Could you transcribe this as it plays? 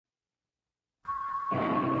The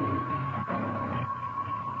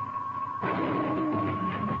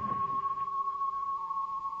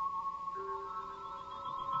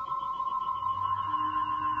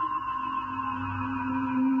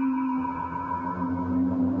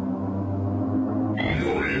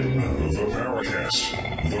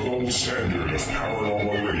gold standard of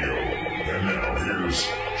paranormal radio. And now here's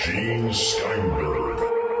Gene Steinberg.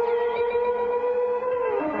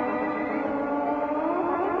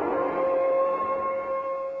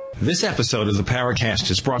 This episode of the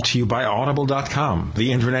Paracast is brought to you by Audible.com,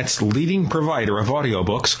 the Internet's leading provider of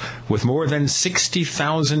audiobooks with more than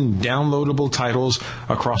 60,000 downloadable titles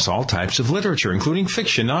across all types of literature, including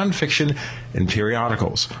fiction, nonfiction, and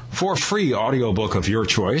periodicals. For a free audiobook of your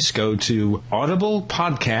choice, go to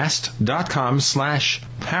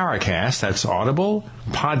audiblepodcast.com/Paracast. That's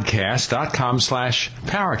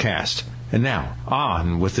audiblepodcast.com/Paracast. And now,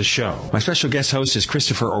 on with the show. My special guest host is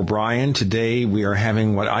Christopher O'Brien. Today we are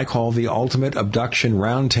having what I call the ultimate abduction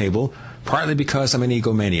roundtable, partly because I'm an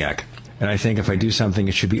egomaniac. And I think if I do something,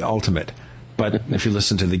 it should be ultimate. But if you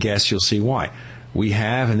listen to the guests, you'll see why. We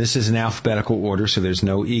have, and this is in alphabetical order, so there's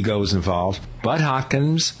no egos involved, Budd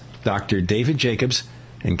Hopkins, Dr. David Jacobs,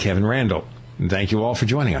 and Kevin Randle. And thank you all for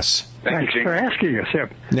joining us. Thanks for asking us. Yeah.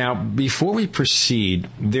 Now, before we proceed,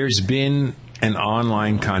 there's been an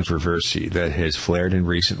online controversy that has flared in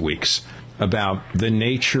recent weeks about the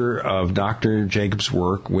nature of Dr. Jacobs'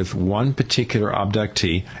 work with one particular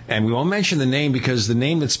abductee. And we won't mention the name because the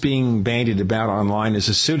name that's being bandied about online is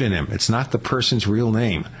a pseudonym. It's not the person's real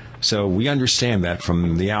name. So we understand that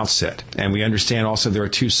from the outset. And we understand also there are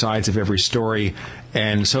two sides of every story.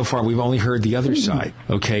 And so far, we've only heard the other side.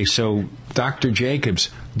 Okay, so Dr.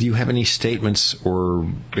 Jacobs, do you have any statements or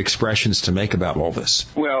expressions to make about all this?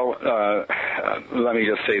 Well, let me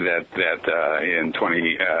just say that in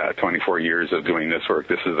 24 years of doing this work,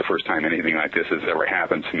 this is the first time anything like this has ever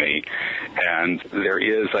happened to me. And there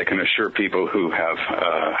is, I can assure people who have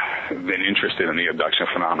been interested in the abduction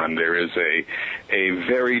phenomenon, there is a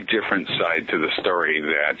very different side to the story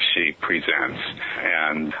that she presents.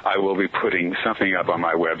 And I will be putting something up on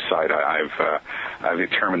my website. I've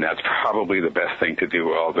determined that's probably the best thing to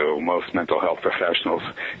do, although most mental health professionals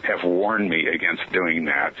have warned me against doing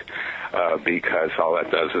that because all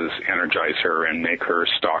that does is energize her and make her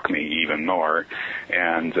stalk me even more.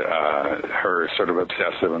 And her sort of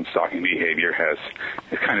obsessive and stalking behavior has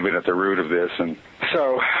kind of been at the root of this. And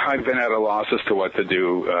so I've been at a loss as to what to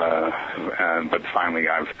do, but finally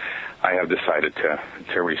I have decided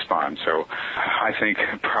to respond. So I think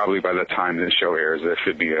probably by the time this show airs, there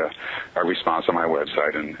should be a response on my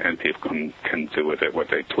website, and people can do with it what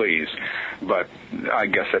they please. But I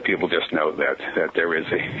guess that people just know that there is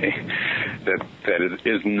that it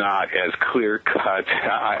is not as clear cut.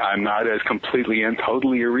 I'm not as completely and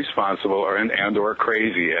totally irresponsible or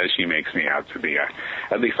crazy as she makes me out to be.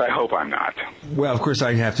 At least I hope I'm not. Well, of course,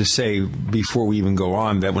 I have to say before we even go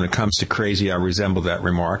on that when it comes to crazy, I resemble that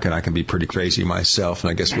remark, and I can be pretty crazy myself, and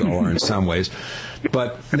I guess we all are in some ways.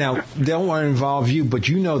 But now, they don't want to involve you, but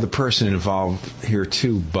you know the person involved here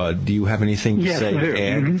too, Bud. Do you have anything to say to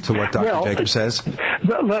add to what Dr. Jacobs says?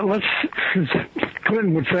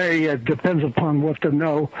 Clinton would say it depends upon what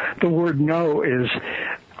the word "no" is.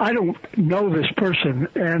 I don't know this person,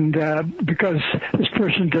 and because this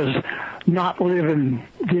person does not live in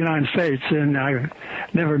the United States, and I've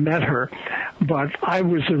never met her, but I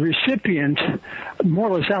was a recipient, more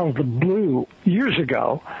or less out of the blue, years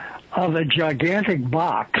ago, of a gigantic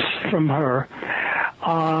box from her.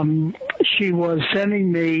 She was sending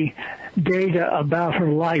me data about her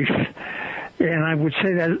life, and I would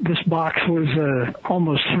say that this box was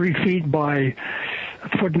almost 3 feet by a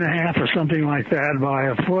foot and a half or something like that by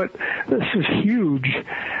a foot. This is huge.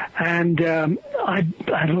 And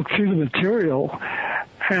I looked through the material,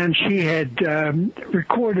 and she had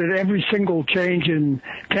recorded every single change in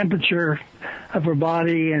temperature of her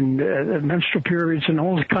body and menstrual periods and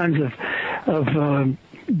all kinds of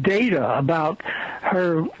data about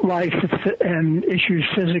her life and issues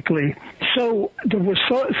physically. So there was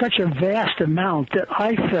such a vast amount that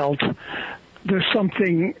I felt there's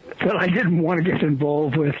something that I didn't want to get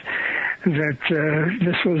involved with, that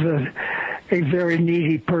this was a very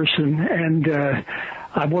needy person, and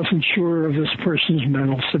I wasn't sure of this person's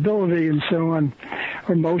mental stability and so on,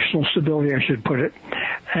 or emotional stability, I should put it.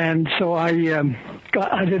 And so I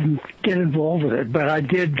didn't get involved with it, but I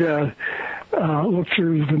did look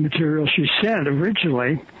through the material she sent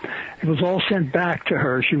originally. It was all sent back to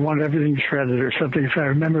her. She wanted everything shredded or something, if I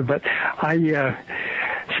remember, but I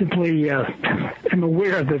simply am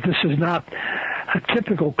aware that this is not a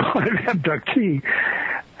typical kind of abductee.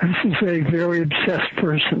 This is a very obsessed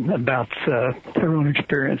person about their own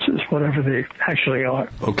experiences, whatever they actually are.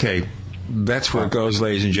 Okay. That's where it goes,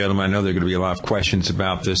 ladies and gentlemen. I know there are going to be a lot of questions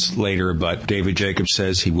about this later, but David Jacobs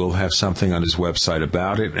says he will have something on his website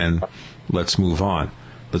about it, and let's move on.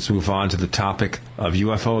 Let's move on to the topic of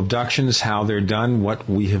UFO abductions, how they're done, what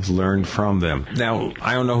we have learned from them. Now,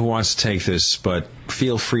 I don't know who wants to take this, but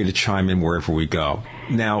feel free to chime in wherever we go.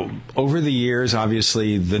 Now, over the years,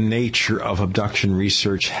 obviously, the nature of abduction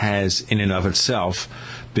research has, in and of itself,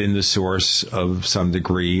 been the source of some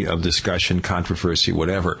degree of discussion, controversy,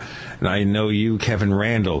 whatever. And I know you, Kevin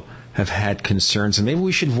Randle, have had concerns, and maybe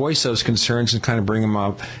we should voice those concerns and kind of bring them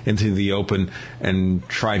up into the open and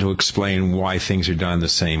try to explain why things are done the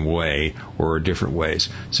same way or different ways.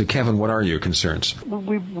 So, Kevin, what are your concerns?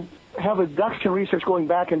 We have abduction research going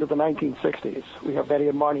back into the 1960s. We have Betty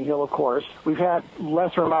and Marnie Hill, of course. We've had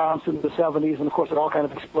lesser amounts in the 70s, and of course it all kind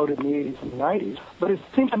of exploded in the 80s and the 90s. But it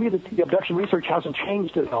seems to me that the abduction research hasn't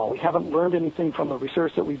changed at all. We haven't learned anything from the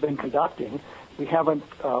research that we've been conducting. We haven't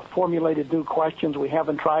formulated new questions. We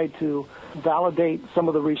haven't tried to validate some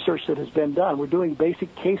of the research that has been done. We're doing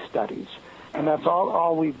basic case studies, and that's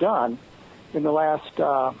all we've done in the last,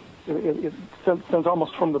 since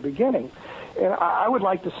almost from the beginning. And I would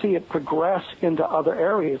like to see it progress into other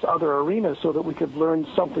areas, other arenas, so that we could learn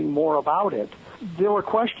something more about it. There were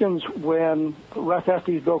questions when Russ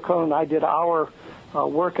Estes, Bill Cohn, and I did our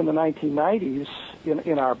work in the 1990s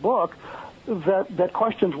in our book, that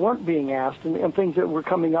questions weren't being asked, and things that were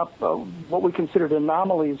coming up, what we considered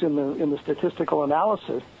anomalies in the statistical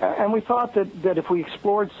analysis. And we thought that if we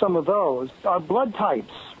explored some of those, our blood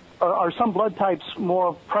types, are some blood types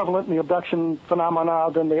more prevalent in the abduction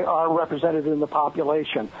phenomena than they are represented in the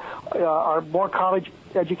population? Are more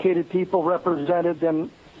college-educated people represented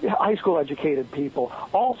than high school-educated people?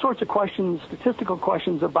 All sorts of questions, statistical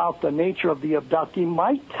questions about the nature of the abductee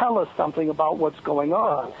might tell us something about what's going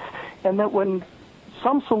on. And that when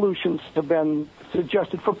some solutions have been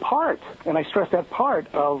suggested for part, and I stress that part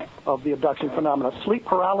of the abduction phenomena, sleep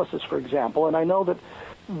paralysis, for example, and I know that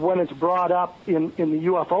when it's brought up in the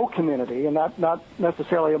UFO community, and not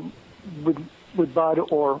necessarily with Budd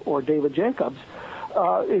or David Jacobs,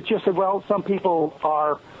 it's just that, well, some people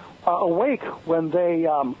are awake when they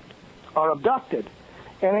are abducted.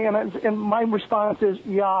 And my response is,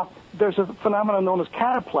 yeah, there's a phenomenon known as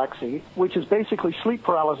cataplexy, which is basically sleep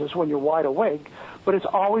paralysis when you're wide awake, but it's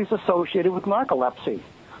always associated with narcolepsy.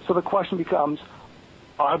 So the question becomes,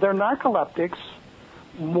 are there narcoleptics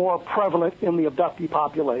more prevalent in the abductee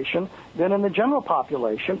population than in the general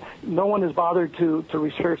population? No one has bothered to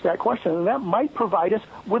research that question, and that might provide us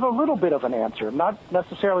with a little bit of an answer, not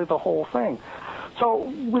necessarily the whole thing. So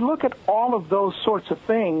we look at all of those sorts of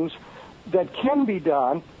things that can be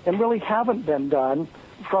done and really haven't been done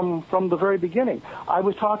from the very beginning. I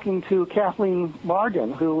was talking to Kathleen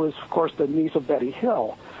Marden, who is, of course, the niece of Betty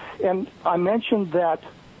Hill, and I mentioned that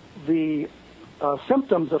the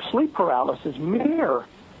symptoms of sleep paralysis mirror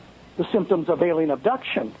the symptoms of alien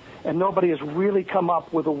abduction, and nobody has really come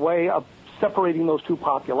up with a way of separating those two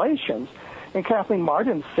populations. And Kathleen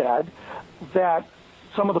Marden said that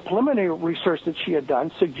some of the preliminary research that she had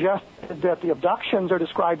done suggested that the abductions are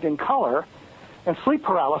described in color and sleep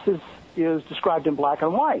paralysis is described in black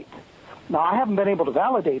and white. Now, I haven't been able to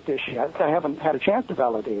validate this yet. I haven't had a chance to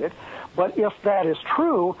validate it. But if that is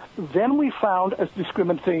true, then we found a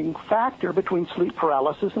discriminating factor between sleep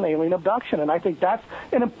paralysis and alien abduction. And I think that's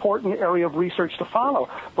an important area of research to follow.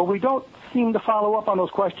 But we don't seem to follow up on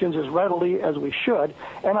those questions as readily as we should.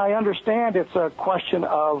 And I understand it's a question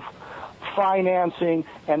of financing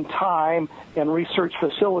and time and research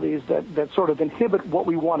facilities that sort of inhibit what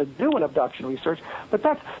we want to do in abduction research. But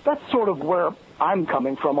that's sort of where I'm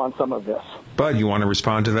coming from on some of this. Budd, you want to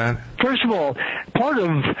respond to that? First of all, part of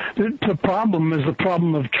the problem is the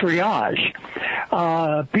problem of triage.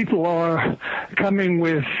 People are coming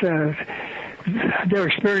with their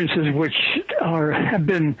experiences which have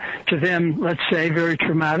been to them, let's say, very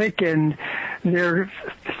traumatic, and they're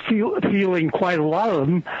feeling, quite a lot of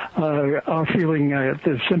them are feeling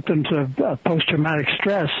the symptoms of post-traumatic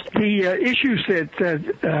stress. The issues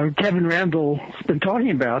that Kevin Randle has been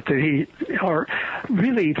talking about, that he are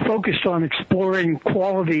really focused on exploring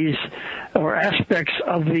qualities or aspects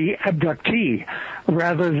of the abductee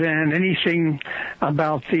rather than anything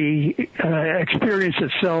about the experience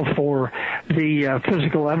itself or the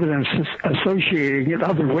physical evidence associating it,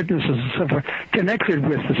 other witnesses connected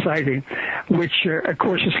with the sighting, which, of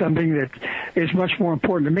course, is something that is much more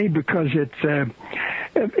important to me because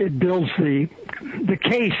it builds the the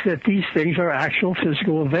case that these things are actual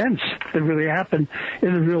physical events that really happen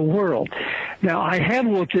in the real world. Now, I have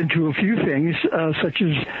looked into a few things, such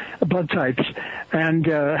as blood types, and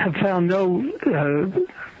have found no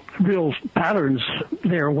real patterns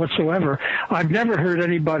there whatsoever. I've never heard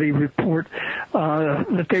anybody report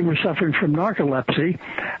that they were suffering from narcolepsy.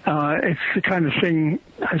 It's the kind of thing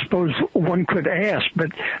I suppose one could ask,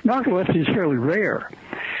 but narcolepsy is fairly rare.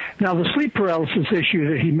 Now, the sleep paralysis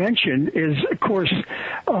issue that he mentioned is, of course,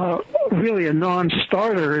 really a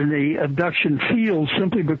non-starter in the abduction field,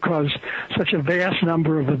 simply because such a vast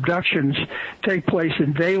number of abductions take place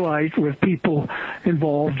in daylight with people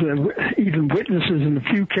involved, even witnesses in a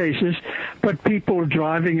few cases, but people are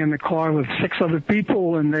driving in the car with 6 other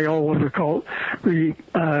people, and they all recalling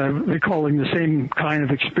the same kind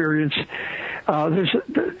of experience. There's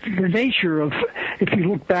the nature of, if you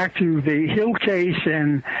look back to the Hill case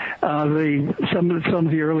and some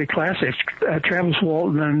of the early classics, Travis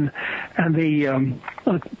Walton and the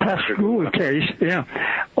Pascagoula case,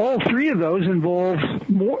 all 3 of those involve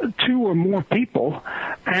 2 or more people,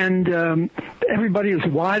 and everybody is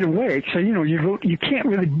wide awake. So you can't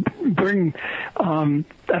really bring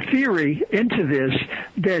a theory into this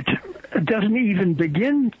that doesn't even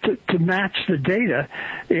begin to match the data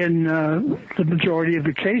in the majority of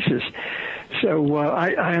the cases. So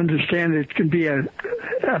I understand it can be a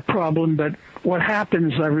problem, but what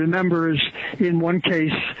happens, I remember, is in one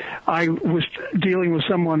case I was dealing with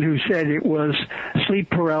someone who said it was sleep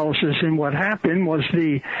paralysis, and what happened was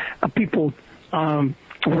the people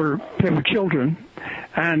were children,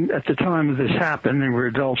 and at the time of this happened, they were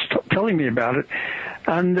adults telling me about it,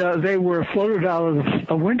 and they were floated out of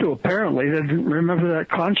a window, apparently. They didn't remember that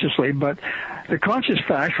consciously, but the conscious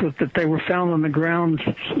fact was that they were found on the ground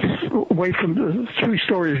away from 3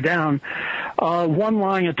 stories down, one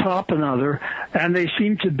lying atop another, and they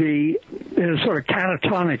seemed to be in a sort of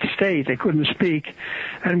catatonic state. They couldn't speak,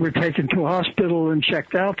 and were taken to a hospital and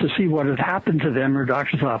checked out to see what had happened to them, or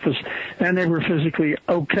doctor's office, and they were physically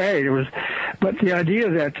okay. But the idea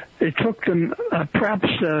that it took them perhaps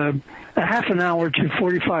a half an hour to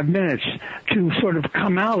 45 minutes to sort of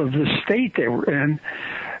come out of the state they were in,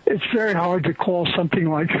 it's very hard to call something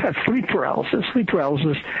like that sleep paralysis. Sleep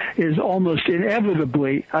paralysis is almost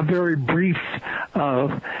inevitably a very brief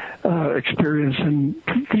experience, and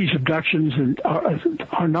these abductions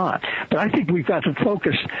are not. But I think we've got to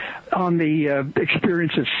focus on the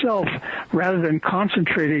experience itself rather than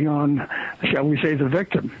concentrating on, shall we say, the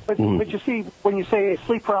victim. But you see, when you say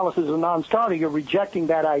sleep paralysis is a non-starter, you're rejecting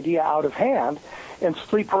that idea out of hand. And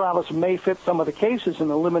sleep paralysis may fit some of the cases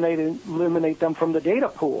and eliminate them from the data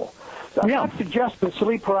pool. So I'm not suggesting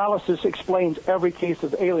sleep paralysis explains every case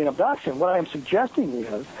of alien abduction. What I am suggesting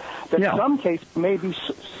is that some cases may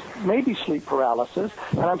be sleep paralysis,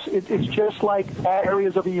 and it's just like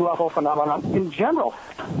areas of the UFO phenomenon in general,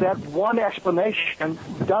 that one explanation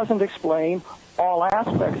doesn't explain all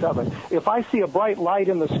aspects of it. If I see a bright light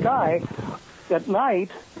in the sky at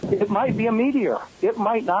night, it might be a meteor. It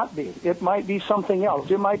might not be. It might be something else.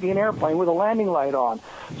 It might be an airplane with a landing light on.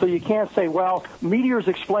 So you can't say, well, meteors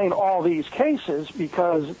explain all these cases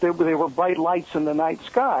because they were bright lights in the night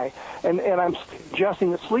sky. And I'm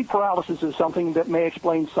suggesting that sleep paralysis is something that may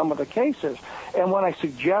explain some of the cases. And when I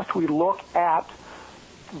suggest we look at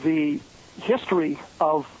the history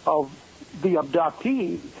of the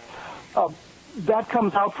abductee, that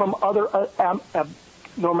comes out from other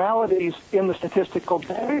abnormalities in the statistical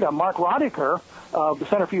data. Mark Rodiker of the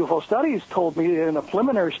Center for UFO Studies told me in a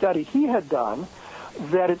preliminary study he had done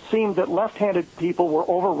that it seemed that left-handed people were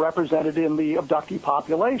overrepresented in the abductee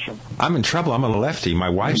population. I'm in trouble. I'm a lefty. My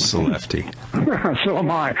wife's a lefty. So am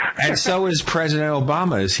I. And so is President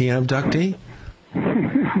Obama. Is he an abductee?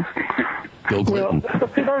 Well,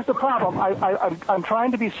 there's the problem. I'm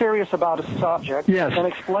trying to be serious about a subject and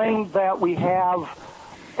explain that we have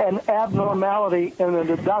an abnormality in the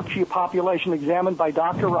abductee population examined by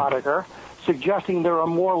Dr. Rodiker, suggesting there are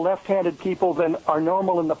more left-handed people than are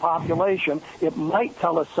normal in the population. It might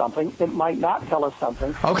tell us something. It might not tell us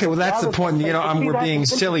something. Okay, well, that's the point. We're being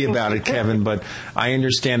silly about it, Kevin, but I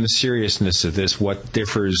understand the seriousness of this, what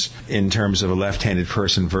differs in terms of a left-handed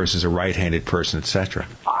person versus a right-handed person, etc.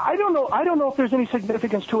 I don't know if there's any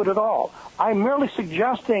significance to it at all. I'm merely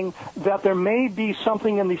suggesting that there may be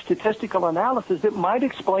something in the statistical analysis that might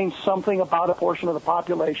explain something about a portion of the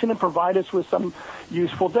population and provide us with some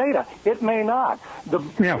useful data. It may not.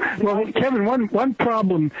 Well, Kevin, one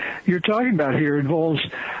problem you're talking about here involves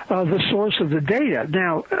the source of the data.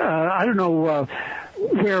 Now, I don't know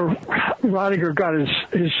where Rodiker got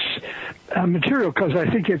his material, because I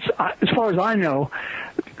think it's, as far as I know,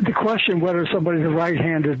 the question whether somebody's a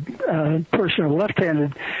right-handed person or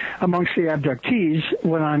left-handed amongst the abductees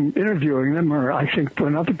when I'm interviewing them, or I think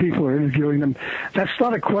when other people are interviewing them, that's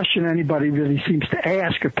not a question anybody really seems to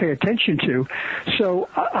ask or pay attention to. So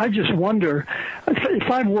I just wonder, if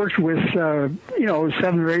I've worked with, 700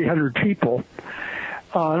 or 800 people,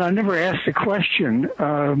 and I never asked a question,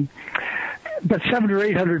 but 700 or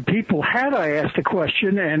 800 people, had I asked a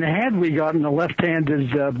question and had we gotten a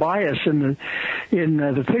left-handed bias in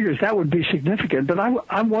the figures, that would be significant. But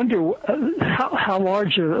I wonder how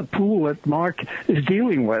large a pool that Mark is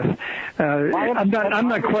dealing with. I'm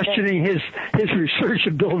not questioning his research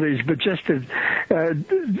abilities, but just the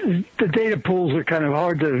data pools are kind of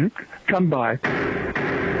hard to come by.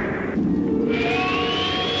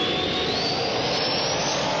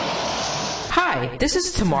 Hi, this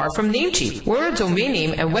is Tamar from Namecheap. We're a domain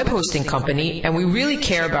name and web hosting company, and we really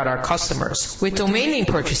care about our customers. With domain name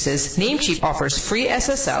purchases, Namecheap offers free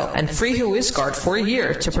SSL and free WhoisGuard for a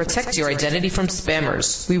year to protect your identity from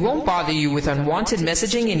spammers. We won't bother you with unwanted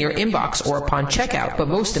messaging in your inbox or upon checkout, but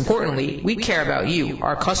most importantly, we care about you,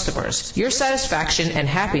 our customers. Your satisfaction and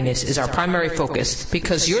happiness is our primary focus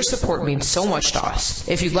because your support means so much to us.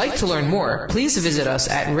 If you'd like to learn more, please visit us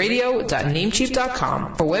at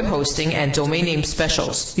radio.namecheap.com for web hosting and domain name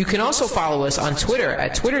specials. You can also follow us on Twitter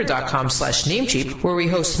at twitter.com/Namecheap, where we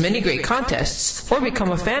host many great contests, or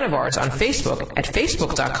become a fan of ours on Facebook at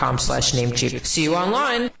facebook.com/Namecheap. See you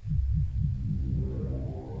online.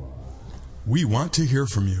 We want to hear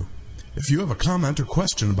from you. If you have a comment or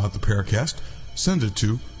question about the Paracast, send it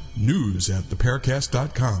to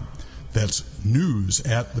news@theparacast.com. That's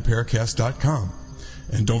news@theparacast.com.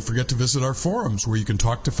 And don't forget to visit our forums where you can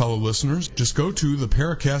talk to fellow listeners. Just go to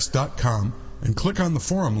theparacast.com and click on the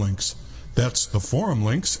forum links. That's the forum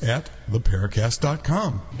links at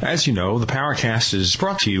theparacast.com. As you know, the Paracast is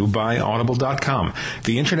brought to you by Audible.com,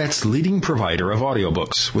 the Internet's leading provider of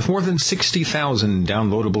audiobooks, with more than 60,000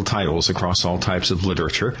 downloadable titles across all types of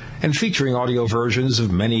literature, and featuring audio versions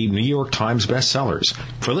of many New York Times bestsellers.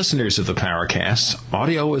 For listeners of the Paracast,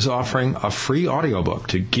 Audio is offering a free audiobook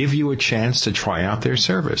to give you a chance to try out their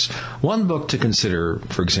service. One book to consider,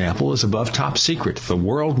 for example, is Above Top Secret, the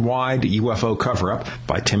worldwide UFO cover-up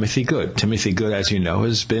by Timothy Good. Timothy Good, as you know,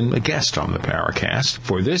 has been a guest on the Paracast.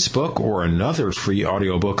 For this book or another free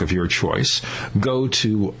audiobook of your choice, go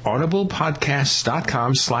to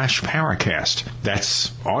audiblepodcast.com/Paracast.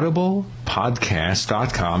 That's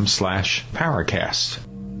audiblepodcast.com/Paracast.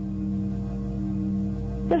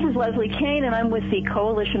 This is Leslie Kane, and I'm with the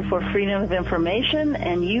Coalition for Freedom of Information,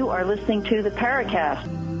 and you are listening to the Paracast.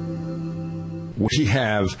 We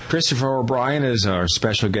have Christopher O'Brien as our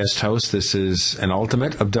special guest host. This is an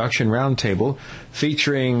ultimate abduction roundtable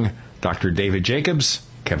featuring Dr. David Jacobs,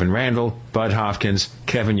 Kevin Randle, Budd Hopkins.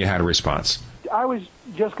 Kevin, you had a response. I was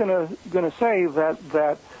just going to say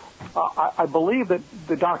that I believe that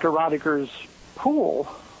the Dr. Rodiker's pool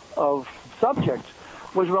of subjects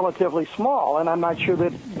was relatively small, and I'm not sure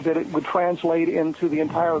that it would translate into the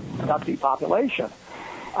entire abductee population.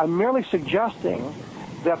 I'm merely suggesting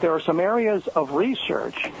that there are some areas of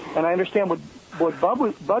research, and I understand what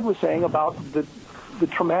Budd was saying about the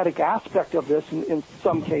traumatic aspect of this in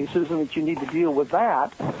some cases, and that you need to deal with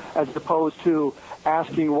that as opposed to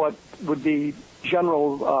asking what would be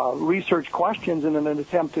general research questions in an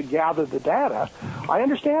attempt to gather the data. I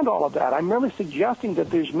understand all of that. I'm merely suggesting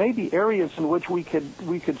that there's maybe areas in which we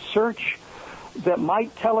could search that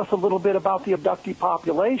might tell us a little bit about the abductee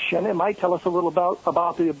population. It might tell us a little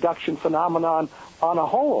about the abduction phenomenon on a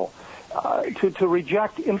whole. To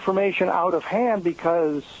reject information out of hand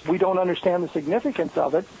because we don't understand the significance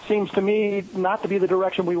of it seems to me not to be the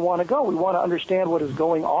direction we want to go. We want to understand what is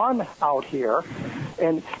going on out here.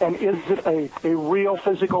 And is it a real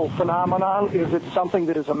physical phenomenon? Is it something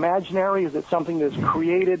that is imaginary? Is it something that's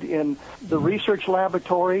created in the research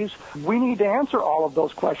laboratories? We need to answer all of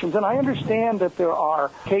those questions. And I understand that there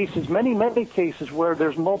are cases, many, many cases, where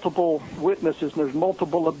there's multiple witnesses and there's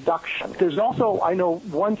multiple abductions. There's also, I know,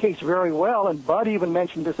 one case very well, and Budd even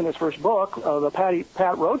mentioned this in his first book, the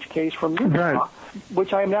Pat Roach case from Utah. Right.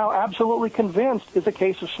 Which I am now absolutely convinced is a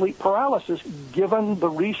case of sleep paralysis, given the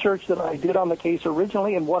research that I did on the case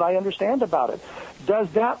originally and what I understand about it. Does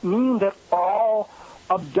that mean that all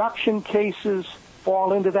abduction cases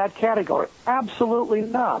fall into that category? Absolutely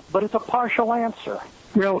not, but it's a partial answer.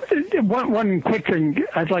 Well, one quick thing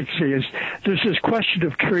I'd like to say is there's this question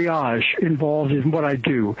of triage involved in what I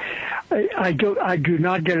do. I do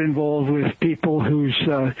not get involved with people who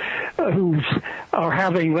are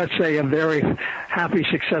having, let's say, a very happy,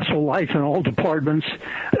 successful life in all departments,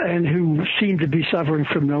 and who seem to be suffering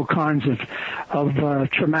from no kinds of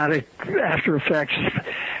traumatic after effects.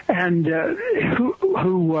 and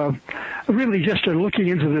who really just are looking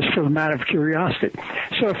into this for the matter of curiosity.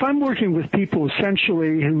 So if I'm working with people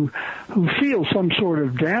essentially who feel some sort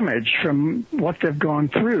of damage from what they've gone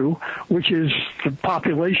through, which is the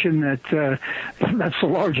population that's the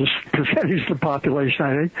largest percentage of the population,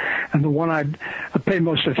 I think, and the one I pay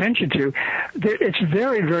most attention to, it's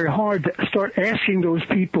very, very hard to start asking those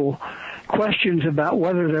people questions about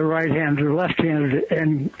whether they're right-handed or left-handed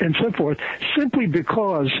and so forth, simply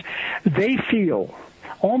because they feel,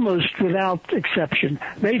 almost without exception,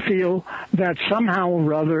 they feel that somehow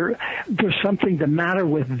or other there's something the matter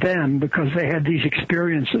with them because they had these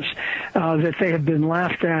experiences, that they have been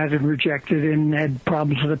laughed at and rejected and had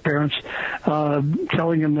problems with their parents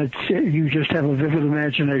telling them that you just have a vivid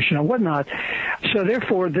imagination and whatnot. So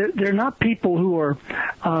therefore, they're not people who are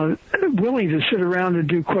willing to sit around and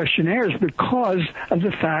do questionnaires because of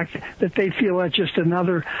the fact that they feel that's just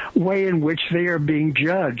another way in which they are being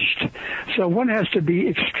judged. So one has to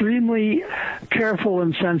be extremely careful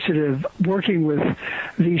and sensitive working with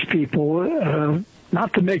these people,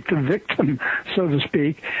 not to make the victim, so to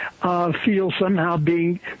speak, feel somehow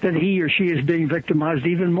that he or she is being victimized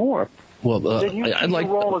even more. Well, Did you see your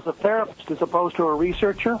role as a therapist as opposed to a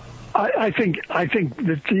researcher? I think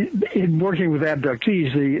that in working with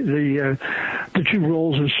abductees, the two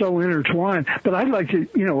roles are so intertwined. But I'd like to,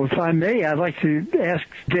 if I may, I'd like to ask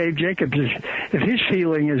Dave Jacobs if his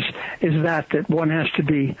feeling is that one has to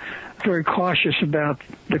be very cautious about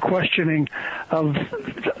the questioning of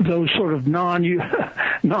those sort of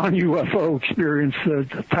non-UFO experience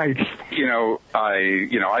types.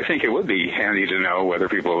 I think it would be handy to know whether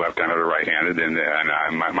people are left-handed or right-handed, and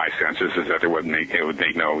my sense is that it would make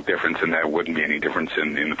no difference, and there wouldn't be any difference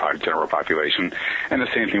in the general population. And the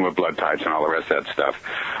same thing with blood types and all the rest of that stuff.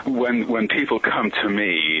 When people come to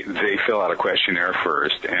me, they fill out a questionnaire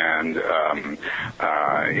first, and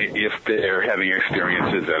if they're having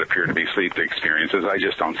experiences that appear to be sleep experiences, I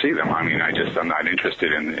just don't see them. I mean, I'm not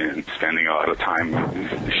interested in spending a lot of time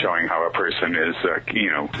showing how a person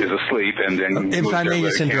is asleep and then. If I may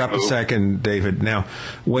just interrupt a second, David. Now,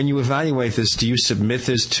 when you evaluate this, do you submit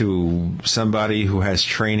this to somebody who has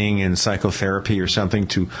training in psychotherapy or something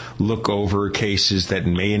to look over cases that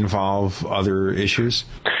may involve other issues?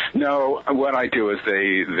 No, what I do is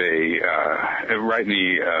they write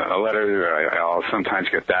me a letter. I'll sometimes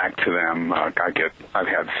get back to them. I've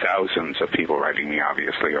had thousands of people writing me,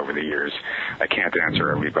 obviously, over the years. I can't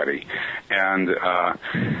answer everybody. And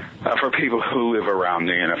for people who live around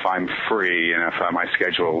me, and if I'm free and if my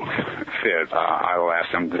schedule fits, I will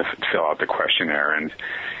ask them to fill out the questionnaire. And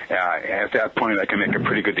at that point, I can make a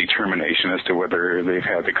pretty good determination as to whether they've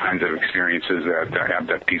had the kinds of experiences that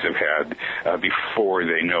abductees have had before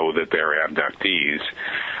they know that they're abductees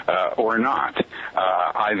or not.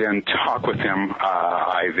 I then talk with them.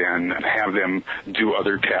 I then have them do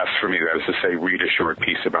other tests for me. That is to say, read a short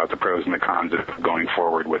piece about the pros and the cons of going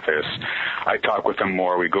forward with this. I talk with them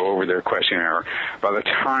more. We go over their questionnaire. By the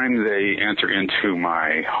time they enter into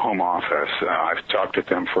my home office, I've talked with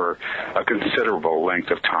them for a considerable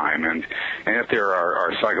length of time. And if there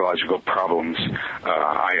are psychological problems,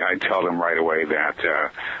 I tell them right away that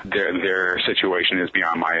their situation is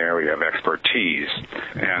beyond my area of expertise.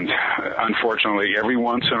 And unfortunately, every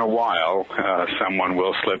once in a while, someone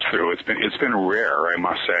will slip through. It's been rare, I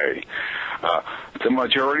must say. The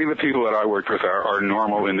majority of the people that I work with are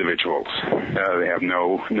normal individuals. They have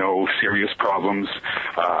no serious problems.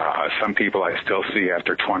 Some people I still see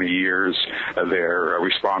after 20 years. They're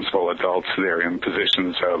responsible adults. They're in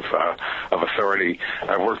positions of authority.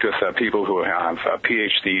 I've worked with people who have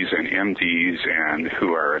PhDs and MDs and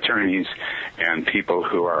who are attorneys, and people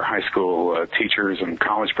who are high school teachers and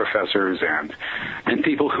college professors, and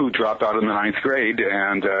people who dropped out in the 9th grade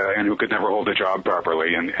and who could never hold a job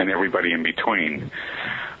properly, and everybody in between.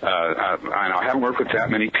 I haven't worked with that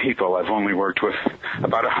many people. I've only worked with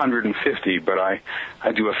about 150, but I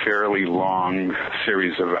do a fairly long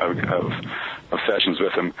series of sessions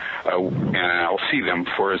with them, and I'll see them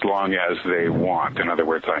for as long as they want. In other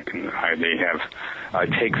words, I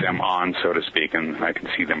take them on, so to speak, and I can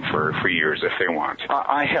see them for years if they want.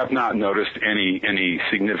 I have not noticed any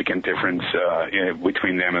significant difference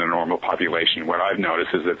between them and the normal population. What I've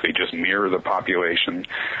noticed is that they just mirror the population,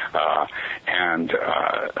 and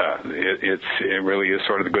it really is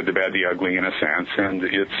sort of the good, the bad, the ugly in a sense, and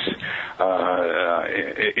it's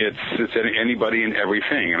anybody and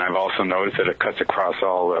everything. And I've also noticed that it cuts across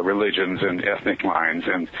all religions and ethnic lines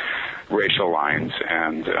and racial lines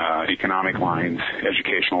and economic lines,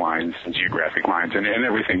 educational lines, and geographic lines, and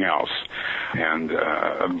everything else. And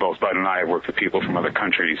both Budd and I have worked with people from other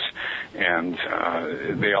countries, and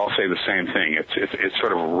they all say the same thing. It's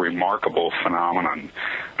sort of a remarkable phenomenon.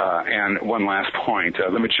 And one last point,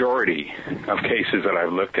 the majority of cases that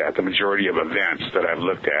I've looked at, the majority of events that I've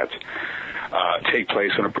looked at, take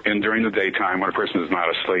place during the daytime when a person is not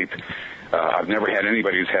asleep. I've never had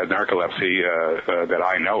anybody who's had narcolepsy that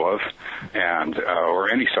I know of, and or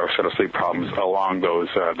any sort of sleep problems along those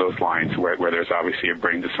lines where there's obviously a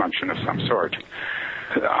brain dysfunction of some sort.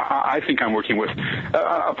 I think I'm working with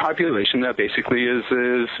a population that basically is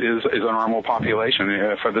a normal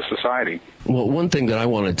population for the society. Well, one thing that I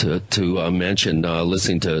wanted to mention,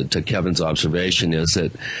 listening to Kevin's observation, is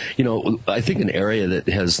that, I think an area that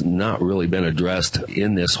has not really been addressed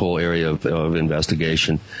in this whole area of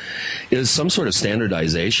investigation is some sort of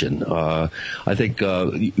standardization. I think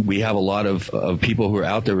we have a lot of people who are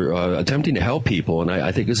out there attempting to help people, and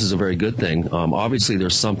I think this is a very good thing. Obviously,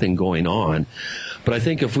 there's something going on. But I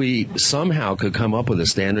think if we somehow could come up with a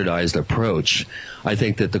standardized approach, I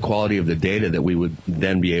think that the quality of the data that we would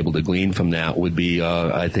then be able to glean from that would be,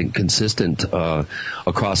 I think, consistent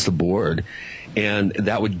across the board. And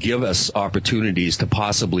that would give us opportunities to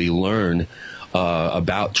possibly learn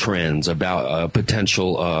about trends, about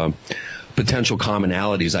potential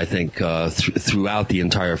commonalities, I think, throughout the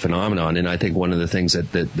entire phenomenon. And I think one of the things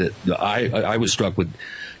that I was struck with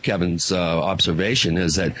Kevin's observation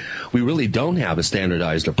is that we really don't have a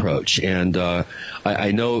standardized approach. And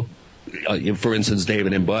I know, for instance,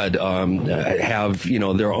 David and Budd have,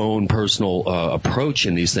 their own personal approach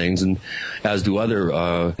in these things, and as do other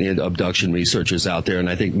abduction researchers out there. And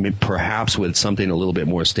I think perhaps with something a little bit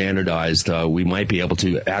more standardized, we might be able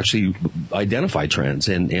to actually identify trends.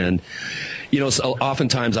 And so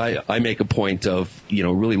oftentimes I make a point of,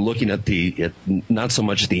 really looking at not so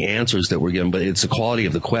much the answers that we're given, but it's the quality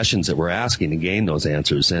of the questions that we're asking to gain those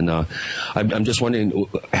answers. And I'm just wondering,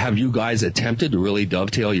 have you guys attempted to really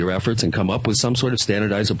dovetail your efforts and come up with some sort of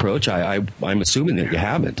standardized approach? I'm assuming that you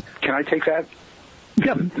haven't. Can I take that?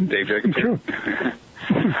 Yeah. Dave Jacobs? Sure.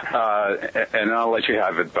 And I'll let you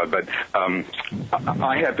have it, but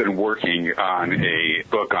I have been working on a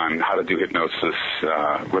book on how to do hypnosis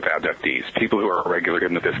with abductees. People who are regular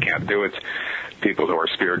hypnotists can't do it. People who are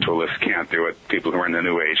spiritualists can't do it. People who are in the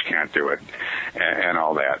New Age can't do it, and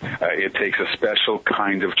all that. It takes a special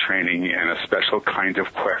kind of training and a special kind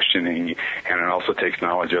of questioning, and it also takes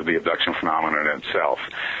knowledge of the abduction phenomenon itself.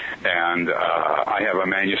 And I have a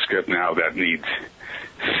manuscript now that needs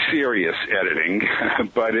serious editing,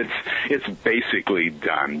 but it's basically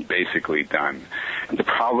done. The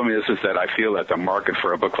problem is that I feel that the market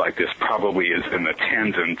for a book like this probably is in the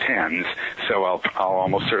tens and tens, so I'll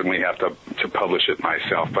almost certainly have to publish it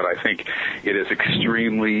myself. But I think it is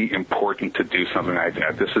extremely important to do something like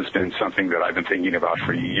that. This has been something that I've been thinking about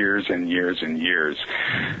for years and years and years.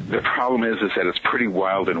 The problem is that it's pretty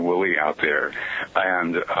wild and woolly out there,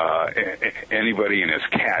 and anybody and his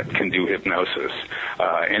cat can do hypnosis.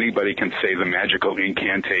 Anybody can say the magical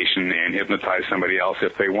incantation and hypnotize somebody else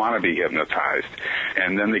if they want to be hypnotized.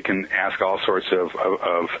 And then they can ask all sorts of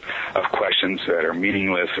questions that are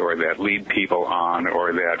meaningless or that lead people on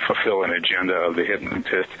or that fulfill an agenda of the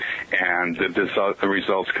hypnotist, and the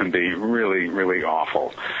results can be really, really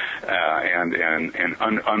awful and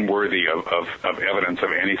unworthy of evidence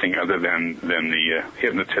of anything other than the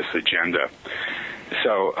hypnotist's agenda.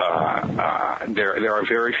 So there are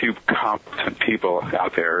very few competent people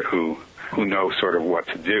out there who know sort of what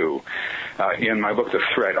to do. In my book, The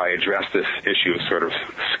Threat, I addressed this issue sort of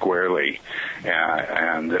squarely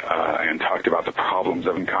and talked about the problems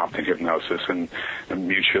of incompetent hypnosis and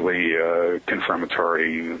mutually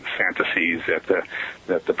confirmatory fantasies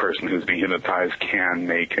that the person who's being hypnotized can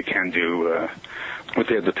do with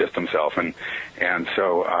the hypnotist himself, and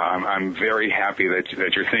so I'm very happy that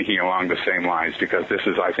you're thinking along the same lines, because this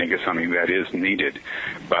I think is something that is needed.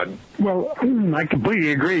 But well, I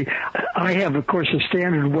completely agree. I have, of course, a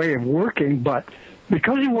standard way of working, but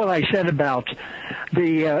because of what I said about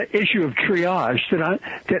the issue of triage,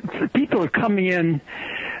 that people are coming in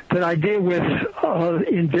that I deal with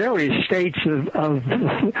in various states of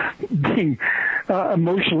being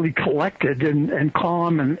emotionally collected and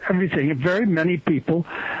calm and everything. Very many people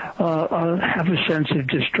have a sense of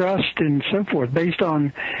distrust and so forth based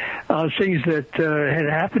on things that had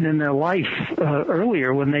happened in their life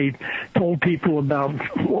earlier when they told people about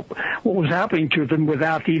what was happening to them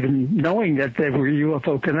without even knowing that they were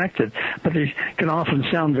UFO connected. But they can often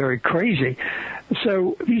sound very crazy.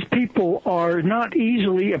 So these people are not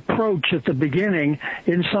easily approached at the beginning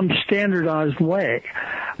in some standardized way.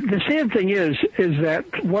 The sad thing is that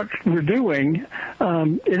what we're doing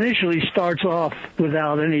initially starts off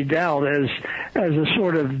without any doubt as a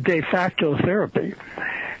sort of de facto therapy.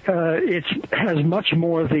 It has much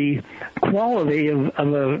more the quality of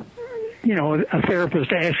a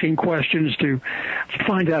therapist asking questions to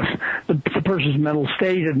find out the person's mental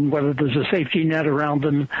state and whether there's a safety net around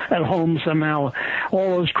them at home somehow,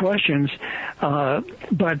 all those questions.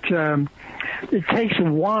 But it takes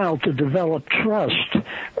a while to develop trust,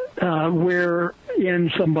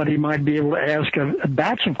 wherein somebody might be able to ask a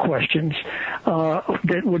batch of questions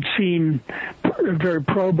that would seem very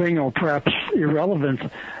probing or perhaps irrelevant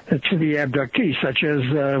to the abductee, such as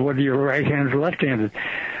whether you're right-handed or left-handed.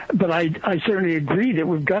 But I certainly agree that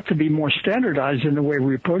we've got to be more standardized in the way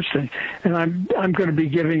we approach things. And I'm going to be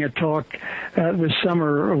giving a talk this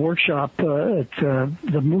summer, a workshop at the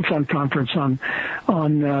MUFON conference on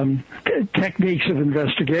techniques of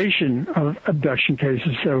investigation of abduction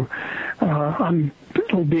cases. So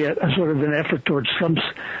it'll be a sort of an effort towards some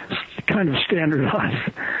kind of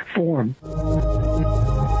standardized form.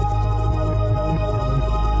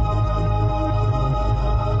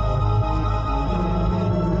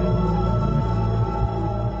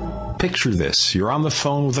 Picture this. You're on the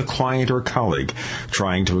phone with a client or colleague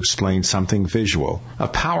trying to explain something visual. A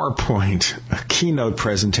PowerPoint, a keynote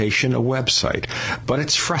presentation, a website. But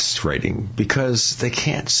it's frustrating because they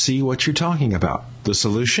can't see what you're talking about. The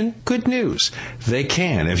solution? Good news. They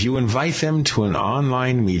can if you invite them to an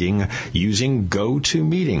online meeting using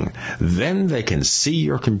GoToMeeting. Then they can see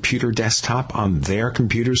your computer desktop on their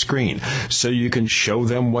computer screen, so you can show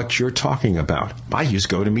them what you're talking about. I use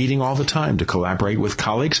GoToMeeting all the time to collaborate with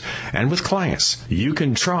colleagues and with clients. You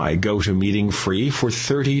can try GoToMeeting free for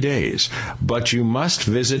 30 days, but you must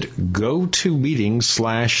visit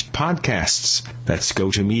GoToMeeting/podcasts. That's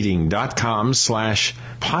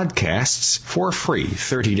GoToMeeting.com/podcasts for free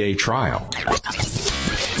 30-day trial.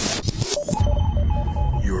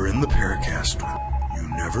 You're in the Paracast room. You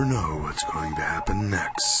never know what's going to happen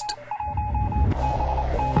next.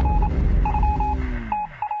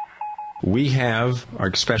 We have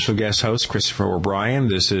our special guest host, Christopher O'Brien.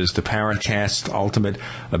 This is the Paracast Ultimate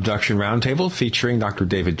Abduction Roundtable featuring Dr.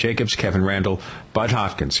 David Jacobs, Kevin Randle, Budd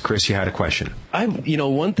Hopkins. Chris, you had a question.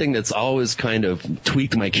 One thing that's always kind of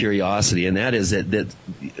tweaked my curiosity, and that is that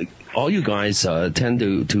all you guys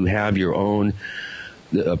tend to have your own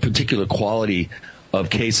particular quality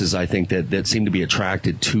of cases, I think, that seem to be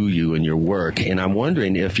attracted to you and your work. And I'm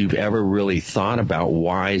wondering if you've ever really thought about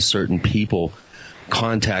why certain people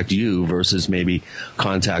contact you versus maybe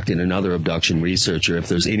contacting another abduction researcher, if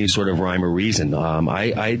there's any sort of rhyme or reason.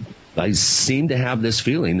 I seem to have this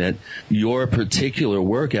feeling that your particular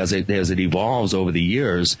work, as it evolves over the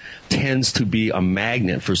years, tends to be a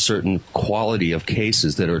magnet for certain quality of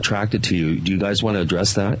cases that are attracted to you. Do you guys want to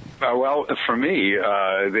address that? Well, for me,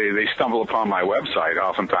 they stumble upon my website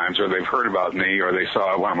oftentimes, or they've heard about me, or they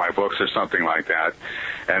saw one of my books or something like that,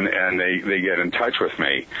 and they get in touch with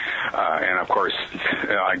me. And of course,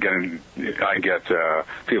 I get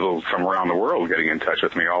people from around the world getting in touch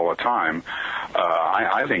with me all the time.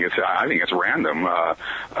 I think it's random,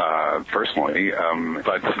 personally,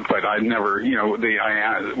 but I never,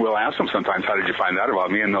 I will ask them sometimes, how did you find out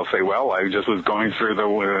about me? And they'll say, well, I just was going through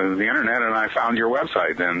the internet and I found your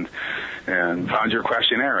website and found your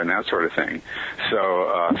questionnaire and that sort of thing.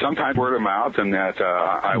 So sometimes word of mouth, and that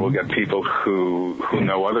I will get people who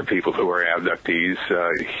know other people who are abductees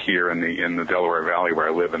here in the Delaware Valley where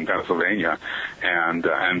I live in Pennsylvania, and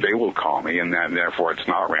they will call me, and therefore it's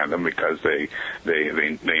not random because they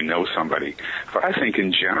know somebody. But I think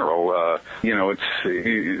in general,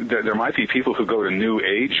 there might be people who go to new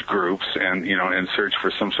age groups and search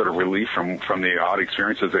for some sort of relief from the odd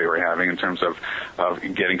experiences they were having in terms of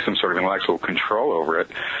getting some sort of intellectual control over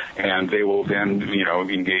it, and they will then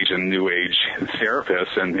engage in new age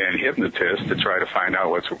therapists and hypnotists to try to find out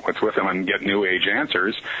what's with them and get new age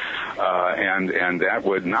answers, and that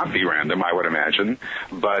would not be random, I would imagine.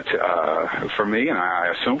 But for me, and I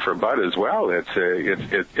assume for Budd as well, it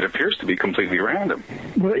appears to be completely random.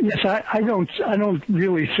 Well, yes, I don't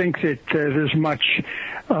really think that there's much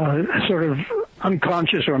sort of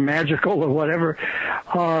unconscious or magical or whatever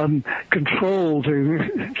control to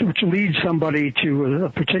lead somebody to a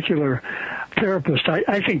particular therapist.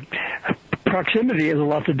 I think proximity has a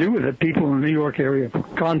lot to do with it. People in the New York area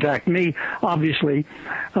contact me, obviously.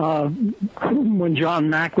 When John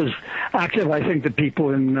Mack was active, I think the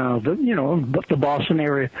people in the Boston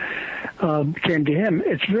area came to him.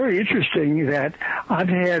 It's very interesting that I've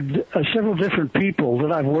had several different people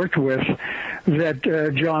that I've worked with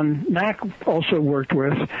that John Mack also worked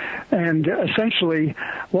with, and essentially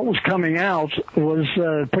what was coming out was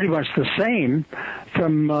pretty much the same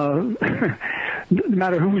from no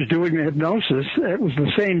matter who was doing the hypnosis. It was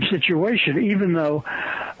the same situation, even though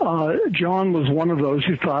John was one of those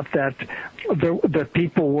who thought that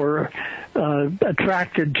people were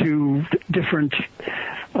attracted to different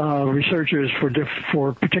researchers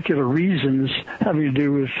for particular reasons having to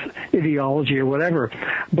do with ideology or whatever.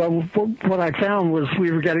 But what I found was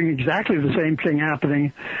we were getting exactly the same thing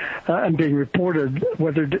happening and being reported,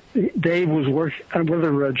 whether Dave was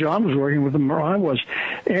whether John was working with them or I was.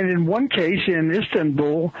 And in one case in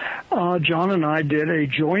Istanbul, John and I did a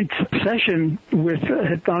joint session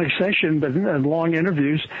hypnotic session, but long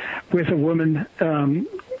interviews with a woman, a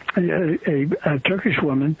Turkish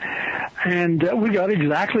woman, and we got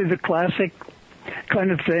exactly the classic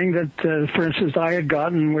kind of thing that, for instance, I had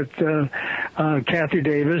gotten with Kathy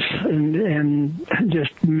Davis and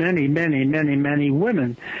just many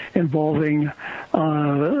women involving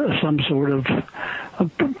some sort of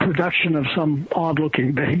production of some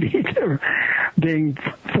odd-looking baby. They're being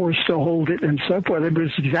forced to hold it and so forth. It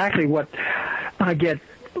was exactly what I get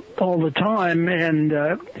all the time, and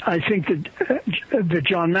I think that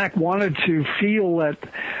John Mack wanted to feel that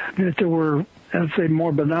there were, I'd say,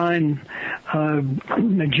 more benign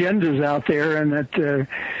agendas out there, and that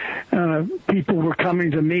people were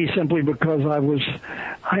coming to me simply because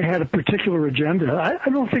I had a particular agenda. I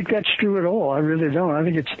don't think that's true at all. I really don't. I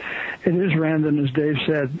think it is random, as Dave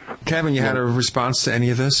said. Kevin, you had a response to any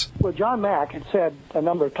of this? Well, John Mack had said a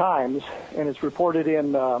number of times, and it's reported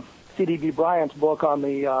in C.D.B. Bryant's book on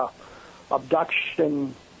the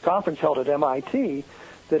abduction conference held at MIT,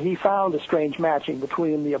 that he found a strange matching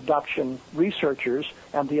between the abduction researchers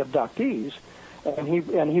and the abductees,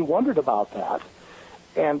 and he wondered about that.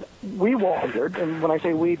 And we wondered, and when I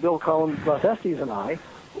say we, Bill Cohn, Russ Estes, and I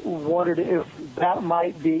wondered if that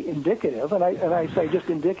might be indicative, and I say just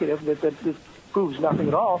indicative, that this proves nothing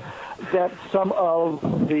at all, that some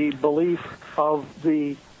of the belief of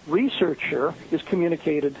the researcher is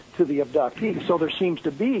communicated to the abductee. So there seems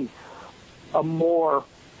to be a more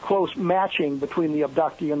close matching between the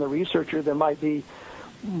abductee and the researcher than might be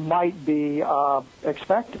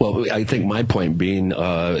expected. Well, I think my point being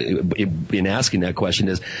in asking that question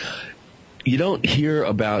is, you don't hear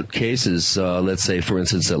about cases, let's say, for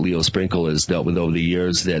instance, that Leo Sprinkle has dealt with over the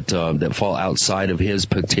years that fall outside of his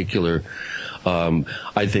particular,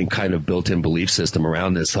 I think, kind of built-in belief system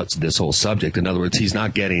around this whole subject. In other words, he's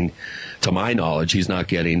not getting, to my knowledge, he's not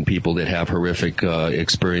getting people that have horrific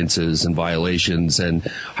experiences and violations and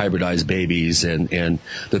hybridized babies and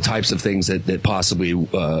the types of things that possibly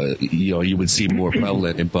you would see more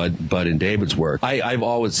prevalent in Budd and David's work. I've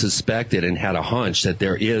always suspected and had a hunch that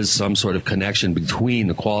there is some sort of connection between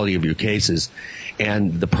the quality of your cases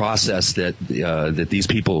and the process that these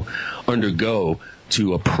people undergo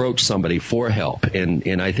to approach somebody for help.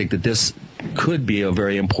 And I think that this could be a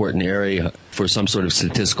very important area for some sort of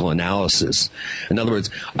statistical analysis. In other words,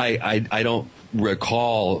 I don't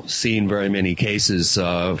recall seeing very many cases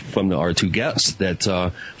from our two guests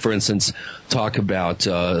that, for instance, talk about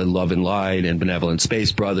Love and Light and Benevolent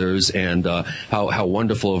Space Brothers and how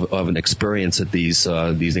wonderful of an experience that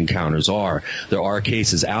these encounters are. There are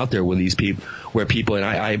cases out there where people, and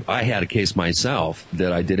I had a case myself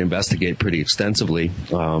that I did investigate pretty extensively.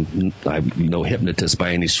 I'm no hypnotist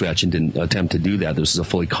by any stretch and didn't attempt to do that. This is a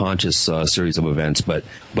fully conscious series of events. But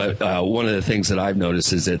one of the things that I've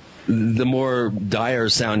noticed is that the more dire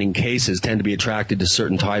sounding cases tend to be attracted to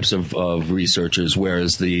certain types of researchers,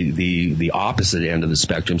 whereas the opposite end of the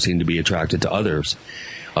spectrum seem to be attracted to others.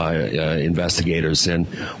 Investigators. And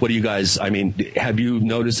what do you guys, have you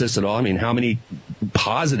noticed this at all? How many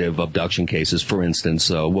positive abduction cases, for instance,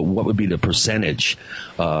 what would be the percentage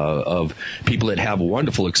of people that have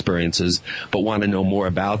wonderful experiences but want to know more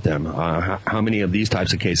about them? How many of these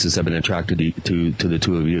types of cases have been attracted to the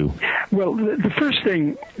two of you? Well, the first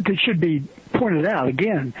thing that should be pointed out,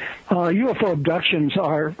 again, UFO abductions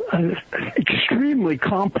are extremely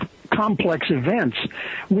complex events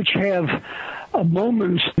which have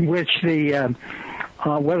moments in which the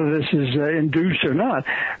whether this is induced or not,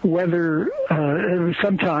 whether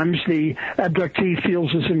sometimes the abductee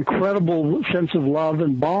feels this incredible sense of love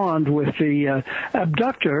and bond with the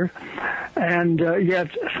abductor, and yet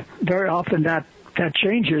very often that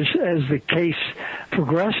changes as the case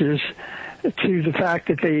progresses, to the fact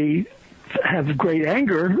that they have great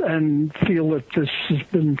anger and feel that this has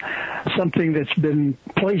been something that's been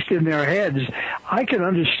placed in their heads. I can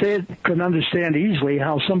understand easily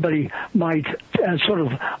how somebody might sort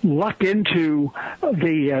of luck into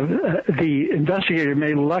the investigator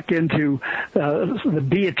may luck into the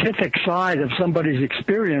beatific side of somebody's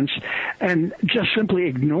experience and just simply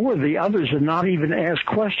ignore the others and not even ask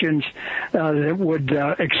questions that would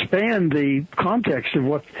expand the context of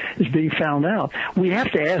what is being found out. We have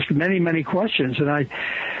to ask many questions, and I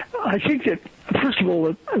think that, first of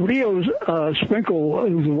all, Leo Sprinkle,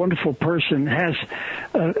 who's a wonderful person, has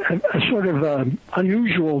a sort of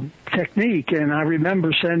unusual technique, and I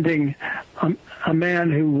remember sending a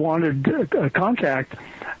man who wanted contact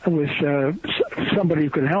with somebody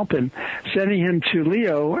who could help him, sending him to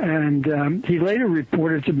Leo, and he later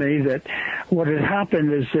reported to me that what had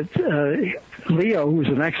happened is that Leo, who's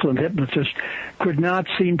an excellent hypnotist, could not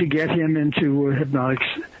seem to get him into a hypnotic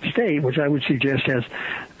state, which I would suggest is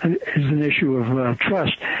an issue of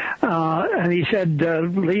trust. And he said,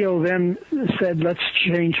 Leo then said, let's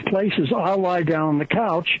change places. I'll lie down on the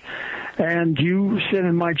couch, and you sit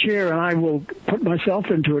in my chair, and I will put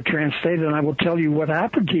myself into a trance state, and I will tell you what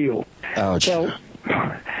happened to you. Ouch. So,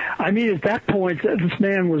 I mean, at that point, this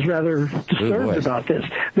man was rather disturbed about this.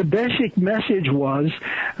 The basic message was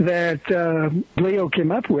that Leo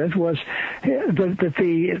came up with was that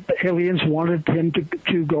the aliens wanted him to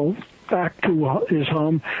go back to his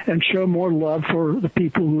home and show more love for the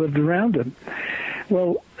people who lived around him.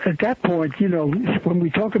 Well, at that point, you know, when we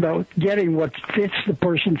talk about getting what fits the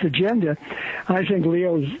person's agenda, I think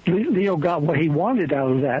Leo got what he wanted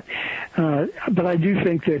out of that. But I do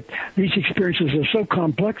think that these experiences are so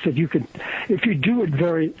complex that you can, if you do it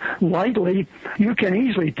very lightly, you can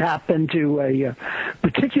easily tap into a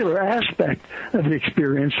particular aspect of the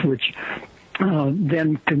experience, which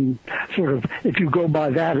then can sort of, if you go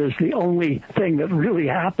by that as the only thing that really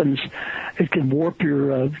happens, it can warp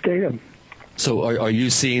your data. So are you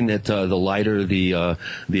seeing that the lighter the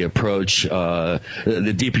approach,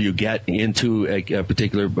 the deeper you get into a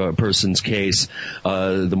particular person's case,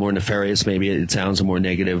 the more nefarious maybe it sounds, the more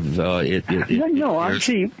negative No,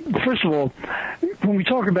 actually, first of all, when we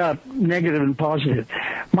talk about negative and positive,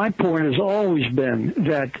 my point has always been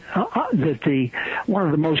that one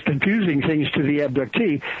of the most confusing things to the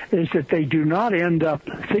abductee is that they do not end up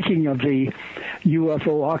thinking of the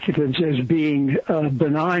UFO occupants as being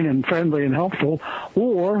benign and friendly and helpful,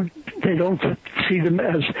 or they don't see them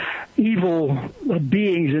as evil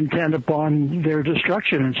beings intent upon their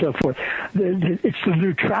destruction and so forth. It's the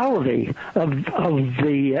neutrality of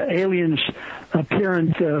the aliens'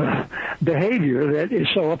 apparent behavior that is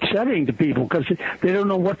so upsetting to people because they don't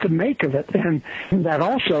know what to make of it. And that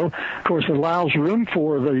also, of course, allows room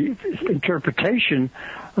for the interpretation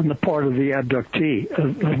on the part of the abductee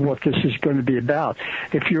of what this is going to be about.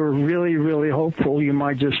 If you're really, really hopeful, you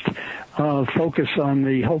might just focus on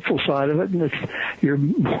the hopeful side of it, and if you're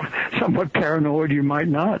somewhat paranoid, you might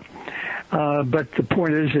not. But the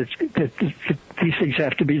point is that these things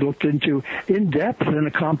have to be looked into in depth in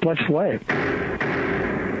a complex way.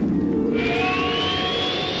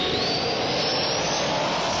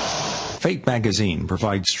 Fate magazine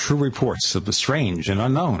provides true reports of the strange and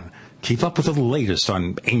unknown. Keep up with the latest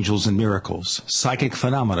on angels and miracles, psychic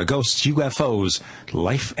phenomena, ghosts, UFOs,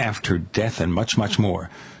 life after death, and much, much more.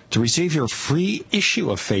 To receive your free issue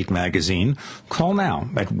of Fate magazine, call now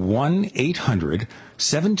at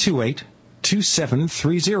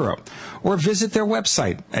 1-800-728-2730 or visit their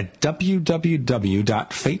website at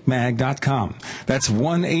www.fatemag.com. That's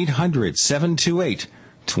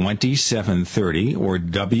 1-800-728-2730 or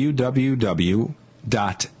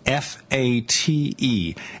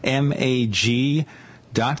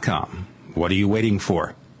www.fatemag.com. What are you waiting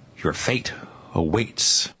for? Your fate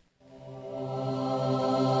awaits.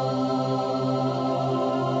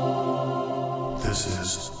 This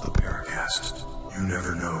is the Paracast. You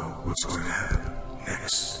never know what's going to happen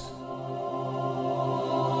next.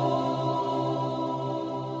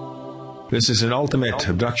 This is an ultimate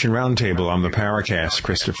abduction roundtable on the Paracast.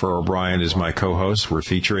 Christopher O'Brien is my co-host. We're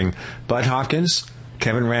featuring Budd Hopkins,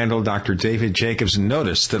 Kevin Randle, Dr. David Jacobs.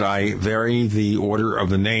 Notice that I vary the order of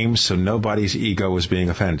the names so nobody's ego is being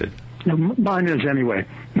offended. Mine is anyway.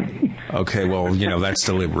 Okay, well, that's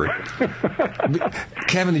deliberate.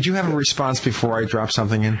 Kevin, did you have a response before I drop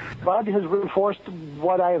something in? Budd has reinforced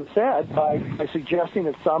what I have said by suggesting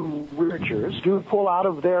that some researchers do pull out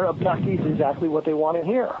of their abductees exactly what they want to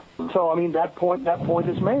hear. So, I mean, that point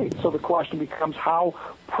is made. So the question becomes, how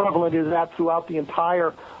prevalent is that throughout the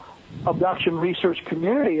entire abduction research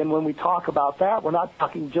community? And when we talk about that, we're not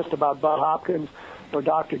talking just about Budd Hopkins or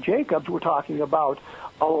Dr. Jacobs were talking about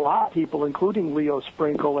a lot of people, including Leo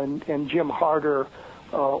Sprinkle and Jim Harder,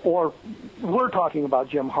 or we're talking about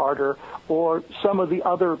Jim Harder, or some of the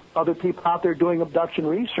other people out there doing abduction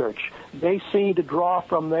research. They seem to draw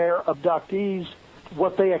from their abductees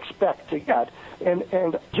what they expect to get.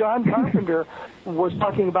 And John Carpenter was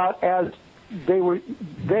talking about as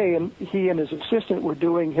he and his assistant were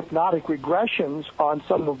doing hypnotic regressions on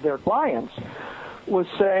some of their clients, was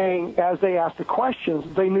saying as they asked the questions,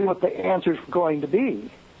 they knew what the answers were going to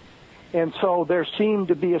be. And so there seemed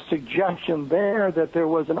to be a suggestion there that there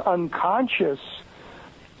was an unconscious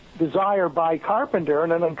desire by Carpenter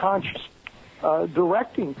and an unconscious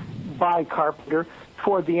directing by Carpenter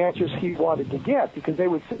toward the answers he wanted to get, because they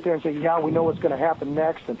would sit there and say, yeah, we know what's going to happen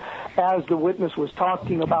next. And as the witness was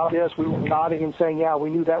talking about this, we were nodding and saying, yeah, we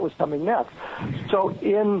knew that was coming next. So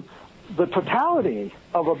in the totality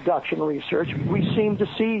of abduction research, we seem to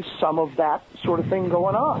see some of that sort of thing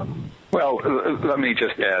going on. Well, let me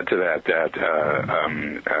just add to that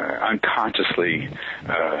unconsciously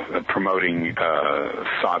promoting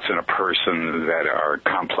thoughts in a person that are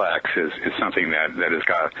complex is something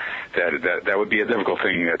that would be a difficult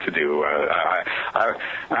thing to do.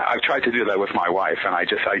 I've tried to do that with my wife, and I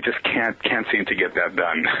just can't seem to get that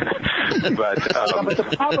done. But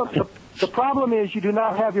the problem is you do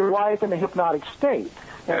not have your wife in a hypnotic state.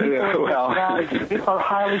 People are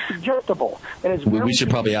highly suggestible. And it's we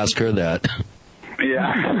should probably ask her that.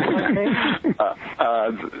 Yeah.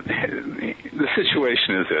 The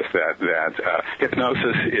situation is this, that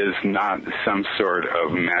hypnosis is not some sort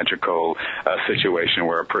of magical situation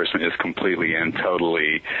where a person is completely and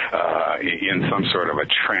totally in some sort of a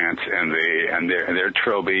trance, and they're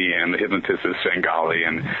trilby, and the hypnotist is Svengali,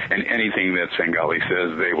 and anything that Svengali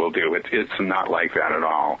says they will do. It's not like that at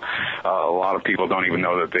all. A lot of people don't even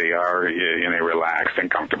know that they are in a relaxed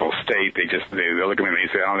and comfortable state. They look at me and they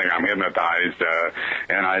say, I don't think I'm hypnotized.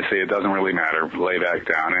 And I say, it doesn't really matter. Lay back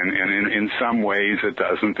down. And in some ways it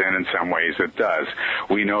doesn't, and in some ways it does.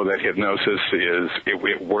 We know that hypnosis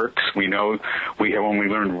it works. We know we have only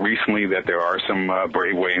learned recently that there are some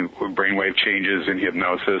brainwave changes in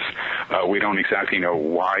hypnosis. We don't exactly know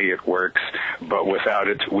why it works, but without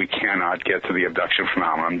it, we cannot get to the abduction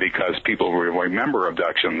phenomenon, because people will remember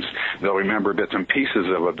abductions. They'll remember bits and pieces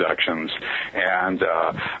of abductions, and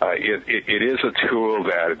it is a tool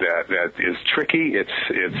that is tricky.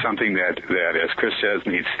 It's something that, as Chris says,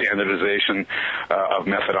 needs standardization of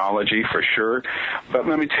methodology for sure. But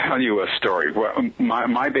let me tell you a story.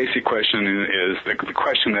 My basic question is the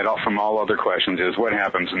question that from all other questions is, what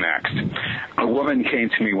happens next? A woman came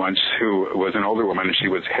to me once who was an older woman, and she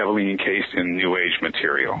was heavily encased in New Age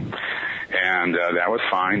material. And that was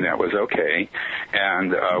fine. That was okay.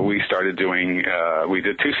 And we started doing, we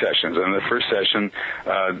did 2 sessions. And the first session,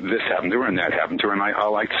 this happened to her and that happened to her. And I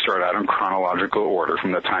like to start out in chronological order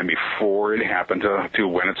from the time before it happened to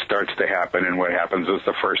when it starts to happen, and what happens is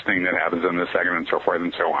the first thing that happens in the second, and so forth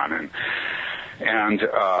and so on.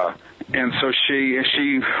 And so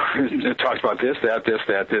she talked about this, that,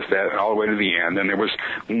 all the way to the end, and there was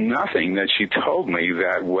nothing that she told me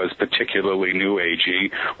that was particularly New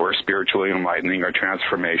Agey or spiritually enlightening or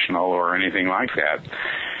transformational or anything like that.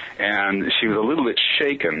 And she was a little bit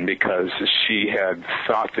shaken because she had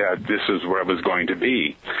thought that this is what it was going to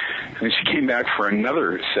be. And she came back for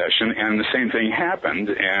another session, and the same thing happened.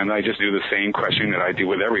 And I just do the same questioning that I do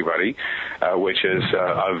with everybody, which is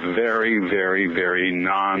a very, very, very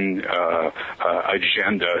non-agenda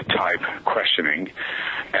type questioning.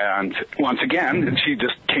 And once again, she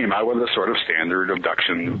just came out with a sort of standard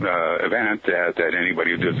abduction event that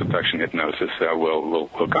anybody who does abduction hypnosis will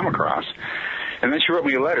come across. And then she wrote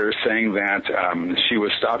me a letter saying that she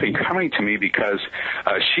was stopping coming to me because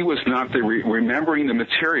she was not remembering the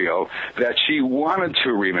material that she wanted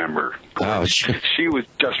to remember. Ouch. She was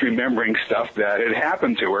just remembering stuff that had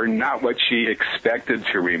happened to her, not what she expected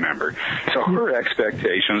to remember. So her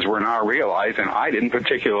expectations were not realized, and I didn't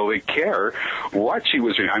particularly care what she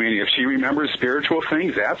was. I mean, if she remembers spiritual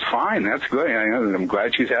things, that's fine. That's good. I'm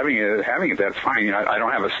glad she's having it. That's fine. I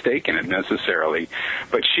don't have a stake in it necessarily,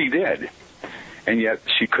 but she did. And yet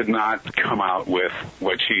she could not come out with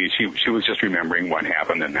what she was just remembering what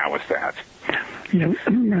happened, and that was that. Yeah,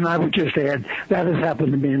 and I would just add, that has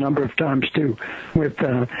happened to me a number of times, too, with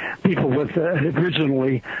people with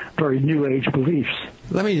originally very New Age beliefs.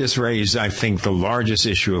 Let me just raise, I think, the largest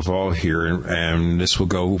issue of all here, and this will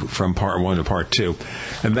go from part 1 to part 2,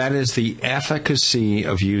 and that is the efficacy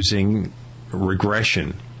of using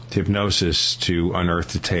regression, hypnosis, to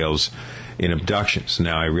unearth details in abductions.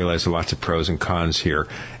 Now, I realize there are lots of pros and cons here.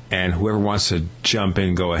 and whoever wants to jump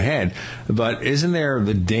in, go ahead. But isn't there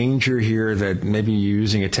the danger here that maybe you're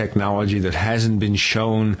using a technology that hasn't been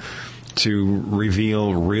shown to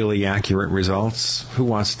reveal really accurate results? Who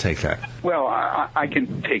wants to take that? Well, I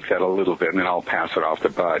can take that a little bit, and then I'll pass it off to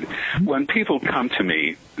Budd. When people come to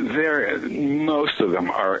me, most of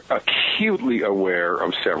them are acutely aware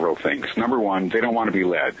of several things. Number one, they don't want to be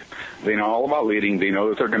led. They know all about leading. They know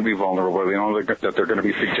that they're going to be vulnerable. They know that they're going to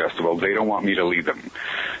be suggestible. They don't want me to lead them.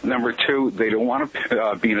 Number two, they don't want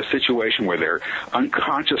to be in a situation where they're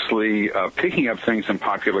unconsciously picking up things in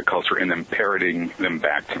popular culture and then parroting them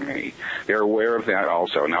back to me. They're aware of that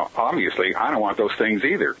also. Now, obviously, I don't want those things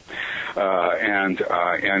either. And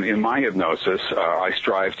in my hypnosis, I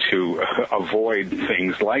strive to avoid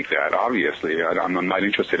things like that. Obviously, I'm not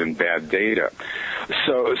interested in bad data.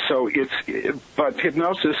 But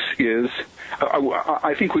hypnosis is.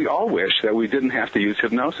 I think we all wish that we didn't have to use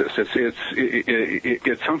hypnosis.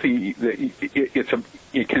 It's something that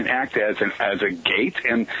it can act as a gate,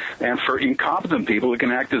 and for incompetent people, it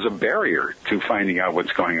can act as a barrier to finding out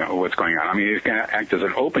what's going on. I mean, it can act as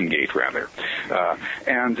an open gate rather.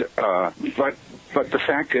 But the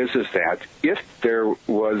fact is that if there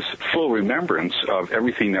was full remembrance of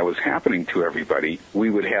everything that was happening to everybody, we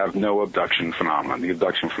would have no abduction phenomenon. The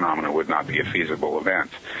abduction phenomenon would not be a feasible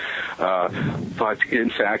event. But in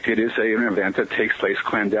fact, it is an event that takes place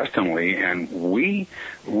clandestinely, and we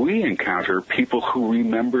encounter people who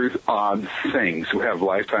remember odd things, who have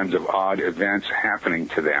lifetimes of odd events happening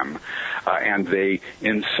to them, and they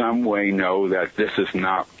in some way know that this is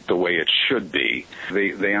not the way it should be.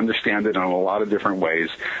 They understand it in a lot of different ways.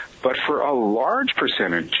 But for a large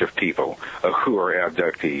percentage of people who are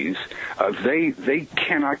abductees, they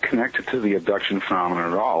cannot connect it to the abduction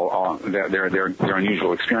phenomenon at all. Their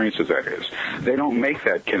unusual experiences, that is. They don't make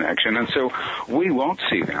that connection, and so we won't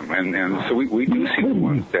see them. And so we do see the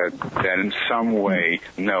ones that in some way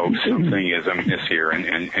know something is amiss here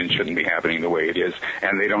and shouldn't be happening the way it is,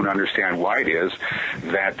 and they don't understand why it is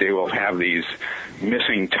that they will have these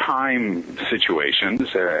missing time situations,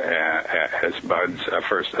 as Budd's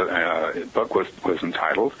first book was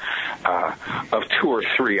entitled, of 2 or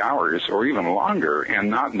 3 hours or even longer, and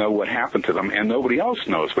not know what happened to them, and nobody else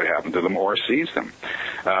knows what happened to them or sees them.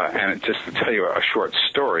 And just to tell you a short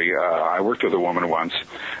story, I worked with a woman once.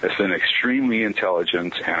 It's an extremely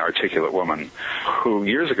intelligent and articulate woman who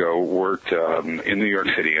years ago worked in New York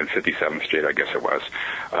City in 57th Street, I guess it was,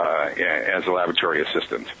 as a laboratory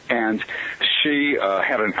assistant. And she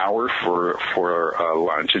had an hour for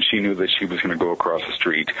lunch, and she knew that she was going to go across the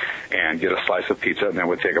street and get a slice of pizza, and that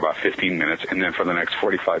would take about 15 minutes, and then for the next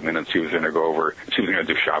 45 minutes she was going to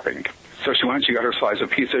do shopping. So she went, she got her slice of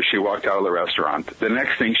pizza, she walked out of the restaurant. The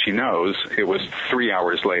next thing she knows, it was 3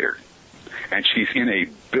 hours later. And she's in a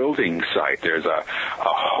building site. There's a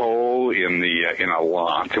hole in a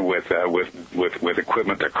lot with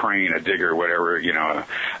equipment, a crane, a digger, whatever, down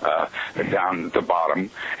at the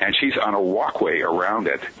bottom. And she's on a walkway around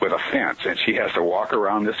it with a fence. And she has to walk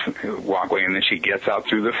around this walkway, and then she gets out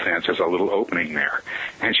through the fence. There's a little opening there.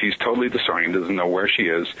 And she's totally disoriented, doesn't know where she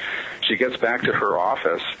is. She gets back to her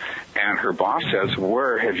office, and her boss says,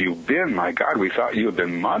 "Where have you been? My God, we thought you had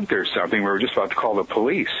been mugged or something. We were just about to call the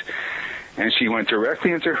police." And she went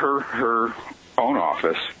directly into her own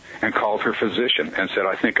office and called her physician and said,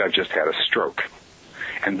 "I think I've just had a stroke."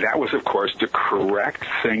 And that was, of course, the correct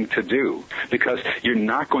thing to do, because you're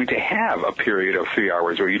not going to have a period of 3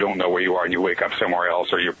 hours where you don't know where you are and you wake up somewhere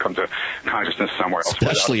else, or you come to consciousness somewhere else.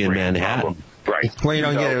 Especially in Manhattan. Right. Well, you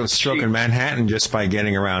don't get a stroke in Manhattan just by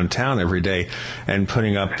getting around town every day and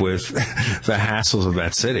putting up with the hassles of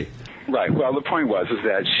that city. Right. Well, the point was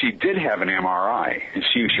that she did have an MRI, and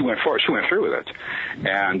she went through with it,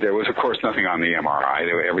 and there was, of course, nothing on the MRI.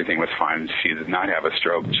 Everything was fine. She did not have a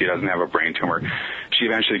stroke. She doesn't have a brain tumor. She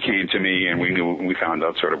eventually came to me, and we found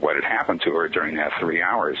out sort of what had happened to her during that 3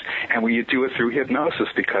 hours. And we do it through hypnosis,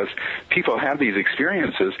 because people have these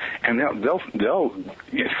experiences, and they'll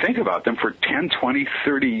think about them for 10, 20,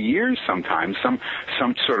 30 years sometimes. Some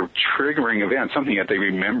sort of triggering event, something that they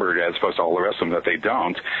remembered, as opposed to all the rest of them that they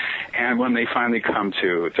don't. And when they finally come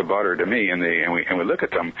to Budd or to me, and we look at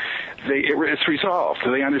them, it's resolved.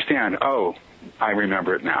 So they understand, oh, I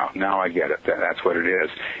remember it now. Now I get it. That's what it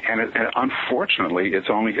is. And unfortunately, it's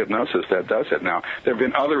only hypnosis that does it. Now, there have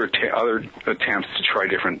been other attempts to try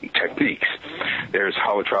different techniques. There's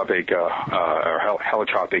holotropic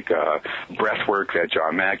breath work that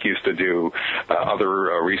John Mack used to do. Other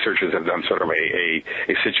researchers have done sort of a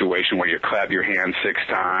situation where you clap your hands 6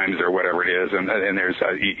 times or whatever it is. And there's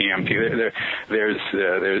EMT. There's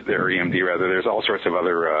EMD rather. There's all sorts of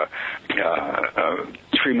other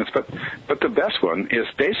treatments, but the best one is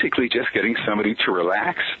basically just getting somebody to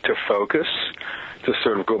relax, to focus, to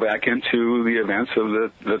sort of go back into the events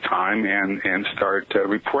of the time and start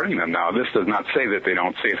reporting them. Now, this does not say that they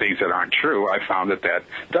don't say things that aren't true. I found that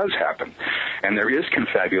does happen, and there is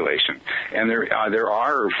confabulation, and there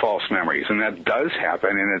are false memories, and that does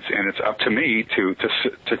happen, and it's up to me to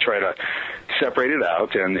try to separate it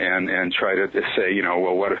out and try to say,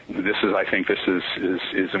 well, what this is. I think this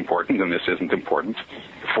is important, and this isn't important.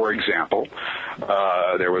 For example,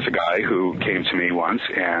 there was a guy who came to me once,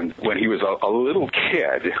 and when he was a little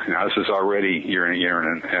kid, now this is already, you're in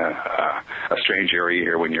a strange area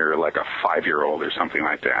here when you're like a 5-year-old or something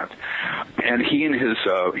like that, and he and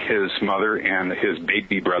his mother and his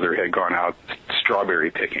baby brother had gone out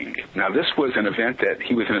strawberry picking. Now, this was an event that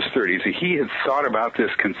he was in his 30s. He had thought about this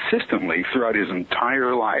consistently throughout his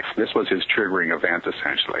entire life. This was his triggering event,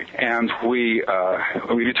 essentially. And we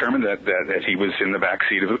determined that he was in the back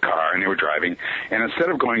seat of the car, and they were driving. And instead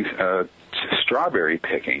of going strawberry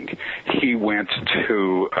picking, they went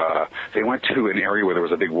to an area where there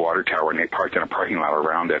was a big water tower, and they parked in a parking lot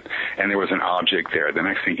around it, and there was an object there. The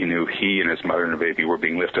next thing he knew, he and his mother and the baby were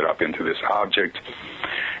being lifted up into this object,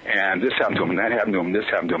 and this happened to him, and that happened to him, this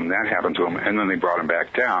happened to him, and that happened to him, and then they brought him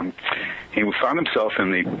back down. He found himself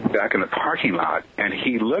back in the parking lot, and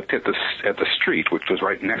he looked at the street, which was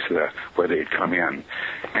right next to where they had come in,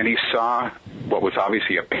 and he saw what was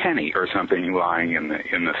obviously a penny or something lying in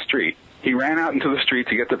the street. He ran out into the street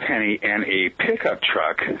to get the penny, and a pickup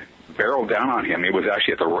truck barreled down on him. It was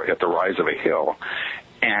actually at the rise of a hill,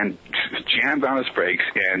 and jammed on his brakes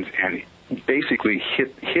and basically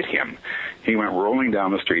hit him. He went rolling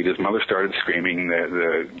down the street. His mother started screaming.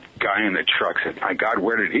 The guy in the truck said, "My God,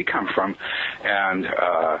 where did he come from?" And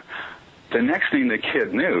the next thing the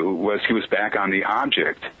kid knew was he was back on the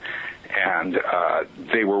object. And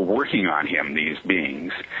they were working on him, these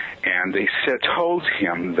beings, and they told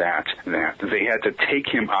him that they had to take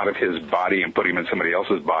him out of his body and put him in somebody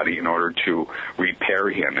else's body in order to repair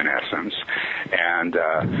him, in essence. And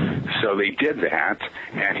so they did that,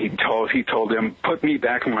 and he told them, "Put me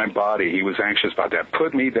back in my body." He was anxious about that.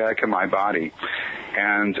 "Put me back in my body."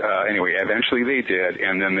 And anyway, eventually they did,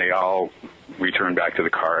 and then they all returned back to the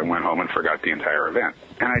car and went home and forgot the entire event.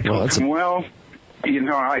 And I told him, well,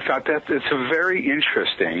 I thought that it's a very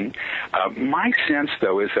interesting. My sense,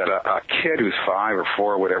 though, is that a kid who's 5 or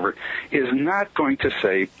 4 or whatever is not going to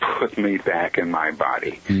say, "Put me back in my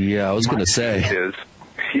body." Yeah, I was going to say.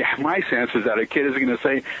 My sense is that a kid is going to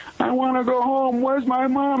say, "I want to go home. Where's my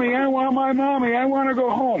mommy? I want my mommy. I want to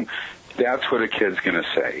go home." That's what a kid's going to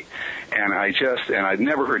say. And I'd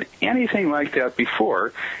never heard anything like that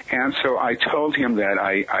before. And so I told him that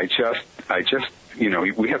I just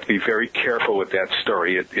we have to be very careful with that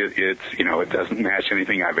story. It doesn't match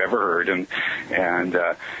anything I've ever heard, and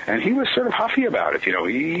he was sort of huffy about it.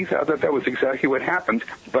 He thought that was exactly what happened,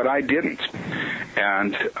 but I didn't.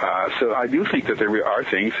 And so I do think that there are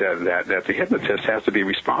things that the hypnotist has to be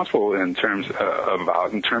responsible in terms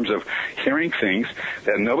of hearing things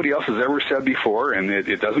that nobody else has ever said before, and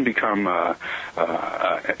it doesn't become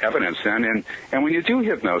evidence then. And when you do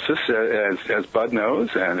hypnosis, as Budd knows,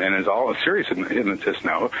 and as all serious hypnotists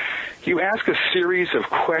know, you ask a series of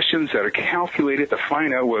questions that are calculated to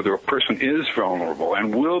find out whether a person is vulnerable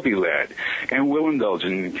and will be led and will indulge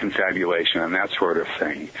in confabulation and that sort of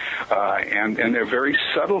thing. And they're very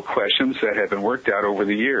subtle questions that have been worked out over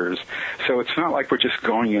the years. So it's not like we're just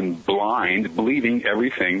going in blind, believing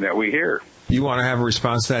everything that we hear. You want to have a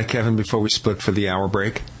response to that, Kevin, before we split for the hour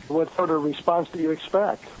break? What sort of response do you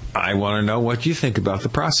expect? I want to know what you think about the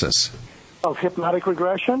process. Of hypnotic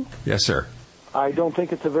regression? Yes, sir. I don't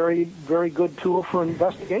think it's a very, very good tool for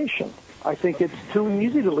investigation. I think it's too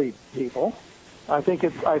easy to lead people. I think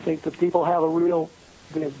that people have a real,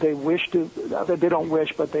 they don't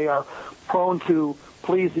wish, but they are prone to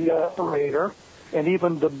please the operator, and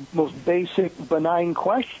even the most basic benign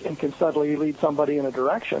question can suddenly lead somebody in a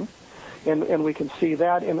direction. And we can see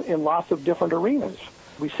that in lots of different arenas.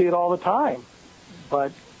 We see it all the time.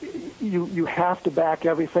 But you have to back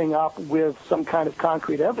everything up with some kind of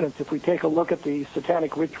concrete evidence. If we take a look at the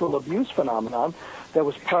satanic ritual abuse phenomenon that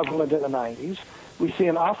was prevalent in the 90s, we see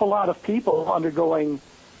an awful lot of people undergoing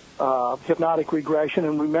hypnotic regression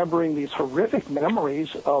and remembering these horrific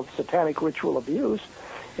memories of satanic ritual abuse,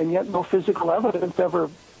 and yet no physical evidence ever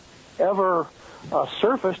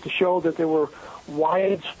surfaced to show that there were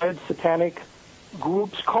widespread satanic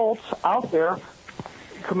groups, cults out there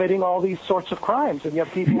committing all these sorts of crimes, and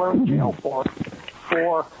yet people are in jail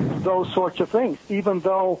for those sorts of things, even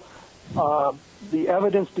though the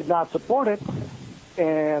evidence did not support it,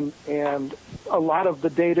 and a lot of the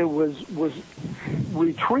data was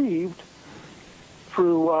retrieved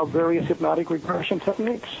through various hypnotic regression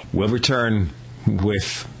techniques. We'll return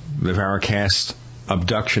with the Paracast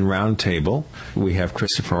Abduction Roundtable. We have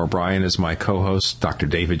Christopher O'Brien as my co-host, Dr.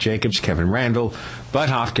 David Jacobs, Kevin Randle, Budd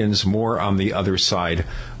Hopkins, more on the other side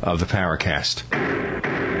of the Paracast.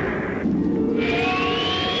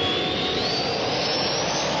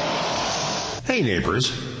 Hey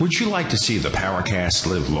neighbors, would you like to see the Paracast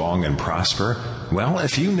live long and prosper? Well,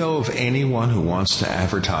 if you know of anyone who wants to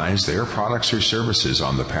advertise their products or services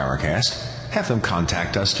on the Paracast, have them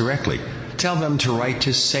contact us directly. Tell them to write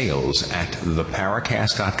to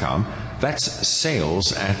sales@theparacast.com. That's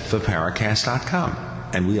sales@theparacast.com.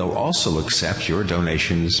 And we'll also accept your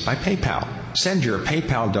donations by PayPal. Send your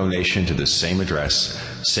PayPal donation to the same address,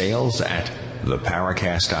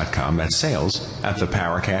 sales@theparacast.com. That's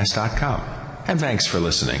sales@theparacast.com. And thanks for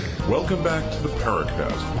listening. Welcome back to the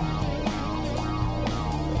Paracast.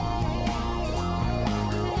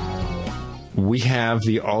 We have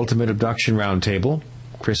the Ultimate Abduction Roundtable.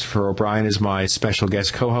 Christopher O'Brien is my special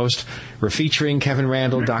guest co-host. We're featuring Kevin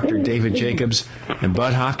Randle, Dr. David Jacobs, and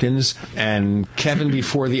Budd Hopkins. And Kevin,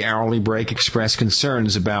 before the hourly break, expressed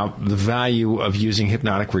concerns about the value of using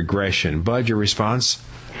hypnotic regression. Budd, your response?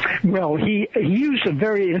 Well, he used a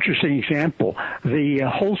very interesting example, the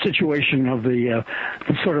whole situation of the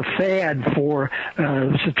sort of fad for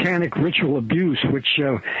satanic ritual abuse, which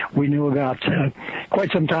we knew about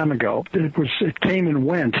quite some time ago. It came and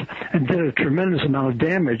went and did a tremendous amount of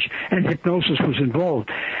damage, and hypnosis was involved.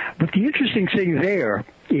 But the interesting thing there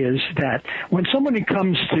is that when somebody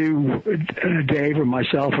comes to Dave or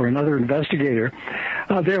myself or another investigator,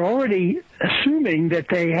 they're already assuming that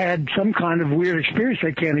they had some kind of weird experience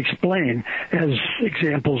they can't explain, as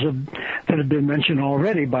examples that have been mentioned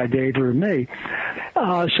already by Dave or me.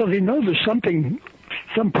 So they know there's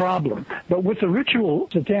some problem. But with the ritual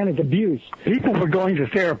satanic abuse, people were going to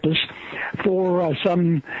therapists for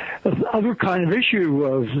some other kind of issue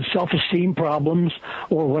of self-esteem problems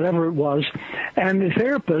or whatever it was. And the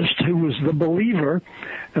therapist, who was the believer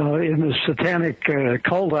in the satanic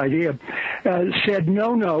cult idea, said,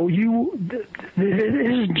 no, it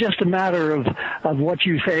isn't just a matter of what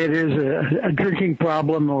you say it is, a drinking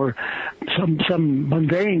problem or some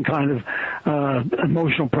mundane kind of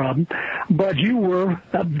emotional problem, but you were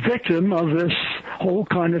a victim of this whole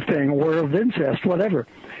kind of thing, or of incest, whatever.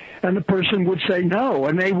 And the person would say no,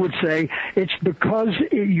 and they would say it's because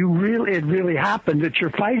it really happened that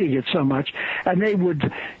you're fighting it so much, and they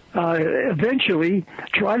would eventually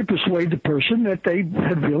try to persuade the person that they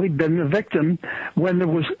had really been the victim when there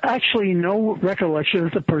was actually no recollection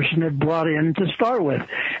that the person had brought in to start with.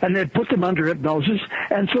 And they'd put them under hypnosis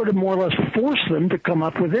and sort of more or less force them to come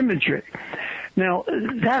up with imagery. Now,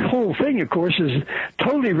 that whole thing, of course, is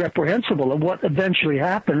totally reprehensible. And what eventually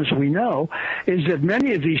happens, we know, is that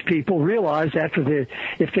many of these people realized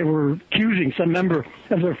if they were accusing some member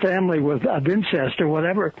of their family of incest or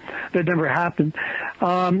whatever, that never happened,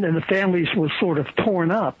 and the families were sort of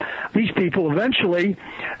torn up. These people eventually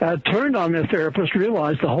turned on their therapist,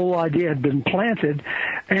 realized the whole idea had been planted,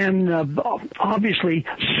 and obviously,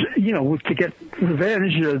 to get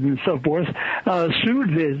revenge and so forth,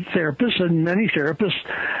 sued the therapist, and many therapists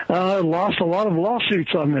lost a lot of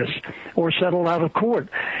lawsuits on this or settled out of court.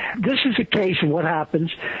 This is a case of what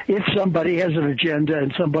happens if somebody has an agenda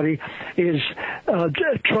and somebody is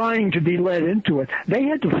trying to be led into it. They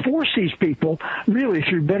had to force these people, really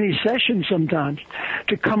through many sessions sometimes,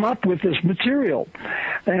 to come up with this material.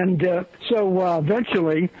 And so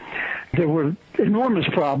eventually there were enormous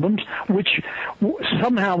problems, which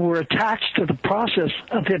somehow were attached to the process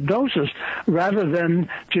of hypnosis rather than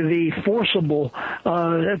to the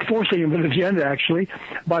forcing of an agenda, actually,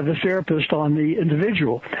 by the therapist on the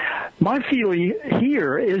individual. My feeling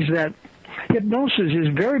here is that hypnosis is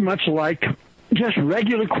very much like just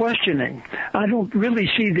regular questioning. I don't really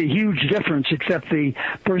see the huge difference, except the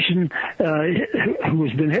person who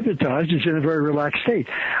has been hypnotized is in a very relaxed state.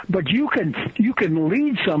 But you can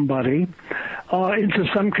lead somebody into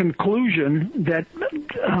some conclusion that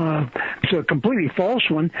it's a completely false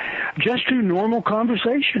one, just through normal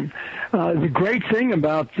conversation. The great thing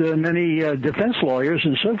about many defense lawyers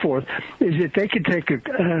and so forth is that they can take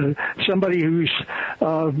somebody who's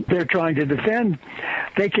they're trying to defend.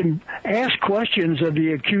 They can ask questions of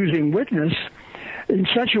the accusing witness in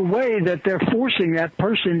such a way that they're forcing that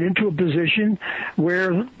person into a position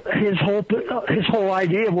where his whole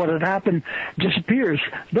idea of what had happened disappears.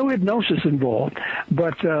 No hypnosis involved,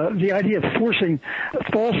 but the idea of forcing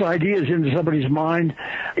false ideas into somebody's mind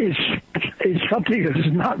is something that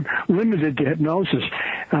is not limited to hypnosis.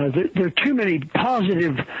 There are too many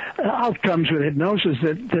positive outcomes with hypnosis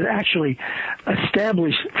that actually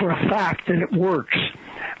establish for a fact that it works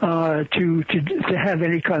to have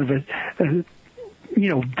any kind of a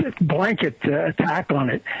blanket attack on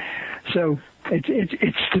it. So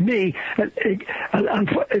it's to me,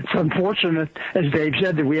 it's unfortunate, as Dave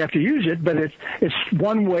said, that we have to use it, but it's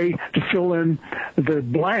one way to fill in the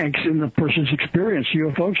blanks in the person's experience,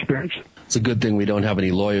 UFO experience. It's a good thing we don't have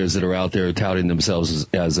any lawyers that are out there touting themselves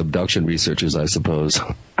as abduction researchers, I suppose.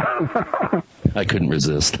 I couldn't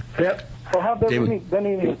resist. Yep. Well, have there been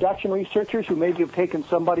any abduction researchers who maybe have taken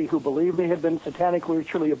somebody who believed they had been satanically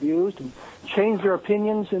ritually abused and changed their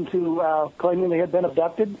opinions into claiming they had been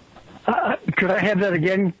abducted? Could I have that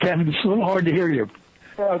again, Kevin? It's a little hard to hear you.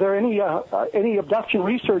 Are there any abduction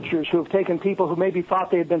researchers who have taken people who maybe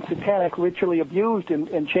thought they had been satanic ritually abused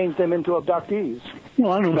and changed them into abductees?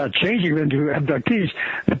 Well, I don't know about changing them into abductees.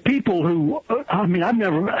 The people who, I've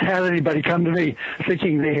never had anybody come to me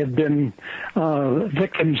thinking they had been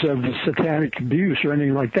victims of satanic abuse or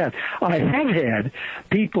anything like that. I have had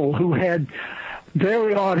people who had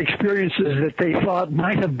very odd experiences that they thought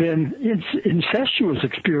might have been incestuous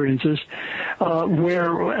experiences,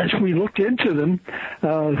 where, as we looked into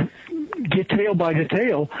them, detail by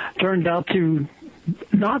detail, turned out to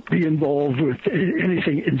not be involved with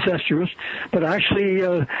anything incestuous, but actually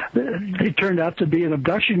they turned out to be an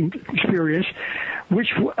abduction experience,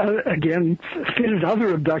 which, again, fitted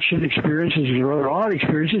other abduction experiences or other odd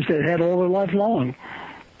experiences that had all their life long.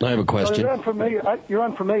 I have a question. You're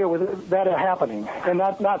unfamiliar with that happening, and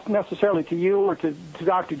not necessarily to you or to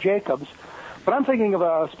Dr. Jacobs, but I'm thinking of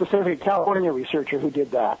a specific California researcher who did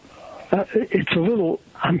that. It's a little,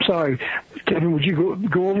 I'm sorry, Kevin, would you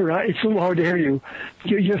go over? It's a little hard to hear you.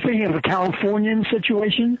 You're thinking of a Californian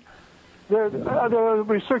situation? The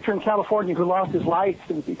researcher in California who lost his life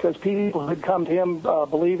because people had come to him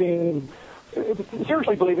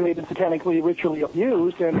seriously believing they'd been satanically ritually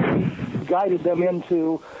abused, and guided them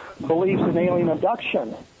into beliefs in alien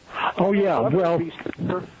abduction. Oh, yeah, well,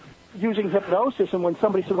 using hypnosis, and when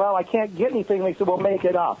somebody said, well, I can't get anything, they said, well, make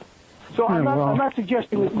it up. So I'm not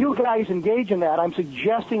suggesting that you guys engage in that. I'm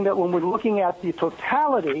suggesting that when we're looking at the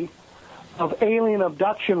totality of alien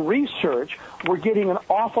abduction research, we're getting an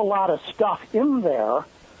awful lot of stuff in there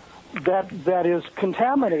that is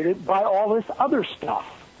contaminated by all this other stuff.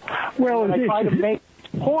 Well, when I try to make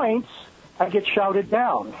points, I get shouted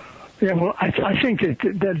down. Yeah, well, I think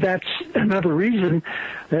that's another reason,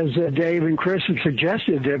 as Dave and Chris have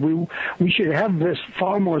suggested, that we should have this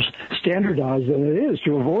far more standardized than it is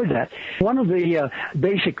to avoid that. One of the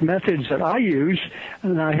basic methods that I use,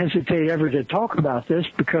 and I hesitate ever to talk about this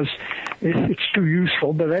because it's too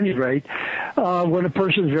useful, but at any rate, when a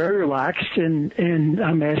person is very relaxed and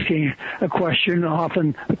I'm asking a question,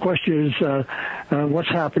 often the question is what's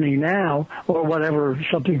happening now, or whatever,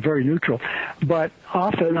 something very neutral. But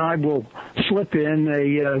often I will slip in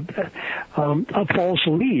a false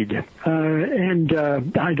lead, and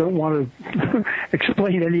I don't want to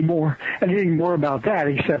explain anything more about that,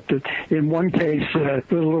 except that in one case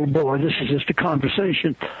with a little boy, this is just a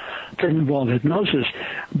conversation that involved hypnosis,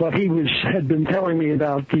 but he had been telling me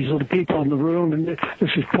about these little people in the room, and this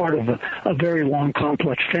is part of a very long,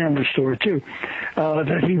 complex family story too,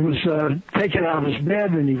 that he was taken out of his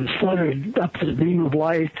bed and he was flooded up to the beam of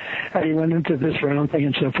light, and he went into this round thing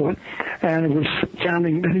and so forth, and it was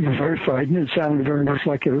sounding, and he was very frightened. It sounded very much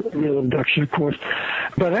like a real abduction, of course.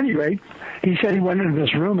 But at any rate, he said he went into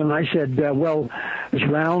this room, and I said, well, this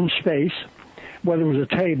round space, where there was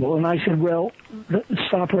a table, and I said, well,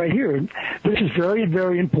 stop right here. This is very,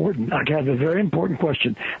 very important. I have a very important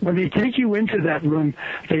question. When they take you into that room,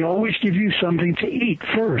 they always give you something to eat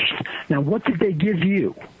first. Now, what did they give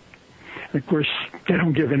you? Of course, they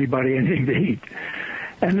don't give anybody anything to eat.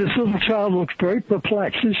 And this little child looked very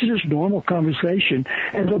perplexed. This is just normal conversation,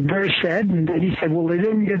 and looked very sad. And he said, well, they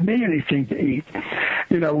didn't give me anything to eat,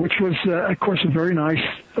 which was, of course, a very nice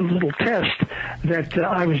little test that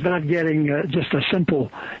I was not getting just a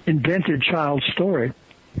simple invented child story.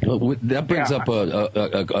 That brings up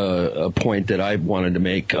a point that I wanted to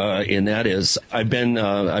make, and that is I've been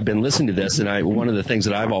listening to this, and one of the things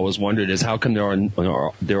that I've always wondered is how come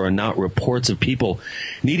there are not reports of people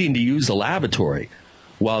needing to use the lavatory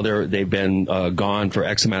while they've been gone for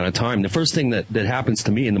X amount of time. The first thing that happens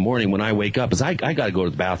to me in the morning when I wake up is I got to go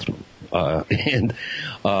to the bathroom, and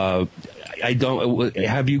I don't.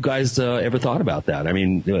 Have you guys ever thought about that? I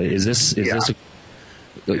mean, is this?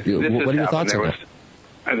 What are your thoughts on that?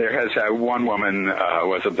 There has one woman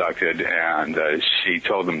was abducted, and she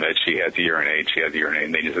told them that she had to urinate.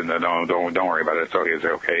 And they just said, no, don't worry about it. It's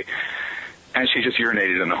okay. And she just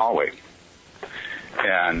urinated in the hallway.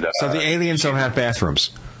 And so the aliens don't have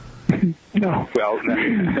bathrooms. No. Well,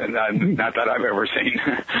 not that I've ever seen.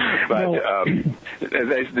 But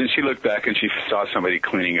she looked back and she saw somebody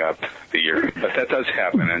cleaning up the urine. But that does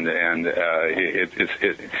happen, and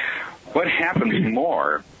what happens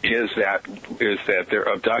more is that they're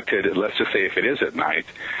abducted. Let's just say if it is at night,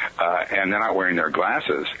 and they're not wearing their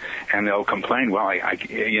glasses, and they'll complain. Well, I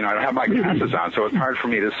don't have my glasses on, so it's hard for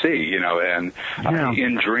me to see. And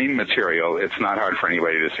in dream material, it's not hard for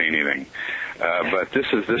anybody to see anything. But this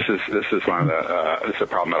is one of this is a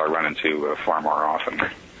problem that I run into far more often.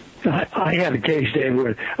 I had a case, Dave,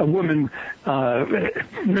 where a woman,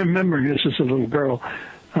 remembering this as a little girl,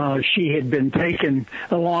 she had been taken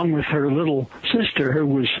along with her little sister, who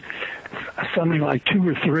was something like 2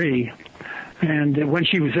 or 3, and when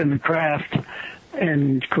she was in the craft,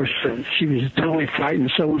 and of course she was totally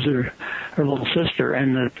frightened, so was her little sister,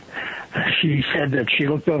 and she said that she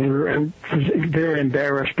looked over and was very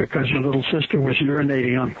embarrassed because her little sister was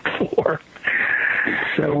urinating on the floor.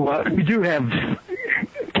 So we do have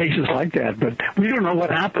cases like that, but we don't know what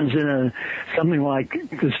happens in something like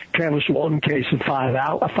this Travis Walton case of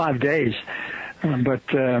 5 days. But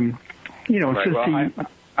right.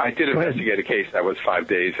 I did investigate a case that was 5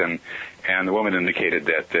 days, and the woman indicated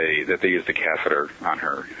that they used a catheter on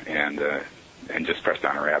her and just pressed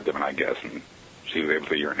on her abdomen, I guess, and she was able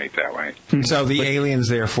to urinate that way. So the aliens,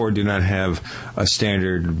 therefore, do not have a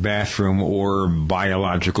standard bathroom or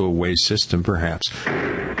biological waste system, perhaps.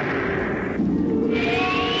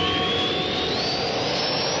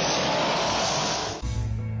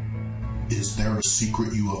 Is there a secret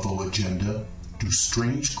UFO agenda? Do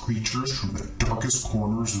strange creatures from the darkest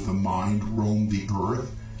corners of the mind roam the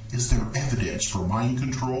Earth? Is there evidence for mind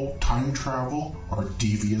control, time travel, or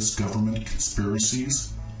devious government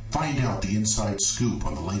conspiracies? Find out the inside scoop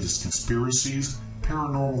on the latest conspiracies,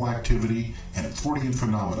 paranormal activity, and Fortean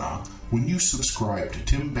phenomena when you subscribe to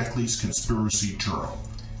Tim Beckley's Conspiracy Journal.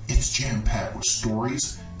 It's jam-packed with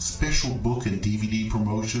stories, special book and DVD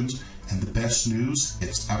promotions, and the best news,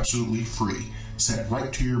 it's absolutely free, sent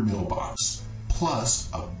right to your mailbox. Plus,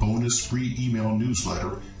 a bonus free email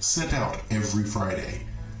newsletter sent out every Friday.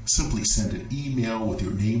 Simply send an email with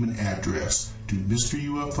your name and address to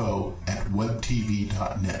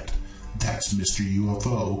MrUFO@webtv.net. That's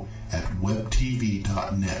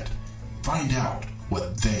MrUFO@webtv.net. Find out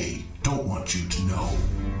what they don't want you to know.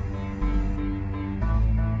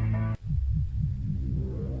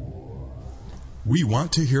 We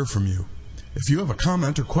want to hear from you. If you have a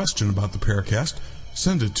comment or question about the Paracast,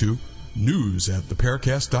 send it to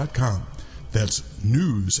news@theparacast.com. That's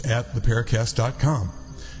news@theparacast.com.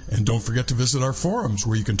 And don't forget to visit our forums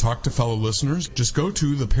where you can talk to fellow listeners. Just go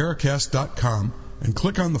to theparacast.com and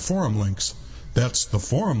click on the forum links. That's the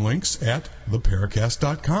forum links at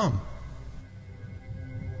theparacast.com.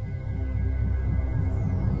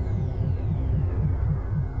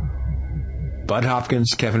 Budd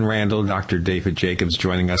Hopkins, Kevin Randle, Dr. David Jacobs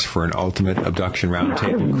joining us for an ultimate abduction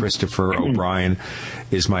roundtable. Christopher O'Brien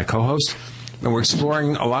is my co-host, and we're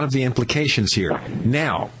exploring a lot of the implications here.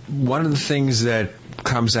 Now, one of the things that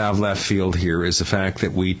comes out of left field here is the fact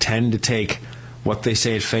that we tend to take what they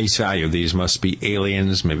say at face value. These must be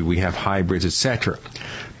aliens, maybe we have hybrids, etc.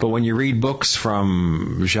 But when you read books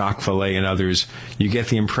from Jacques Vallée and others, you get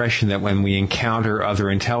the impression that when we encounter other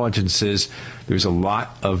intelligences, there's a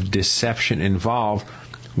lot of deception involved.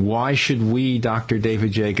 Why should we, Dr.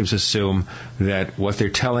 David Jacobs, assume that what they're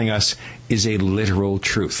telling us is a literal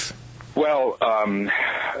truth? Well,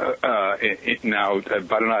 now,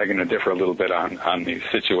 Bud and I are going to differ a little bit on the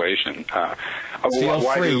situation. Feel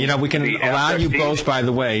free. We can allow you both, by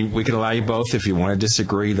the way. We can allow you both if you want to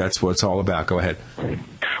disagree. That's what it's all about. Go ahead.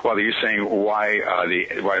 Well, are you saying why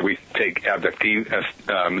do we take abductee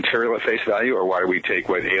material at face value, or why do we take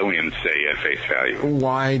what aliens say at face value?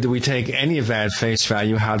 Why do we take any of that at face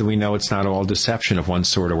value? How do we know it's not all deception of one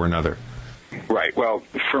sort or another? Right. Well,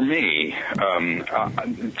 for me,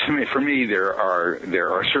 there are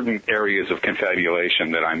certain areas of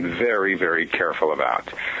confabulation that I'm very, very careful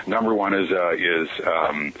about. Number one is a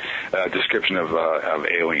description of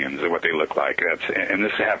aliens and what they look like. And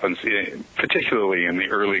this happens particularly in the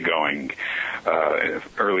early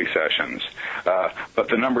sessions. But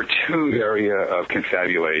the number two area of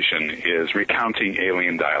confabulation is recounting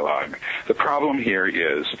alien dialogue. The problem here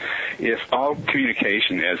is if all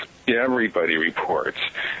communication, as everybody reports,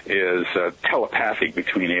 is telepathic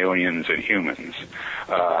between aliens and humans,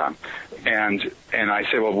 and I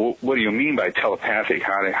say, well, what do you mean by telepathic?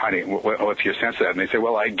 What's your sense of that? And they say,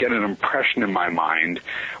 well, I get an impression in my mind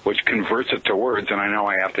which converts it to words, and I know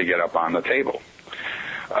I have to get up on the table.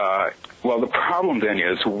 Well, the problem then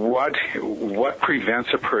is what prevents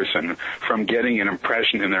a person from getting an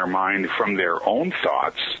impression in their mind from their own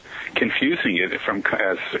thoughts, confusing it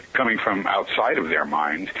as coming from outside of their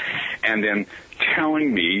mind, and then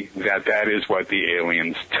telling me that is what the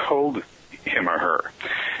aliens told him or her.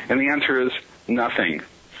 And the answer is nothing.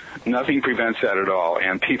 Nothing prevents that at all,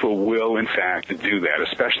 and people will, in fact, do that,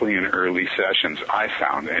 especially in early sessions, I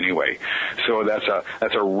found anyway. So that's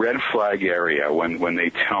a red flag area when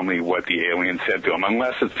they tell me what the alien said to them,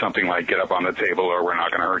 unless it's something like get up on the table or we're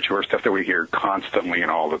not going to hurt you, or stuff that we hear constantly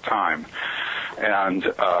and all the time. And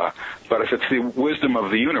but if it's the wisdom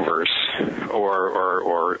of the universe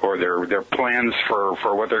or their plans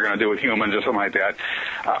for what they're going to do with humans or something like that,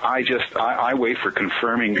 I wait for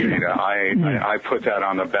confirming data. I put that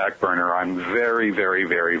on the back burner. I'm very, very,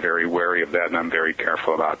 very, very wary of that, and I'm very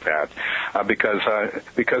careful about that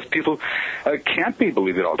because people can't be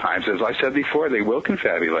believed at all times. As I said before, they will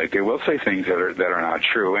confabulate. They will say things that are not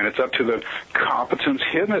true, and it's up to the competent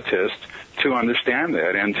hypnotist to understand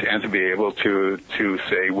that and to be able to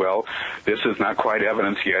say, well, this is not quite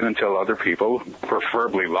evidence yet until other people,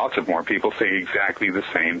 preferably lots of more people, say exactly the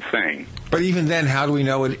same thing. But even then, how do we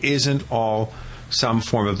know it isn't all some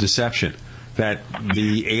form of deception? That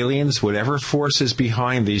the aliens, whatever force is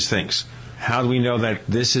behind these things, how do we know that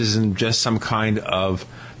this isn't just some kind of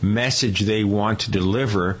message they want to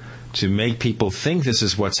deliver to make people think this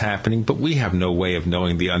is what's happening, but we have no way of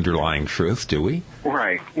knowing the underlying truth, do we?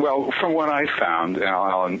 Right. Well, from what I found,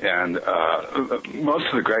 and most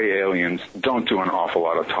of the gray aliens don't do an awful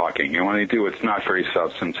lot of talking, and when they do, it's not very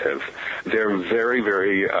substantive. They're very,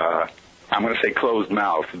 very I'm going to say closed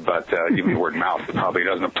mouth, but even the word mouth probably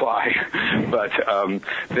doesn't apply. But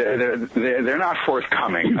they're not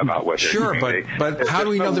forthcoming about what they're doing. Sure, but how do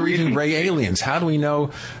we know they're even gray aliens? How do we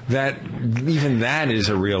know that even that is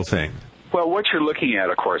a real thing? Well, what you're looking at,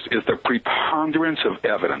 of course, is the preponderance of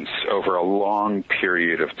evidence over a long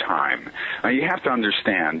period of time. Now, you have to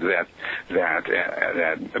understand that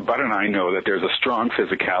Budd and I know that there's a strong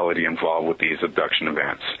physicality involved with these abduction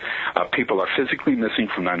events. People are physically missing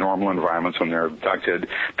from their normal environments when they're abducted.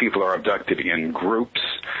 People are abducted in groups.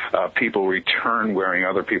 People return wearing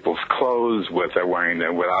other people's clothes, wearing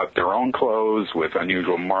them without their own clothes, with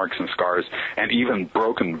unusual marks and scars, and even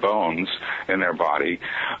broken bones in their body.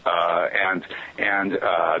 And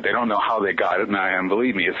they don't know how they got it. And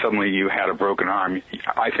believe me, if suddenly you had a broken arm,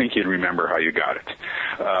 I think you'd remember how you got it.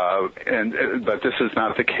 But this is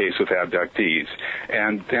not the case with abductees.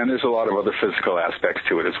 And there's a lot of other physical aspects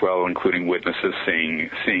to it as well, including witnesses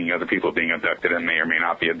seeing other people being abducted and may or may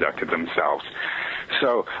not be abducted themselves.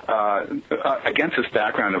 So against this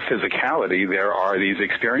background of physicality, there are these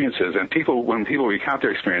experiences. And when people recount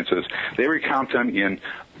their experiences, they recount them in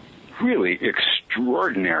really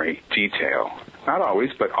extraordinary detail. Not always,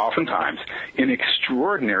 but oftentimes in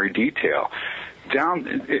extraordinary detail. Down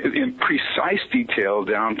in precise detail,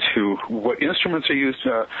 down to what instruments are used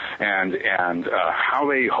and how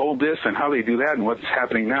they hold this and how they do that and what's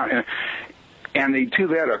happening now. And they do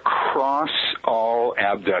that across all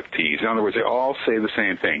abductees. In other words, they all say the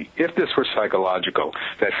same thing. If this were psychological,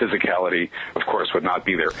 that physicality, of course, would not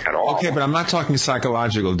be there at all. Okay, but I'm not talking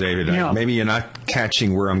psychological, David. No. Maybe you're not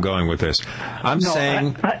catching where I'm going with this. I'm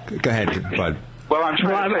saying... Go ahead, Bud. Well, I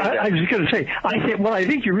was going to say, what I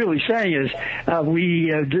think you're really saying is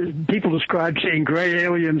people describe seeing gray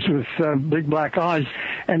aliens with big black eyes,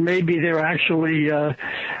 and maybe they're actually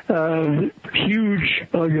huge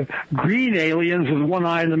green aliens with one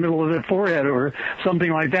eye in the middle of their forehead or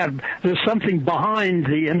something like that. There's something behind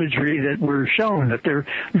the imagery that we're shown, that they're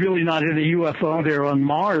really not in a UFO, they're on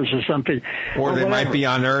Mars or something. Or they might be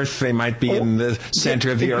on Earth, they might be in the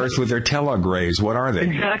center of the Earth with their telegrays. What are they?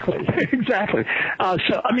 Exactly. I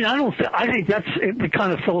think that's the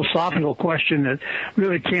kind of philosophical question that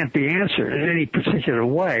really can't be answered in any particular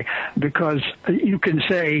way, because you can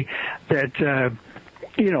say that,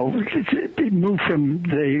 move from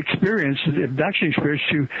the experience, the abduction experience,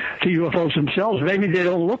 to UFOs themselves. Maybe they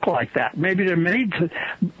don't look like that. Maybe they're made to,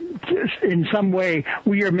 in some way,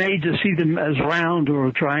 we are made to see them as round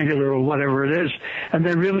or triangular or whatever it is, and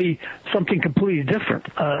they're really something completely different.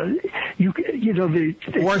 Or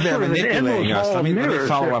they're manipulating us. Let me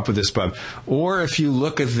follow up with this, Bub. Or if you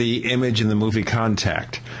look at the image in the movie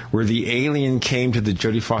Contact, where the alien came to the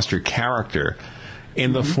Jodie Foster character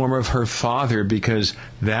in the form of her father, because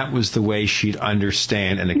that was the way she'd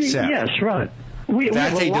understand and accept. Yes, right.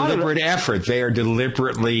 That's a deliberate effort. They are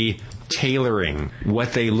deliberately tailoring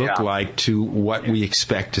what they look like to what we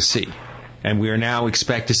expect to see. And we are now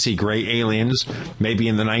expect to see gray aliens. Maybe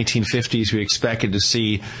in the 1950s we expected to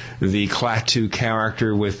see the Klaatu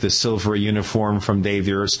character with the silver uniform from Dave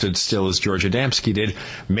the Earth Stood Still, as George Adamski did.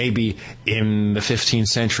 Maybe in the 15th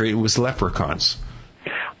century it was leprechauns.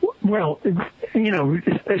 Well,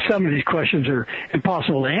 some of these questions are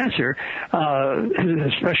impossible to answer,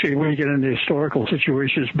 especially when you get into historical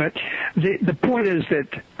situations. But the point is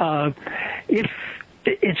that if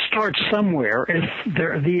it starts somewhere, if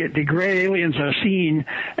the gray aliens are seen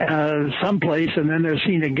someplace and then they're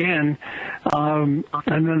seen again, and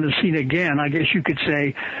then they're seen again, I guess you could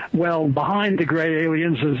say, well, behind the gray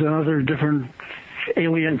aliens is another different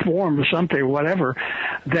alien form or something, whatever,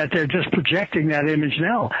 that they're just projecting that image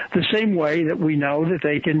now. The same way that we know that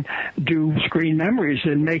they can do screen memories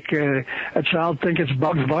and make a child think it's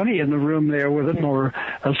Bugs Bunny in the room there with them, or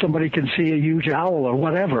somebody can see a huge owl or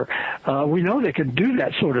whatever. We know they can do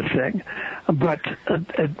that sort of thing. But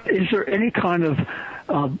is there any kind of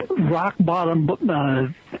rock bottom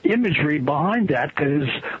imagery behind that is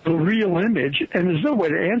the real image? And there's no way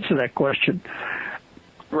to answer that question.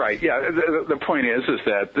 Right. Yeah. The point is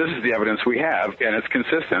that this is the evidence we have, and it's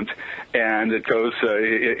consistent, and it goes.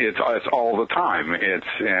 It's all the time.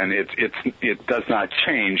 It does not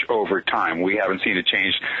change over time. We haven't seen it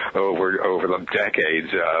change over the decades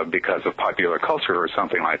because of popular culture or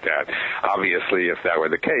something like that. Obviously, if that were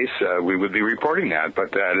the case, we would be reporting that,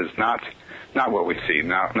 but that is not what we see,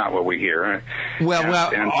 not what we hear.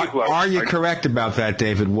 Are you correct about that,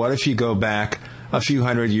 David? What if you go back a few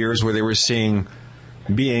hundred years where they were seeing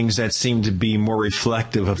beings that seem to be more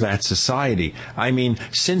reflective of that society? I mean,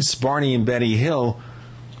 since Barney and Betty Hill,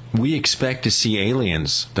 we expect to see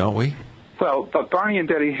aliens, don't we? Well, but Barney and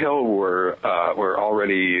Betty Hill were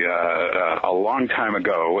already a long time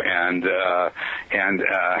ago, and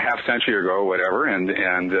half century ago, whatever,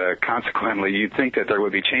 and consequently, you'd think that there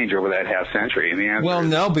would be change over that half century. And the answer well,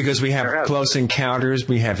 no, because we have Close Encounters,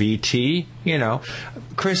 we have E.T.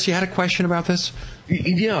 Chris, you had a question about this?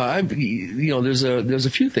 Yeah, there's a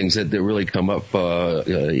few things that really come up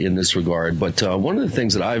in this regard, but one of the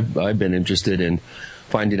things that I've been interested in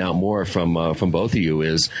finding out more from both of you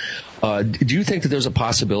is, do you think that there's a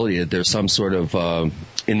possibility that there's some sort of,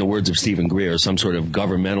 in the words of Stephen Greer, some sort of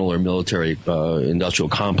governmental or military industrial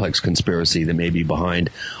complex conspiracy that may be behind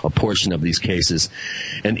a portion of these cases?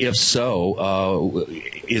 And if so,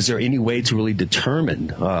 is there any way to really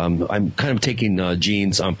determine? I'm kind of taking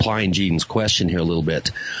I'm applying Gene's question here a little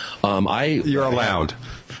bit. You're allowed.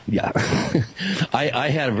 Yeah. I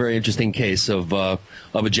had a very interesting case of a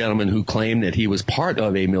gentleman who claimed that he was part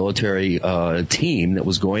of a military team that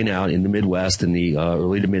was going out in the Midwest in the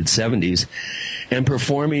early to mid-'70s and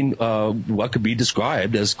performing what could be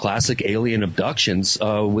described as classic alien abductions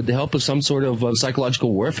with the help of some sort of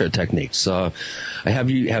psychological warfare techniques. Have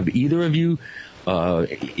either of you,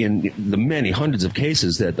 in the many hundreds of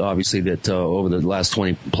cases that obviously that over the last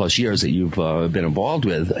 20 plus years that you've been involved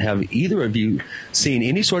with, have either of you seen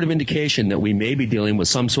any sort of indication that we may be dealing with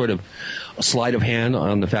some sort of sleight of hand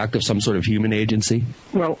on the fact of some sort of human agency?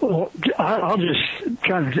 Well, I'll just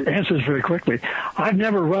try to answer this very quickly. I've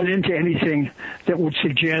never run into anything that would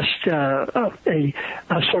suggest a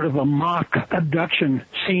sort of a mock abduction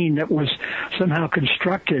scene that was somehow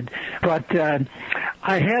constructed. But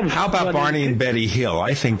I have. How about Barney and Betty Hill?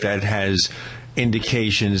 I think that has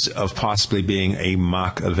indications of possibly being a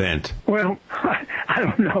mock event. Well, I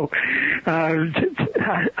don't know.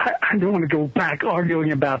 I don't want to go back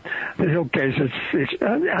arguing about the Hill case.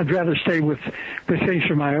 I'd rather stay with the things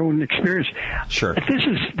from my own experience. Sure. This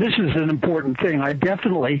is an important thing. I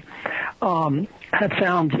definitely have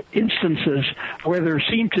found instances where there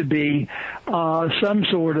seemed to be some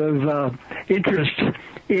sort of interest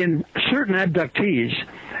in certain abductees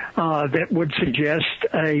that would suggest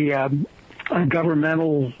a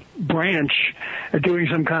governmental branch doing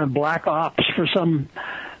some kind of black ops for some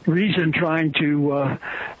reason, trying to,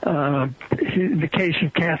 in the case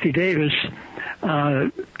of Kathy Davis,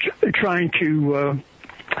 trying to,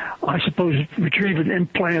 I suppose, retrieve an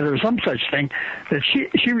implant or some such thing, that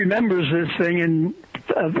she remembers this thing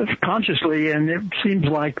consciously, and it seems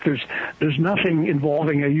like there's nothing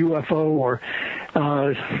involving a UFO or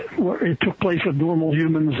it took place with normal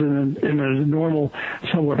humans in a normal,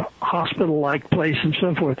 somewhat hospital-like place and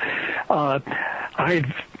so forth.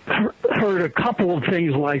 I've heard a couple of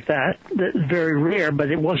things like that. That's very rare,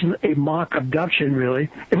 but it wasn't a mock abduction, really.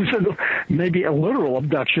 It was maybe a literal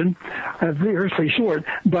abduction of the earthly sort.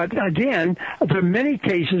 But again, there are many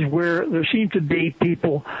cases where there seem to be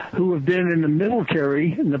people who have been in the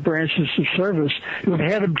military, in the branches of service, who have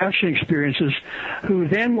had abduction experiences, who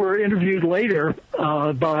then were interviewed later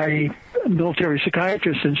by military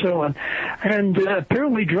psychiatrists and so on, and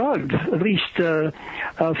apparently drugged, at least 3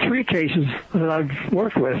 cases that I've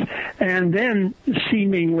worked with, and then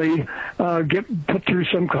seemingly get put through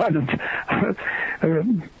some kind of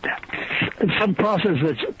some process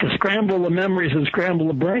to scramble the memories and scramble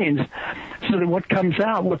the brains, so that what comes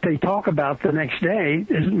out, what they talk about the next day,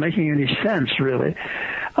 isn't making any sense, really.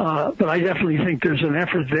 But I definitely think there's an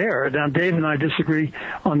effort there. Now, Dave and I disagree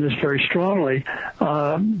on this very strongly,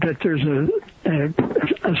 that there's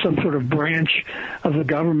some sort of branch of the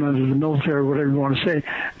government or the military, whatever you want to say,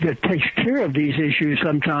 that takes care of these issues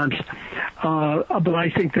sometimes. But I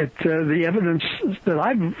think that the evidence that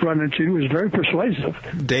I've run into is very persuasive.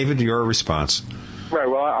 David, your response. Right.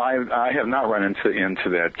 Well, I have not run into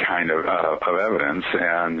that kind of evidence,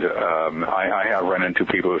 and I have run into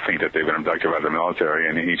people who think that they've been abducted by the military,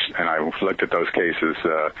 and I've looked at those cases,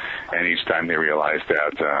 and each time they realized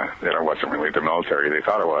that it wasn't really the military they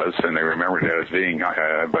thought it was, and they remembered it as being,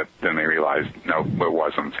 but then they realized no, it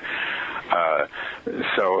wasn't.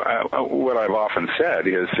 So what I've often said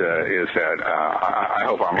is that I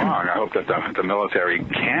hope I'm wrong. I hope that the military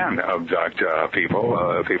can abduct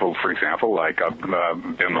people, for example, like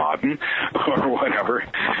Bin Laden or whatever.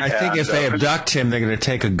 I think if they abduct him, they're going to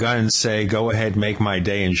take a gun and say, "Go ahead, make my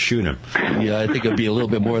day," and shoot him. Yeah, I think it'd be a little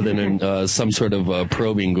bit more than some sort of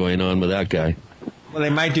probing going on with that guy. Well, they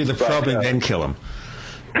might do the probing, then kill him.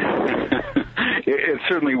 It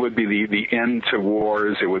certainly would be the end to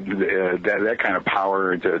wars. It would that kind of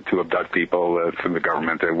power to abduct people from the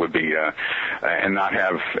government. It would be and not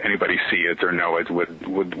have anybody see it or know it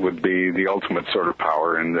would be the ultimate sort of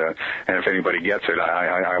power. And if anybody gets it,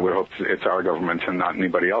 I would hope it's our government and not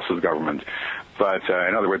anybody else's government. But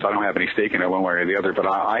in other words, I don't have any stake in it one way or the other. But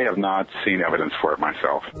I have not seen evidence for it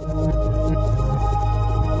myself.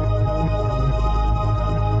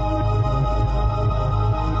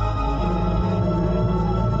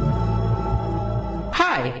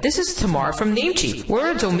 Hi, this is Tamar from Namecheap.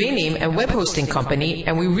 We're a domain name and web hosting company,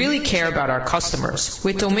 and we really care about our customers.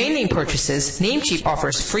 With domain name purchases, Namecheap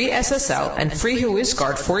offers free SSL and free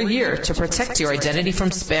WhoisGuard for a year to protect your identity from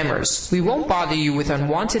spammers. We won't bother you with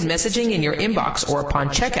unwanted messaging in your inbox or upon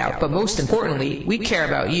checkout, but most importantly, we care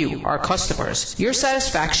about you, our customers. Your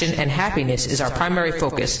satisfaction and happiness is our primary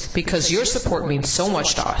focus because your support means so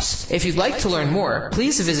much to us. If you'd like to learn more,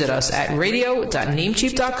 please visit us at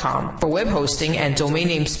radio.namecheap.com for web hosting and domain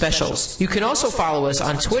name specials. You can also follow us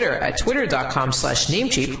on Twitter at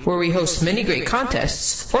twitter.com/Namecheap, where we host many great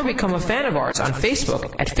contests, or become a fan of ours on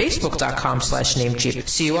Facebook at facebook.com/Namecheap.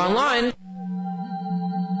 See you online.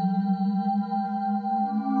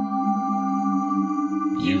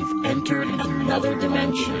 You've entered another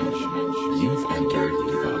dimension. You've entered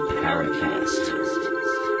the Paracast.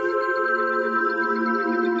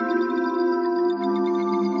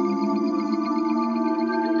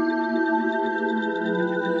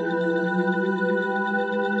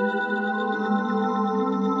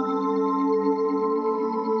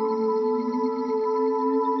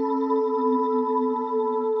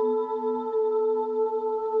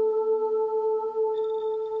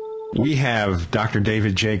 We have Dr.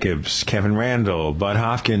 David Jacobs, Kevin Randle, Budd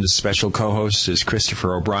Hopkins. Special co-host is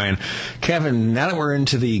Christopher O'Brien. Kevin, now that we're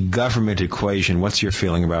into the government equation, what's your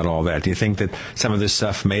feeling about all that? Do you think that some of this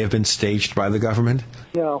stuff may have been staged by the government?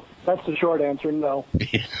 No, that's the short answer, no.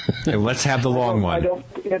 Let's have the long one.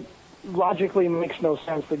 It logically makes no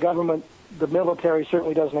sense. The government, the military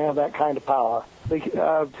certainly doesn't have that kind of power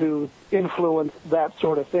to influence that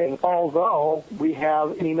sort of thing, although we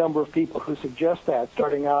have any number of people who suggest that,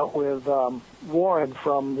 starting out with Warren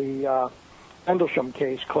from the Rendlesham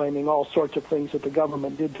case, claiming all sorts of things that the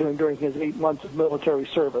government did to him during his 8 months of military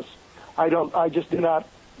service. I just do not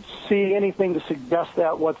see anything to suggest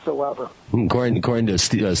that whatsoever. According to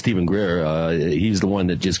Stephen Greer, he's the one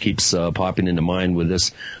that just keeps popping into mind with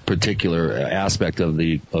this particular aspect of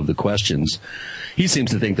the questions. He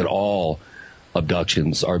seems to think that all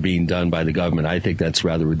abductions are being done by the government. I think that's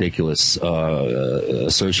rather ridiculous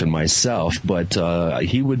assertion myself, but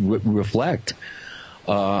he would reflect.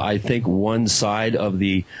 I think one side of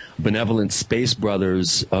the benevolent Space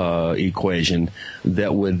Brothers equation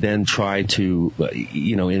that would then try to,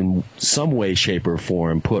 in some way, shape, or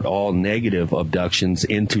form, put all negative abductions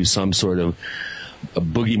into some sort of a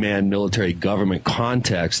boogeyman military government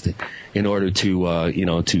context in order to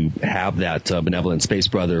to have that benevolent space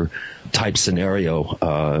brother type scenario,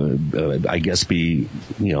 I guess be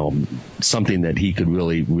something that he could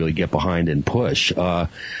really get behind and push.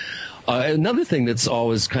 Another thing that's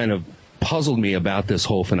always kind of puzzled me about this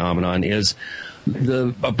whole phenomenon is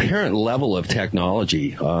the apparent level of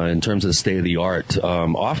technology in terms of the state of the art.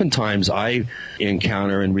 Oftentimes I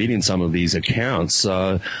encounter in reading some of these accounts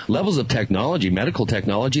levels of technology, medical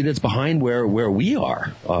technology, that's behind where we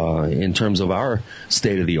are in terms of our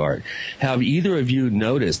state of the art. Have either of you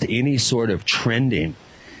noticed any sort of trending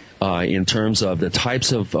in terms of the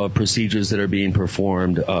types of procedures that are being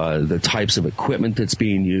performed, the types of equipment that's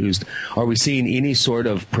being used? Are we seeing any sort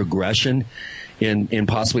of progression in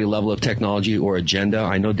possibly a level of technology or agenda?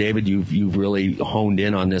 I know, David, you've really honed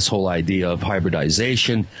in on this whole idea of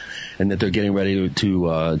hybridization, and that they're getting ready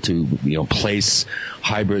to place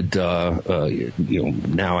hybrid,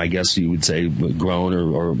 now I guess you would say grown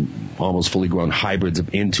or almost fully grown hybrids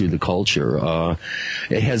into the culture.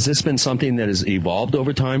 Has this been something that has evolved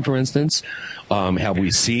over time, for instance? Have we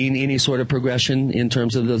seen any sort of progression in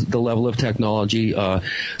terms of the level of technology?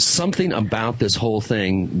 Something about this whole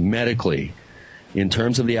thing medically, in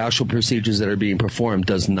terms of the actual procedures that are being performed,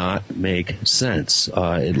 does not make sense,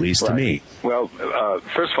 at least to me. Well,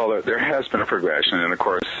 first of all, there has been a progression, and of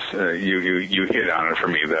course, you hit on it for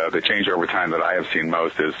me. The change over time that I have seen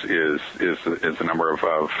most is the number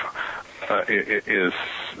is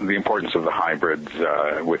the importance of the hybrids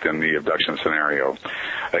within the abduction scenario.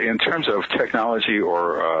 In terms of technology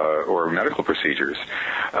or medical procedures,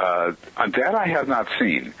 that I have not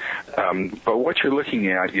seen. But what you're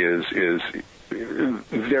looking at is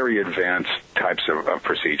very advanced types of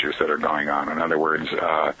procedures that are going on. In other words,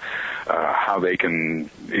 how they can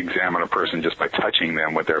examine a person just by touching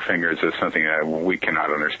them with their fingers is something that we cannot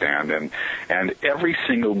understand. And every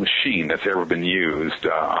single machine that's ever been used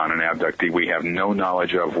on an abductee, we have no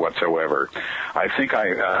knowledge of whatsoever. I think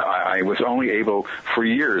I was only able, for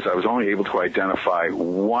years, to identify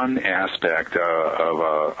one aspect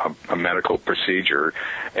of a medical procedure,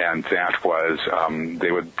 and that was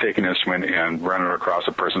they would take an instrument and run it across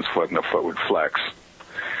a person's foot, and the foot would flex.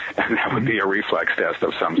 And that would be a reflex test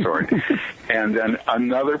of some sort. And then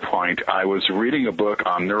another point, I was reading a book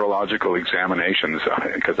on neurological examinations,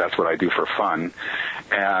 because that's what I do for fun.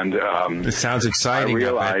 And it sounds exciting. I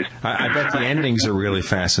realized... I bet the endings are really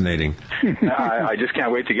fascinating. I just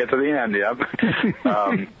can't wait to get to the end,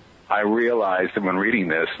 yep. I realized when reading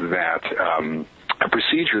this that... a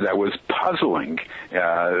procedure that was puzzling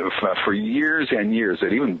for years and years,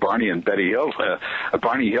 that even Barney Hill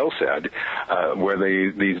said, where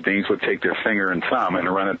these beings would take their finger and thumb and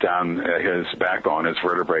run it down his backbone, his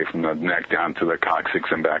vertebrae, from the neck down to the coccyx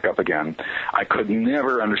and back up again. I could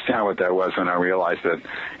never understand what that was, and I realized that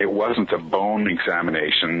it wasn't a bone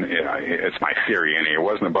examination. It's my theory, anyway. It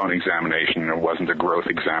wasn't a bone examination. It wasn't a growth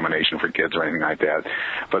examination for kids or anything like that.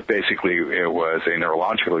 But basically, it was a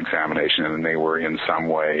neurological examination, and they were in some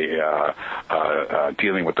way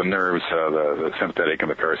dealing with the nerves, the sympathetic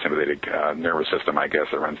and the parasympathetic nervous system, I guess,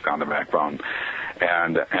 that runs down the backbone.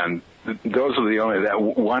 And those are the only, that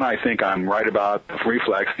one I think I'm right about,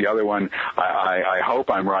 reflex. The other one I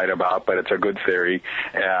hope I'm right about, but it's a good theory.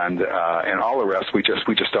 And all the rest we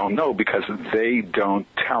just don't know, because they don't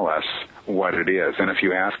tell us what it is. And if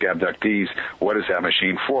you ask abductees, what is that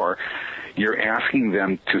machine for? You're asking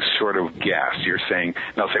them to sort of guess. You're saying,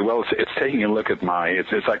 they'll say, well, it's taking a look at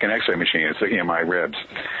it's like an X-ray machine. It's looking at my ribs.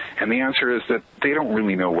 And the answer is that they don't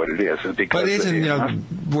really know what it is. But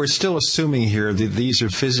we're still assuming here that these are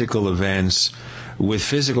physical events with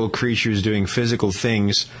physical creatures doing physical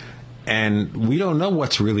things, and we don't know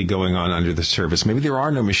what's really going on under the surface. Maybe there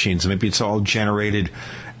are no machines. Maybe it's all generated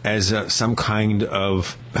as some kind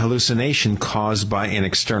of hallucination caused by an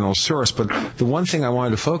external source. But the one thing I wanted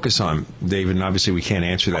to focus on, David, and obviously we can't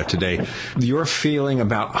answer that today, your feeling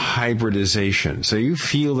about hybridization. So you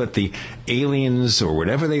feel that the aliens, or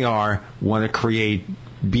whatever they are, want to create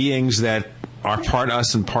beings that are part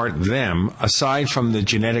us and part them, aside from the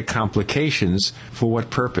genetic complications. For what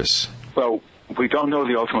purpose? Well, we don't know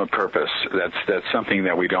the ultimate purpose. That's something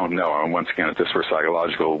that we don't know. And once again, if this were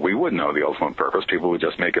psychological, we would know the ultimate purpose. People would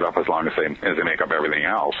just make it up as long as they make up everything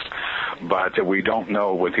else. But we don't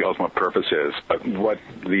know what the ultimate purpose is. But what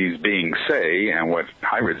these beings say, and what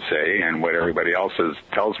hybrids say, and what everybody else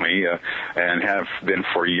tells me, and have been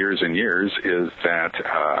for years and years, is that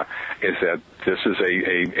this is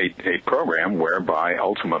a program whereby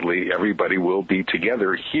ultimately everybody will be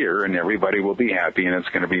together here and everybody will be happy and it's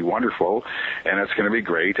going to be wonderful and it's going to be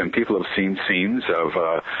great. And people have seen scenes of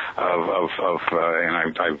and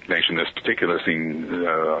I've mentioned this particular scene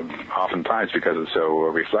oftentimes because it's so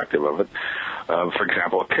reflective of it. For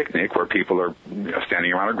example, a picnic where people are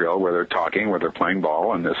standing around a grill where they're talking, where they're playing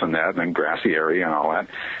ball and this and that, and then grassy area and all that.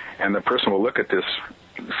 And the person will look at this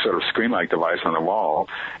sort of screen-like device on the wall,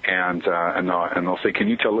 and they'll say, "Can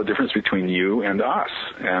you tell the difference between you and us?"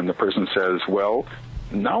 And the person says, "Well,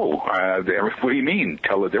 no. What do you mean?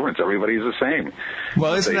 Tell the difference. Everybody's the same."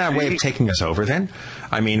 Well, isn't that a way of taking us over then?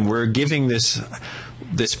 I mean, we're giving this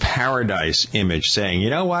paradise image saying, you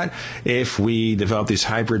know what, if we develop these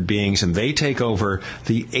hybrid beings and they take over,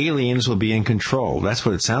 the aliens will be in control. That's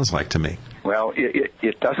what it sounds like to me. Well,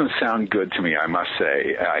 it doesn't sound good to me, I must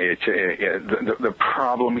say. The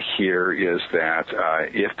problem here is that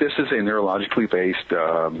if this is a neurologically based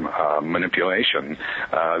manipulation,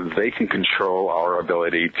 they can control our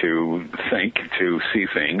ability to think, to see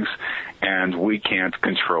things, and we can't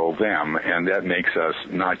control them. And that makes us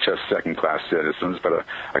not just second-class citizens, but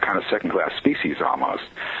a kind of second-class species almost.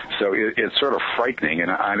 So it's sort of frightening, and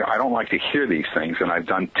I don't like to hear these things, and I've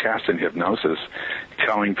done tests in hypnosis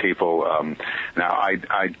telling people, now,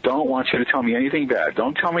 I don't want you to tell me anything bad.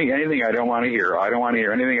 Don't tell me anything I don't want to hear. I don't want to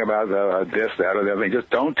hear anything about this, that, or the other thing. Just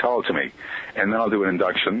don't tell it to me. And then I'll do an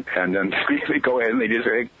induction, and then they go ahead and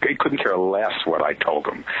they couldn't care less what I told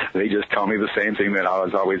them. They just tell me the same thing that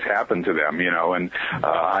has always happened to them, and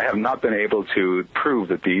I have not been able to prove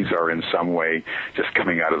that these are in some way just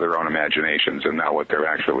coming out of their own imaginations and not what they're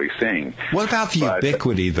actually seeing. What about the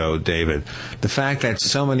ubiquity, though, David? The fact that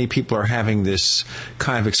so many people are having this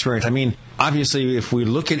kind of experience. I mean, obviously, if we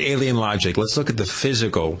look at alien logic, let's look at the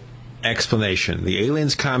physical explanation. The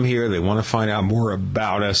aliens come here, they want to find out more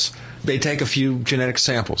about us. They take a few genetic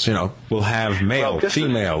samples. We'll have male,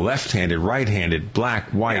 female, left-handed, right-handed, black,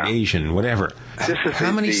 white, Asian, whatever.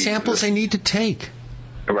 How many samples they need to take?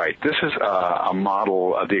 Right. This is a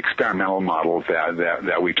model, the experimental model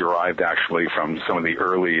that we derived actually from some of the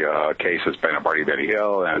early cases, Barty Betty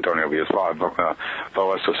Hill and Antonio Villas to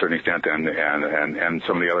a certain extent, and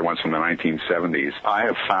some of the other ones from the 1970s. I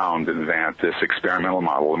have found that this experimental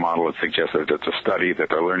model, the model that suggests that it's a study that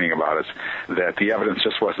they're learning about us, that the evidence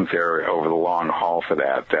just wasn't there over the long haul for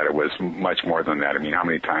that it was much more than that. I mean, how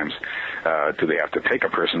many times do they have to take a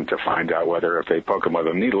person to find out whether if they poke him with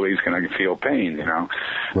a needle, he's going to feel pain,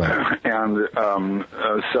 Right. And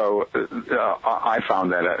so I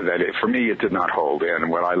found that for me it did not hold,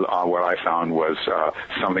 and what I found was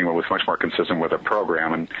something that was much more consistent with a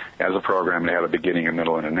program. And as a program, it had a beginning, a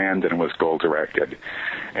middle, and an end, and it was goal directed.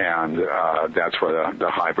 And that's where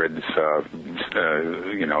the hybrids,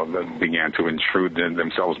 began to intrude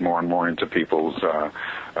themselves more and more into people's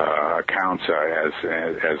accounts.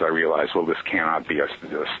 As I realized, well, this cannot be a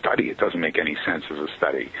study. It doesn't make any sense as a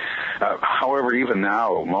study. However, even now,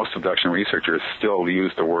 most abduction researchers still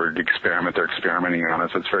use the word experiment. They're experimenting on us.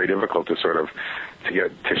 It's very difficult to sort of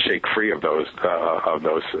to shake free of those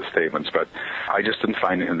statements. But I just didn't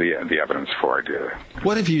find the evidence for it.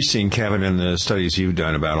 What have you seen, Kevin, in the studies you've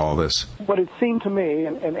done about all this? What it seemed to me,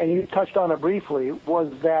 and you touched on it briefly,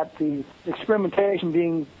 was that the experimentation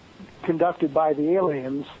being conducted by the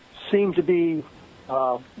aliens seemed to be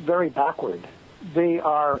very backward. They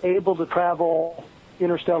are able to travel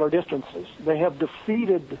interstellar distances. They have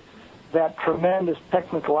defeated that tremendous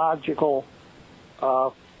technological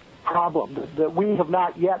problem that we have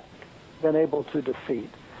not yet been able to defeat.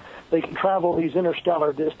 They can travel these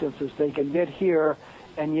interstellar distances. They can get here,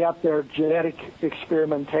 and yet their genetic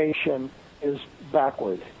experimentation is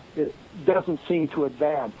backward. It doesn't seem to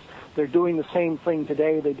advance. They're doing the same thing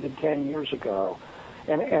today they did 10 years ago.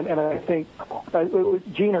 And I think,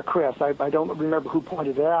 Gene or Chris, I don't remember who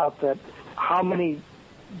pointed it out, that how many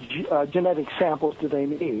genetic samples do they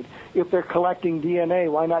need? If they're collecting DNA,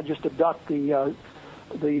 why not just abduct the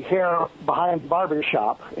hair behind the barber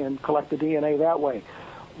shop and collect the DNA that way?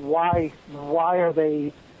 Why are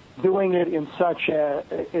they doing it in such an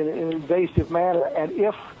invasive manner? And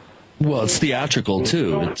if it's theatrical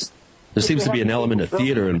too. There seems to be an element of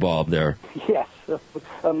theater involved there. Yes,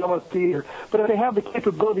 element of theater. But if they have the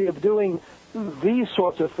capability of doing these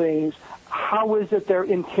sorts of things, how is it they're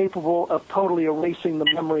incapable of totally erasing the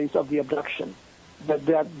memories of the abduction?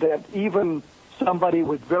 That even somebody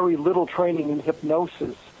with very little training in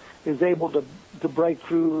hypnosis is able to break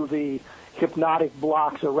through the hypnotic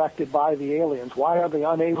blocks erected by the aliens. Why are they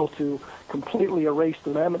unable to completely erase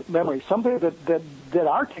the memories? Something that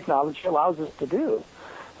our technology allows us to do,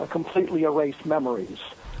 completely erase memories.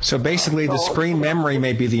 So basically, the screen memory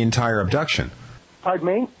may be the entire abduction. Pardon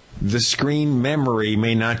me? The screen memory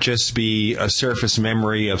may not just be a surface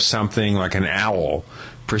memory of something like an owl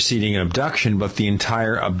preceding an abduction, but the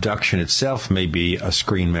entire abduction itself may be a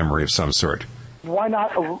screen memory of some sort. Why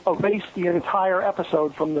not erase the entire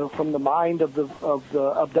episode from the mind of the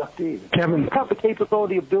abductee? Kevin, They have the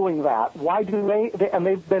capability of doing that. Why do they? And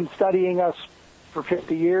they've been studying us for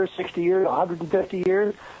 50 years, 60 years, 150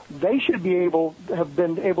 years. They should have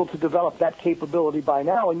been able to develop that capability by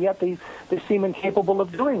now, and yet they seem incapable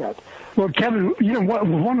of doing it. well, Kevin,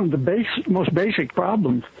 one of the most basic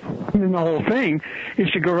problems in the whole thing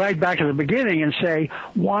is to go right back to the beginning and say,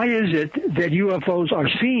 why is it that UFOs are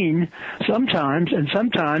seen sometimes, and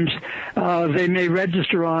sometimes they may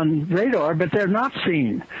register on radar, but they're not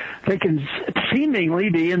seen? They can seemingly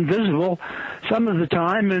be invisible some of the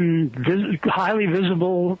time and highly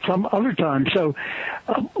visible some other time. So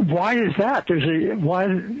why is that?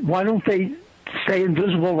 Why don't they stay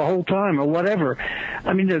invisible the whole time or whatever?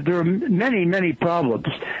 I mean, there are many, many problems.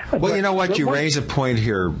 Well, you know what? You raise a point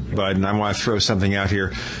here, Bud, and I want to throw something out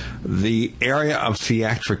here. The area of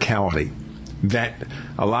theatricality, that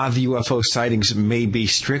a lot of the UFO sightings may be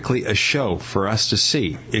strictly a show for us to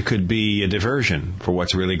see. It could be a diversion for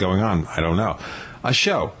what's really going on. I don't know. A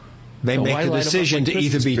show. They make the decision to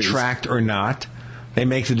either be tracked or not. They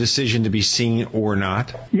make the decision to be seen or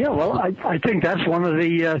not. Yeah, well, I think that's one of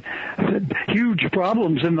the huge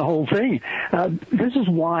problems in the whole thing. This is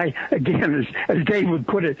why, again, as Dave would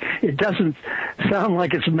put it, it doesn't sound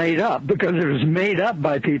like it's made up, because if it's made up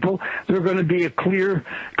by people, there are going to be clear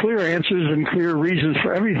answers and clear reasons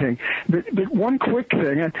for everything. But one quick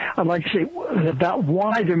thing I'd like to say about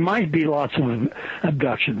why there might be lots of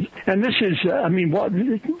abductions. And this is,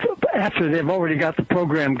 after they've already got the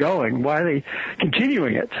program going, why are they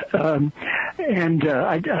continuing it? I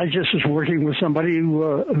just was working with somebody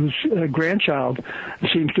whose grandchild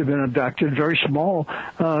seems to have been abducted, very small,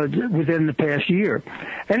 within the past year.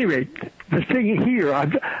 Anyway, the thing here,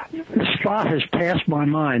 this thought has passed my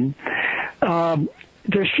mind.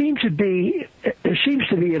 There seems to be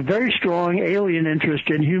a very strong alien interest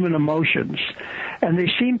in human emotions, and they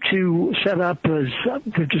seem to set up, as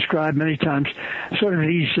we've described many times, sort of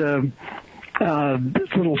these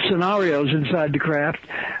little scenarios inside the craft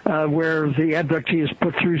where the abductee is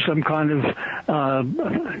put through some kind of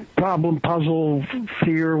problem, puzzle,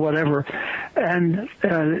 fear, whatever, and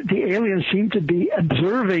the aliens seem to be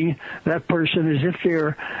observing that person as if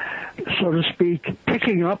they're, so to speak,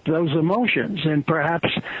 picking up those emotions, and perhaps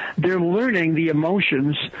they're learning the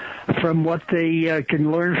emotions from what they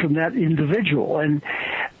can learn from that individual. And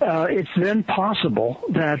it's then possible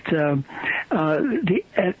that an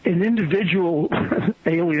individual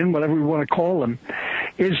alien, whatever we want to call them,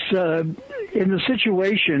 is in the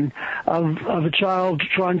situation of a child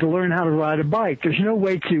trying to learn how to ride a bike. There's no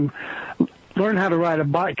way to learn how to ride a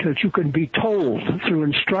bike that you can be told through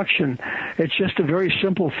instruction. It's just a very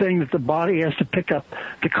simple thing that the body has to pick up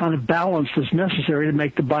the kind of balance that's necessary to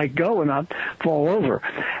make the bike go and not fall over.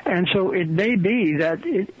 And so it may be that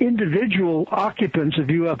individual occupants of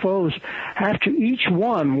UFOs have to each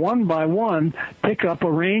one by one, pick up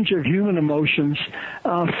a range of human emotions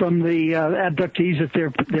from the abductees that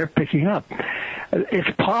they're picking up. It's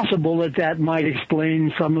possible that might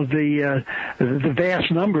explain some of the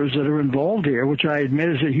vast numbers that are involved here, which I admit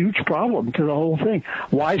is a huge problem to the whole thing.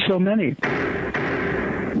 Why so many?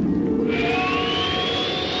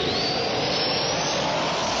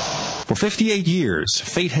 For 58 years,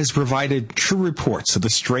 Fate has provided true reports of the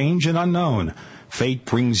strange and unknown. Fate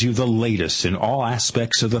brings you the latest in all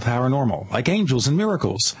aspects of the paranormal, like angels and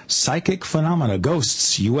miracles, psychic phenomena,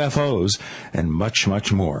 ghosts, UFOs, and much,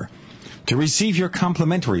 much more. To receive your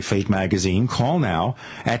complimentary Fate magazine, call now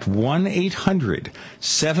at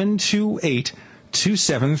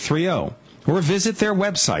 1-800-728-2730 or visit their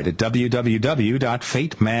website at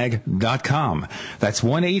www.fatemag.com. That's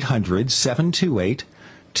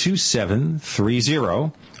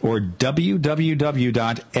 1-800-728-2730 or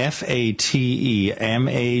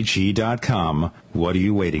www.fatemag.com. What are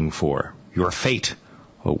you waiting for? Your fate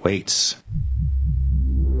awaits.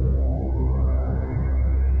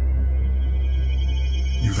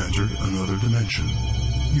 You've entered another dimension.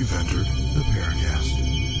 You've entered the Paracast.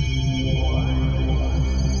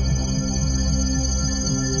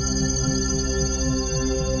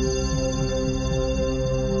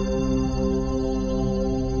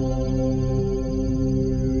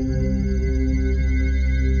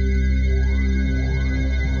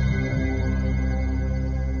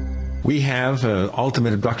 We have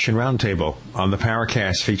Ultimate Abduction Roundtable on the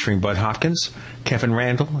Paracast featuring Budd Hopkins, Kevin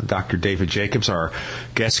Randle, Dr. David Jacobs. Our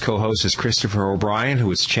guest co-host is Christopher O'Brien,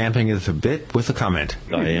 who is champing at the bit with a comment.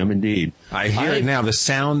 I am indeed. I hear it now, the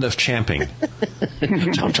sound of champing.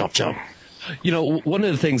 Chomp, chomp, chomp. You know, one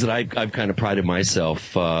of the things that I've kind of prided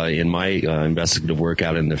myself in my investigative work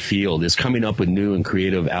out in the field is coming up with new and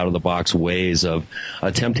creative out-of-the-box ways of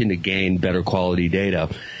attempting to gain better quality data.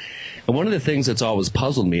 And one of the things that's always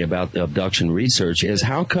puzzled me about the abduction research is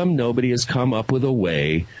how come nobody has come up with a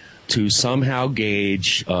way to somehow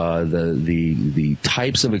gauge the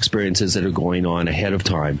types of experiences that are going on ahead of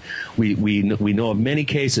time. We know of many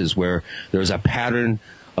cases where there's a pattern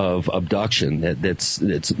of abduction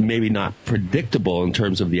that's maybe not predictable in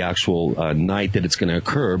terms of the actual night that it's going to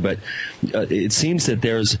occur, but it seems that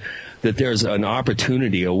there's an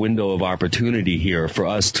opportunity, a window of opportunity here for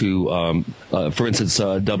us to, for instance,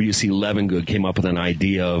 W.C. Levengood came up with an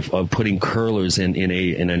idea of putting curlers in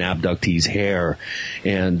an abductee's hair,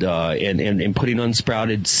 and putting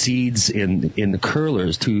unsprouted seeds in the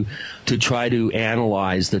curlers to try to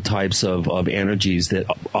analyze the types of energies that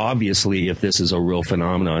obviously, if this is a real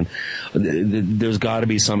phenomenon, there's got to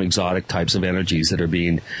be some exotic types of energies that are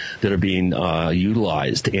being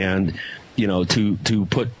utilized, and to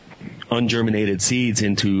put ungerminated seeds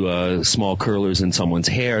into small curlers in someone's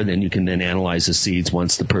hair, then you can then analyze the seeds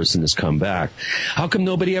once the person has come back. How come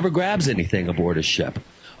nobody ever grabs anything aboard a ship?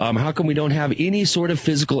 How come we don't have any sort of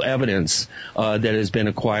physical evidence that has been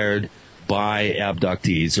acquired by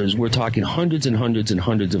abductees? We're talking hundreds and hundreds and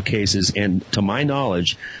hundreds of cases, and to my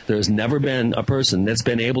knowledge, there's never been a person that's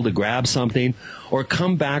been able to grab something or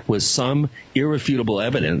come back with some irrefutable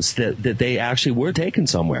evidence that they actually were taken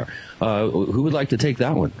somewhere. Who would like to take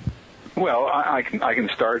that one? Well, I can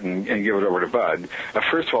start and give it over to Budd.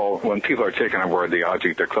 First of all, when people are taken aboard the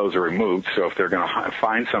object, their clothes are removed. So if they're going to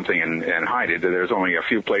find something and hide it, there's only a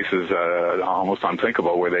few places, almost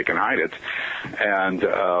unthinkable, where they can hide it. And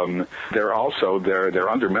they're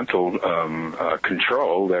under mental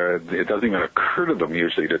control. It doesn't even occur to them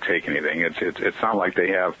usually to take anything. It's not like they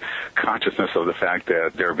have consciousness of the fact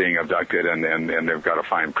that they're being abducted and they've got to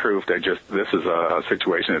find proof. This is a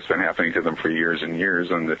situation that's been happening to them for years and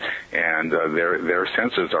years, and their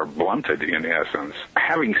senses are blunted in essence.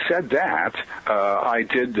 Having said that, I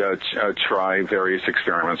did try various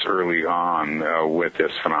experiments early on with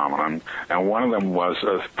this phenomenon, and one of them was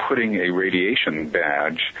putting a radiation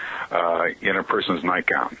badge in a person's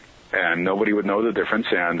nightgown. And nobody would know the difference,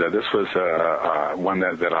 and this was one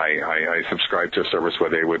that I subscribed to a service where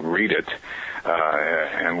they would read it,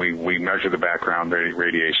 and we measured the background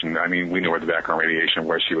radiation. I mean, we knew where the background radiation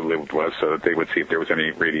where she lived was, so that they would see if there was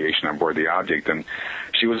any radiation on board the object. And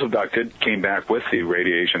she was abducted, came back with the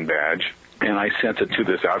radiation badge, and I sent it to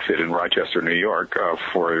this outfit in Rochester, New York,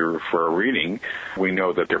 for a reading. We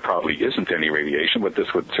know that there probably isn't any radiation, but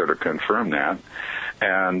this would sort of confirm that.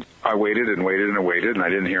 And I waited and waited and waited, and I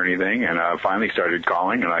didn't hear anything, and I finally started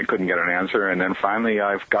calling, and I couldn't get an answer, and then finally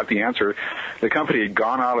I got the answer. The company had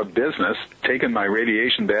gone out of business, taken my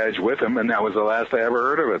radiation badge with them, and that was the last I ever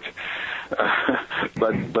heard of it.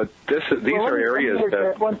 But these are areas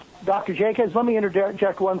that... Dr. Jacobs, let me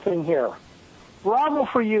interject one thing here. Bravo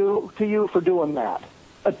to you for doing that,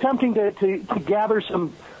 attempting to gather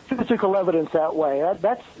some physical evidence that way.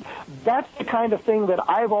 That's the kind of thing that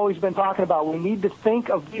I've always been talking about. We need to think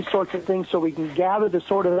of these sorts of things so we can gather the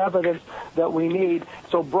sort of evidence that we need.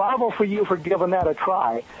 So bravo for you for giving that a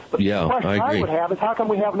try. But the question I would have is, how come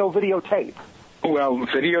we have no videotape? Well,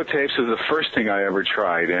 videotapes is the first thing I ever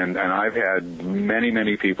tried, and I've had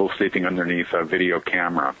many people sleeping underneath a video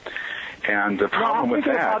camera. And the problem with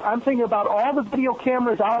that... I'm thinking about all the video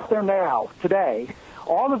cameras out there now, today.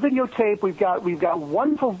 All the videotape, we've got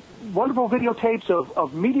wonderful videotapes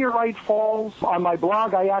of meteorite falls. On my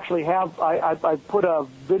blog, I actually have, I put a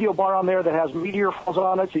video bar on there that has meteor falls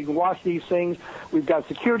on it, so you can watch these things. We've got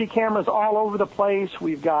security cameras all over the place.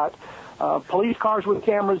 We've got police cars with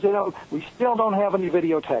cameras in them. We still don't have any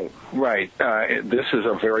videotape. Right. This is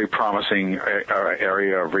a very promising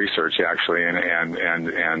area of research, actually,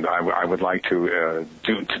 and I would like to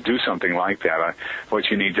do something like that.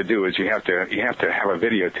 What you need to do is you have to have a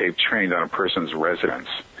videotape trained on a person's residence,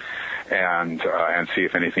 and see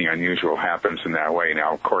if anything unusual happens in that way.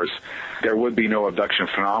 Now, of course, there would be no abduction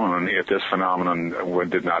phenomenon if this phenomenon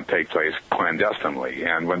did not take place clandestinely.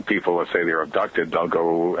 And when people say they're abducted, they'll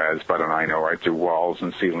go, as Bud and I know, right through walls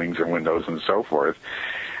and ceilings and windows and so forth.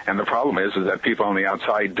 And the problem is that people on the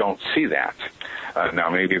outside don't see that. Now,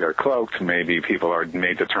 maybe they're cloaked, maybe people are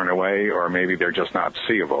made to turn away, or maybe they're just not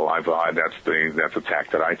seeable. That's the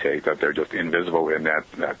tack that I take, that they're just invisible in that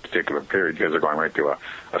particular period because they're going right to a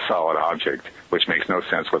solid object, which makes no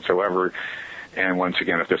sense whatsoever. And once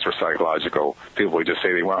again, if this were psychological, people would just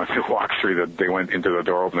say they wanted to walk through they went into the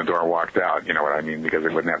door, opened the door, and walked out. You know what I mean? Because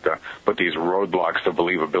they wouldn't have to put these roadblocks to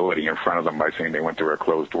believability in front of them by saying they went through a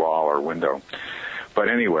closed wall or window. But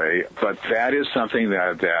anyway, that is something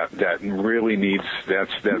that really needs,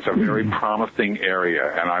 that's a very promising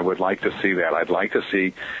area, and I would like to see that. I'd like to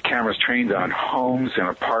see cameras trained on homes and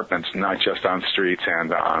apartments, not just on streets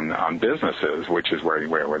and on businesses, which is where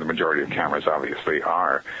the majority of cameras obviously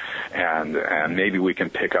are. And maybe we can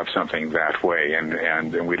pick up something that way,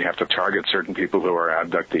 and we'd have to target certain people who are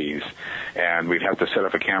abductees, and we'd have to set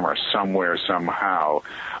up a camera somewhere, somehow.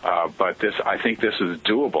 But I think this is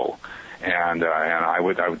doable. And I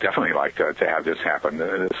would definitely like to have this happen.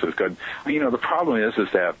 This is good. You know, the problem is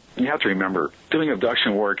that you have to remember, doing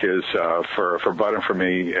abduction work is, for Budd and for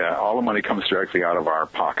me, all the money comes directly out of our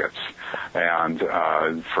pockets. And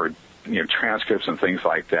for transcripts and things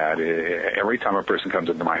like that, every time a person comes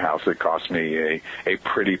into my house, it costs me a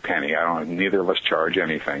pretty penny. Neither of us charge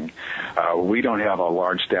anything. We don't have a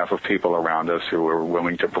large staff of people around us who are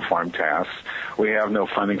willing to perform tasks. We have no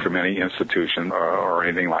funding from any institution or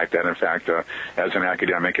anything like that. In fact, as an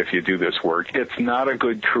academic, if you do this work, it's not a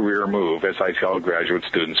good career move, as I tell graduate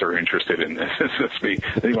students who are interested in this.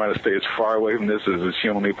 They want to stay as far away from this as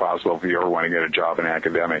humanly possible if you ever want to get a job in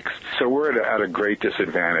academics. So we're at a great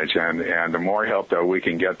disadvantage, and the more help that we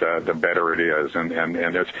can get, the better it is. And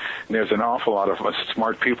there's an awful lot of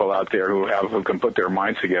smart people out there who can put their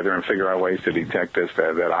minds together and figure out ways to detect this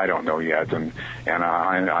that I don't know yet. And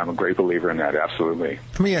I'm a great believer in that. Absolutely.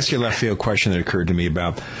 Let me ask you a left field question that occurred to me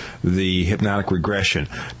about the hypnotic regression.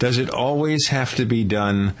 Does it always have to be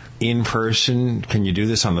done in person? Can you do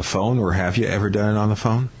this on the phone, or have you ever done it on the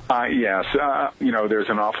phone? Yes. There's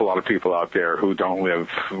an awful lot of people out there who don't live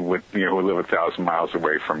who live 1,000 miles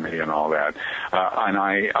away from me and all that. And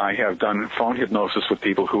I have done phone hypnosis with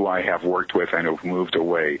people who I have worked with and who've moved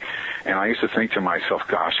away. And I used to think to myself,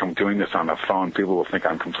 gosh, I'm doing this on the phone. People will think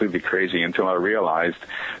I'm completely crazy, until I realized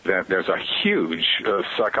that there's a huge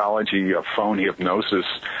psychology of phone hypnosis,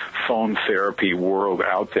 phone therapy world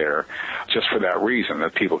out there just for that reason,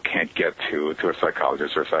 that people can't get to a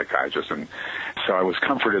psychologist or a psychiatrist. And so I was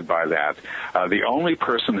comforted by that. The only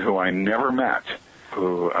person who I never met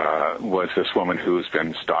who was this woman who's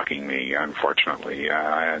been stalking me, unfortunately,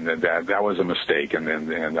 and that was a mistake, and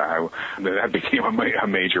that became a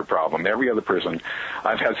major problem. Every other person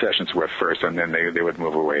I've had sessions with first, and then they would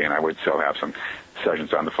move away, and I would still have some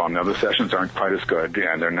sessions on the phone. Now, the sessions aren't quite as good,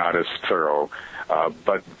 and they're not as thorough,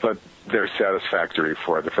 but they're satisfactory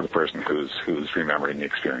for the person who's remembering the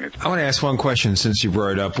experience. I want to ask one question, since you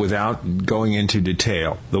brought it up, without going into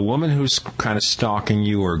detail. The woman who's kind of stalking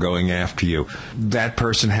you or going after you, that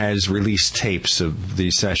person has released tapes of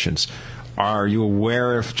these sessions. Are you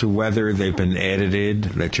aware as to whether they've been edited,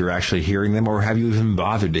 that you're actually hearing them, or have you even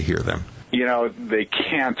bothered to hear them? They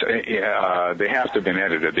can't. They have to have been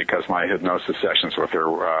edited, because my hypnosis sessions with her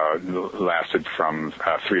lasted from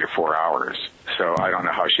 3 to 4 hours. So I don't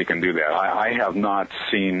know how she can do that. I have not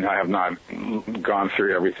gone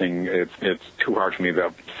through everything. It's too hard for me.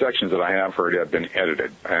 The sections that I have heard have been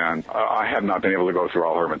edited, and I have not been able to go through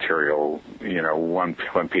all her material, one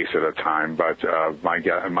piece at a time. But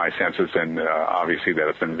my sense has been obviously that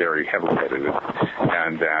it's been very heavily edited,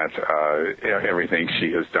 and that everything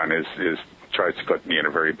she has done is tries to put me in a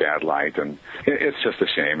very bad light, and it's just a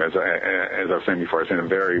shame. As I was saying before, it's been a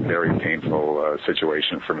very, very painful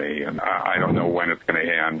situation for me, and I don't know when it's going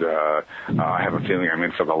to end. I have a feeling I'm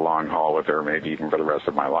in for the long haul with her, maybe even for the rest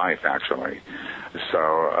of my life, actually. So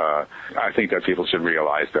I think that people should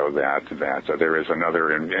realize, though, that there is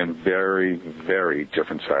another and very, very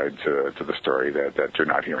different side to the story that you're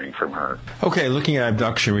not hearing from her. Okay, looking at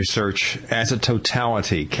abduction research as a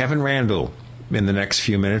totality, Kevin Randle, in the next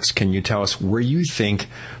few minutes, can you tell us where you think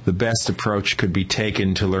the best approach could be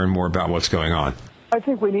taken to learn more about what's going on? I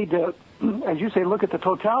think we need to, as you say, look at the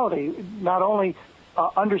totality. Not only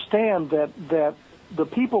understand that the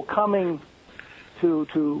people coming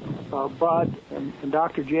to Budd and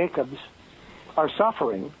Dr. Jacobs are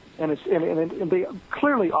suffering, and they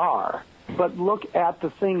clearly are. But look at the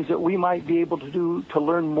things that we might be able to do to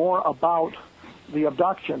learn more about the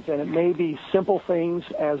abductions, and it may be simple things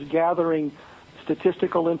as gathering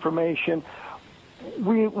statistical information.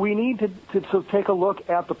 We need to take a look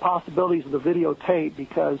at the possibilities of the videotape,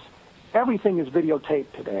 because everything is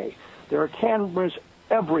videotaped today. There are cameras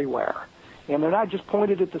everywhere, And they're not just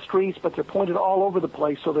pointed at the streets, but they're pointed all over the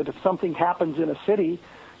place so that if something happens in a city,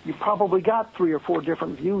 you've probably got 3 or 4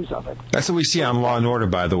 different views of it. That's what we see on Law & Order,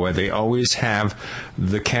 by the way. They always have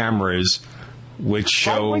the cameras which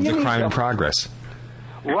show the crime in progress.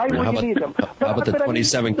 Right where you need them. How about the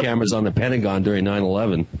 27 cameras on the Pentagon during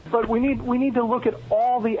 9/11? But we need to look at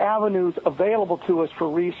all the avenues available to us for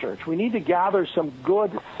research. We need to gather some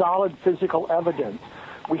good, solid physical evidence.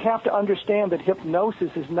 We have to understand that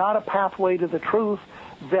hypnosis is not a pathway to the truth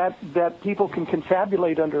that people can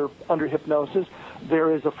confabulate under hypnosis.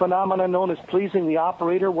 There is a phenomenon known as pleasing the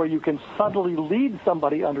operator, where you can subtly lead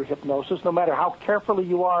somebody under hypnosis, no matter how carefully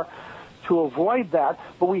you are to avoid that.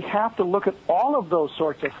 But we have to look at all of those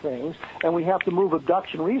sorts of things, and we have to move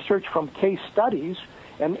abduction research from case studies,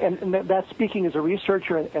 and that's speaking as a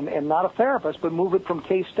researcher and not a therapist, but move it from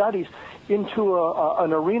case studies into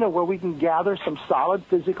an arena where we can gather some solid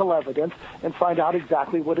physical evidence and find out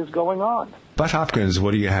exactly what is going on. Budd Hopkins,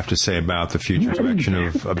 what do you have to say about the future direction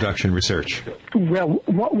of abduction research? Well,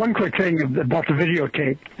 one quick thing about the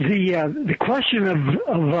videotape. The question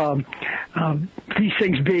of these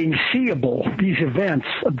things being seeable, these events,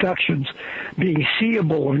 abductions, being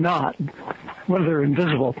seeable or not, whether they're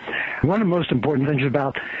invisible. One of the most important things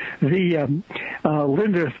about the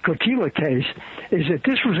Linda Cotila case is that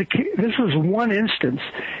this was one instance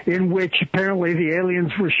in which apparently the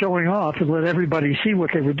aliens were showing off and let everybody see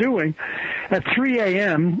what they were doing at 3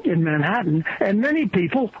 a.m. in Manhattan, and many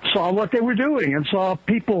people saw what they were doing and saw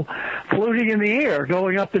people floating in the air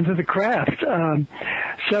going up into the craft.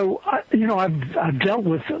 So I've dealt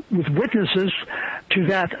with witnesses to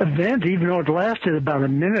that event, even though it lasted about a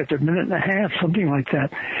minute and a half, something like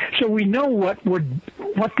that. So we know what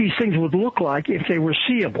these things would look like if they were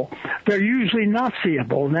seeable. They're usually not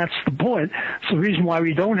seeable, and that's the point. It's the reason why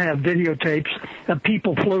we don't have videotapes of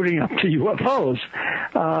people floating up to UFOs.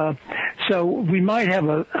 So we might have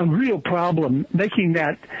a real problem making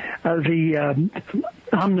that the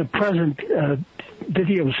omnipresent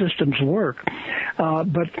video systems work.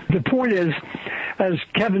 But the point is, as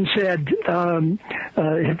Kevin said,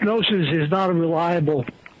 hypnosis is not a reliable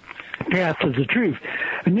path to the truth.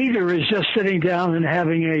 Neither is just sitting down and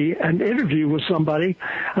having an interview with somebody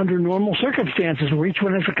under normal circumstances where each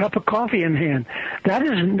one has a cup of coffee in hand. That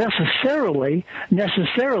isn't necessarily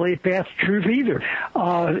a path to truth either.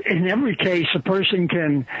 In every case, a person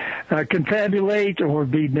can confabulate or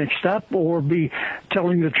be mixed up or be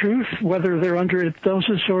telling the truth, whether they're under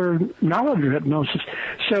hypnosis or not under hypnosis.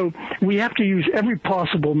 So we have to use every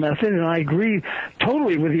possible method, and I agree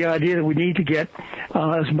totally with the idea that we need to get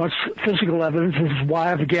as much physical evidence. This is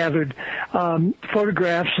why I've gathered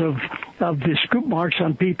photographs of the scoop marks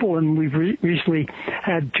on people, and we've recently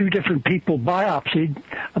had 2 different people biopsied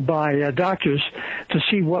by doctors to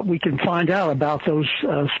see what we can find out about those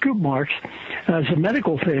scoop marks as a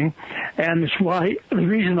medical thing. And it's why the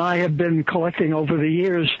reason I have been collecting over the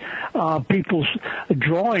years people's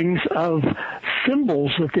drawings of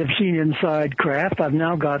symbols that they've seen inside craft. I've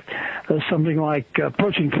now got something like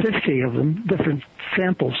approaching 50 of them, different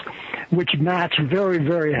samples, which match very,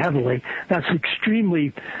 very heavily. That's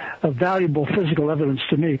extremely valuable physical evidence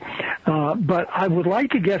to me. But I would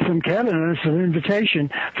like to get from Kevin, and it's an invitation,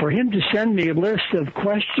 for him to send me a list of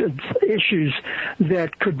questions, issues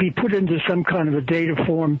that could be put into some kind of a data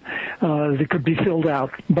form that could be filled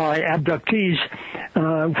out by abductees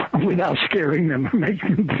without scaring them,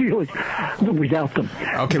 making them feel that we doubt them.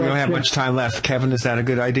 Okay, we don't have much time left. Kevin, is that a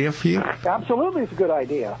good idea for you? Absolutely, it's a good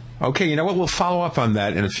idea. Okay, you know what? We'll follow up on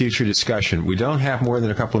that in a future discussion. We don't have more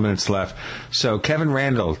than a couple of minutes left. So, Kevin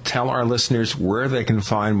Randle, tell our listeners where they can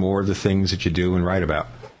find more of the things that you do and write about.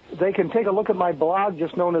 They can take a look at my blog,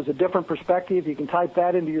 just known as A Different Perspective. You can type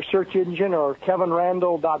that into your search engine, or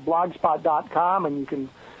kevinrandle.blogspot.com, and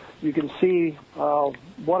you can see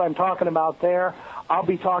what I'm talking about there. I'll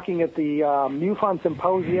be talking at the MUFON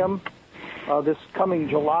Symposium this coming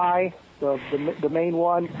July, the main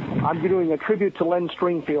one. I'm doing a tribute to Len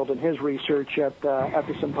Stringfield and his research at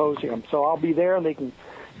the symposium. So I'll be there, and they can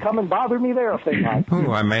come and bother me there if they like.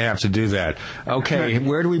 Ooh, I may have to do that. Okay,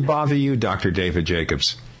 where do we bother you, Dr. David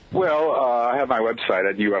Jacobs? Well, I have my website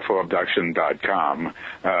at ufoabduction.com,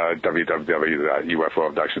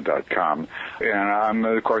 www.ufoabduction.com. And I'm,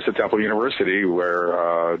 of course, at Temple University, where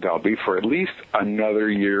I'll be for at least another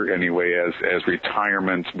year anyway, as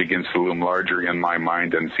retirement begins to loom larger in my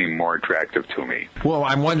mind and seem more attractive to me. Well,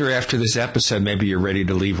 I wonder after this episode, maybe you're ready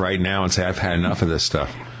to leave right now and say, I've had enough of this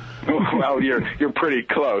stuff. Well, you're pretty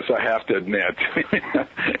close, I have to admit.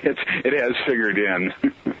 It has figured in.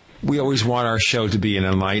 We always want our show to be an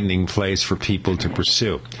enlightening place for people to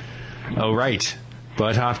pursue. All right,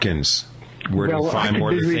 Budd Hopkins, where to find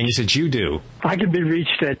more of the things that you do. I can be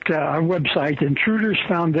reached at our website,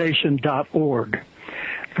 intrudersfoundation.org.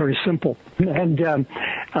 Very simple. And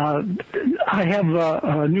I have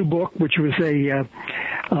a new book, which was a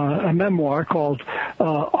memoir called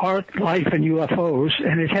Art, Life, and UFOs,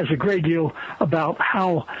 and it has a great deal about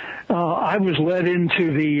how I was led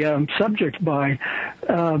into the subject by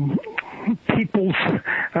people's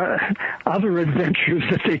other adventures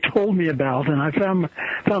that they told me about, and I found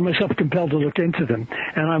myself compelled to look into them.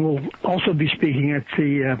 And I will also be speaking at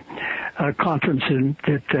the conference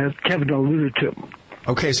that Kevin alluded to.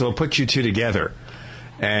 Okay, so we'll put you two together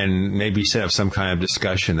and maybe set up some kind of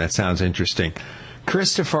discussion. That sounds interesting.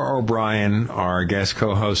 Christopher O'Brien, our guest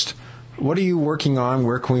co-host, what are you working on?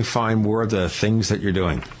 Where can we find more of the things that you're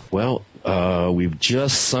doing? Well, we've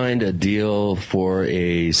just signed a deal for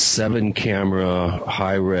a 7-camera,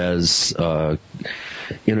 high-res,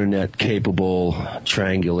 internet-capable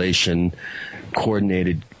triangulation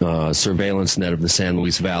coordinated surveillance net of the San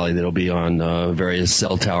Luis Valley that'll be on various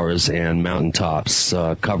cell towers and mountaintops,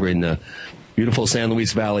 covering the beautiful San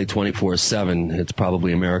Luis Valley 24/7. It's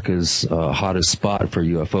probably America's hottest spot for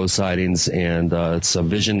UFO sightings, and it's a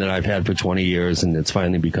vision that I've had for 20 years, and it's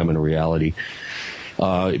finally becoming a reality.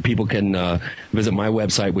 People can visit my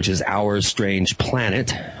website, which is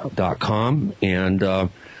OurStrangePlanet.com, and I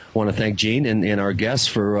want to thank Gene and our guests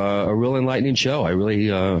for a real enlightening show. I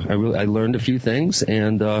learned a few things,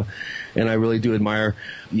 and I really do admire,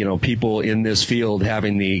 people in this field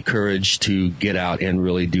having the courage to get out and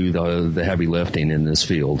really do the heavy lifting in this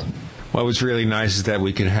field. What was really nice is that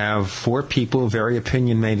we could have 4 people, very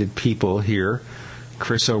opinionated people here: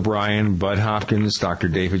 Chris O'Brien, Budd Hopkins, Dr.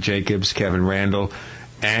 David Jacobs, Kevin Randle,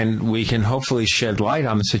 and we can hopefully shed light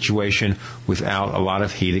on the situation without a lot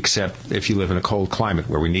of heat, except if you live in a cold climate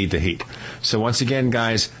where we need the heat. So once again,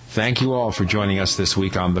 guys, thank you all for joining us this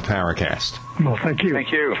week on the Paracast. Well, thank you.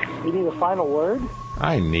 Thank you. You need a final word?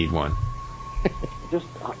 I need one.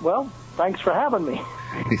 Thanks for having me.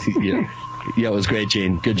 Yeah, it was great,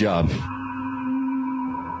 Gene. Good job.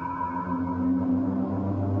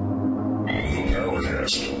 The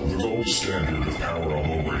Paracast, the gold standard of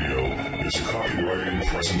paranormal radio, is a copyrighted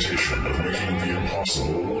presentation of Making the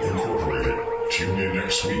Impossible Incorporated. Tune in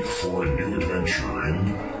next week for a new adventure in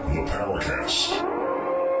the Paracast.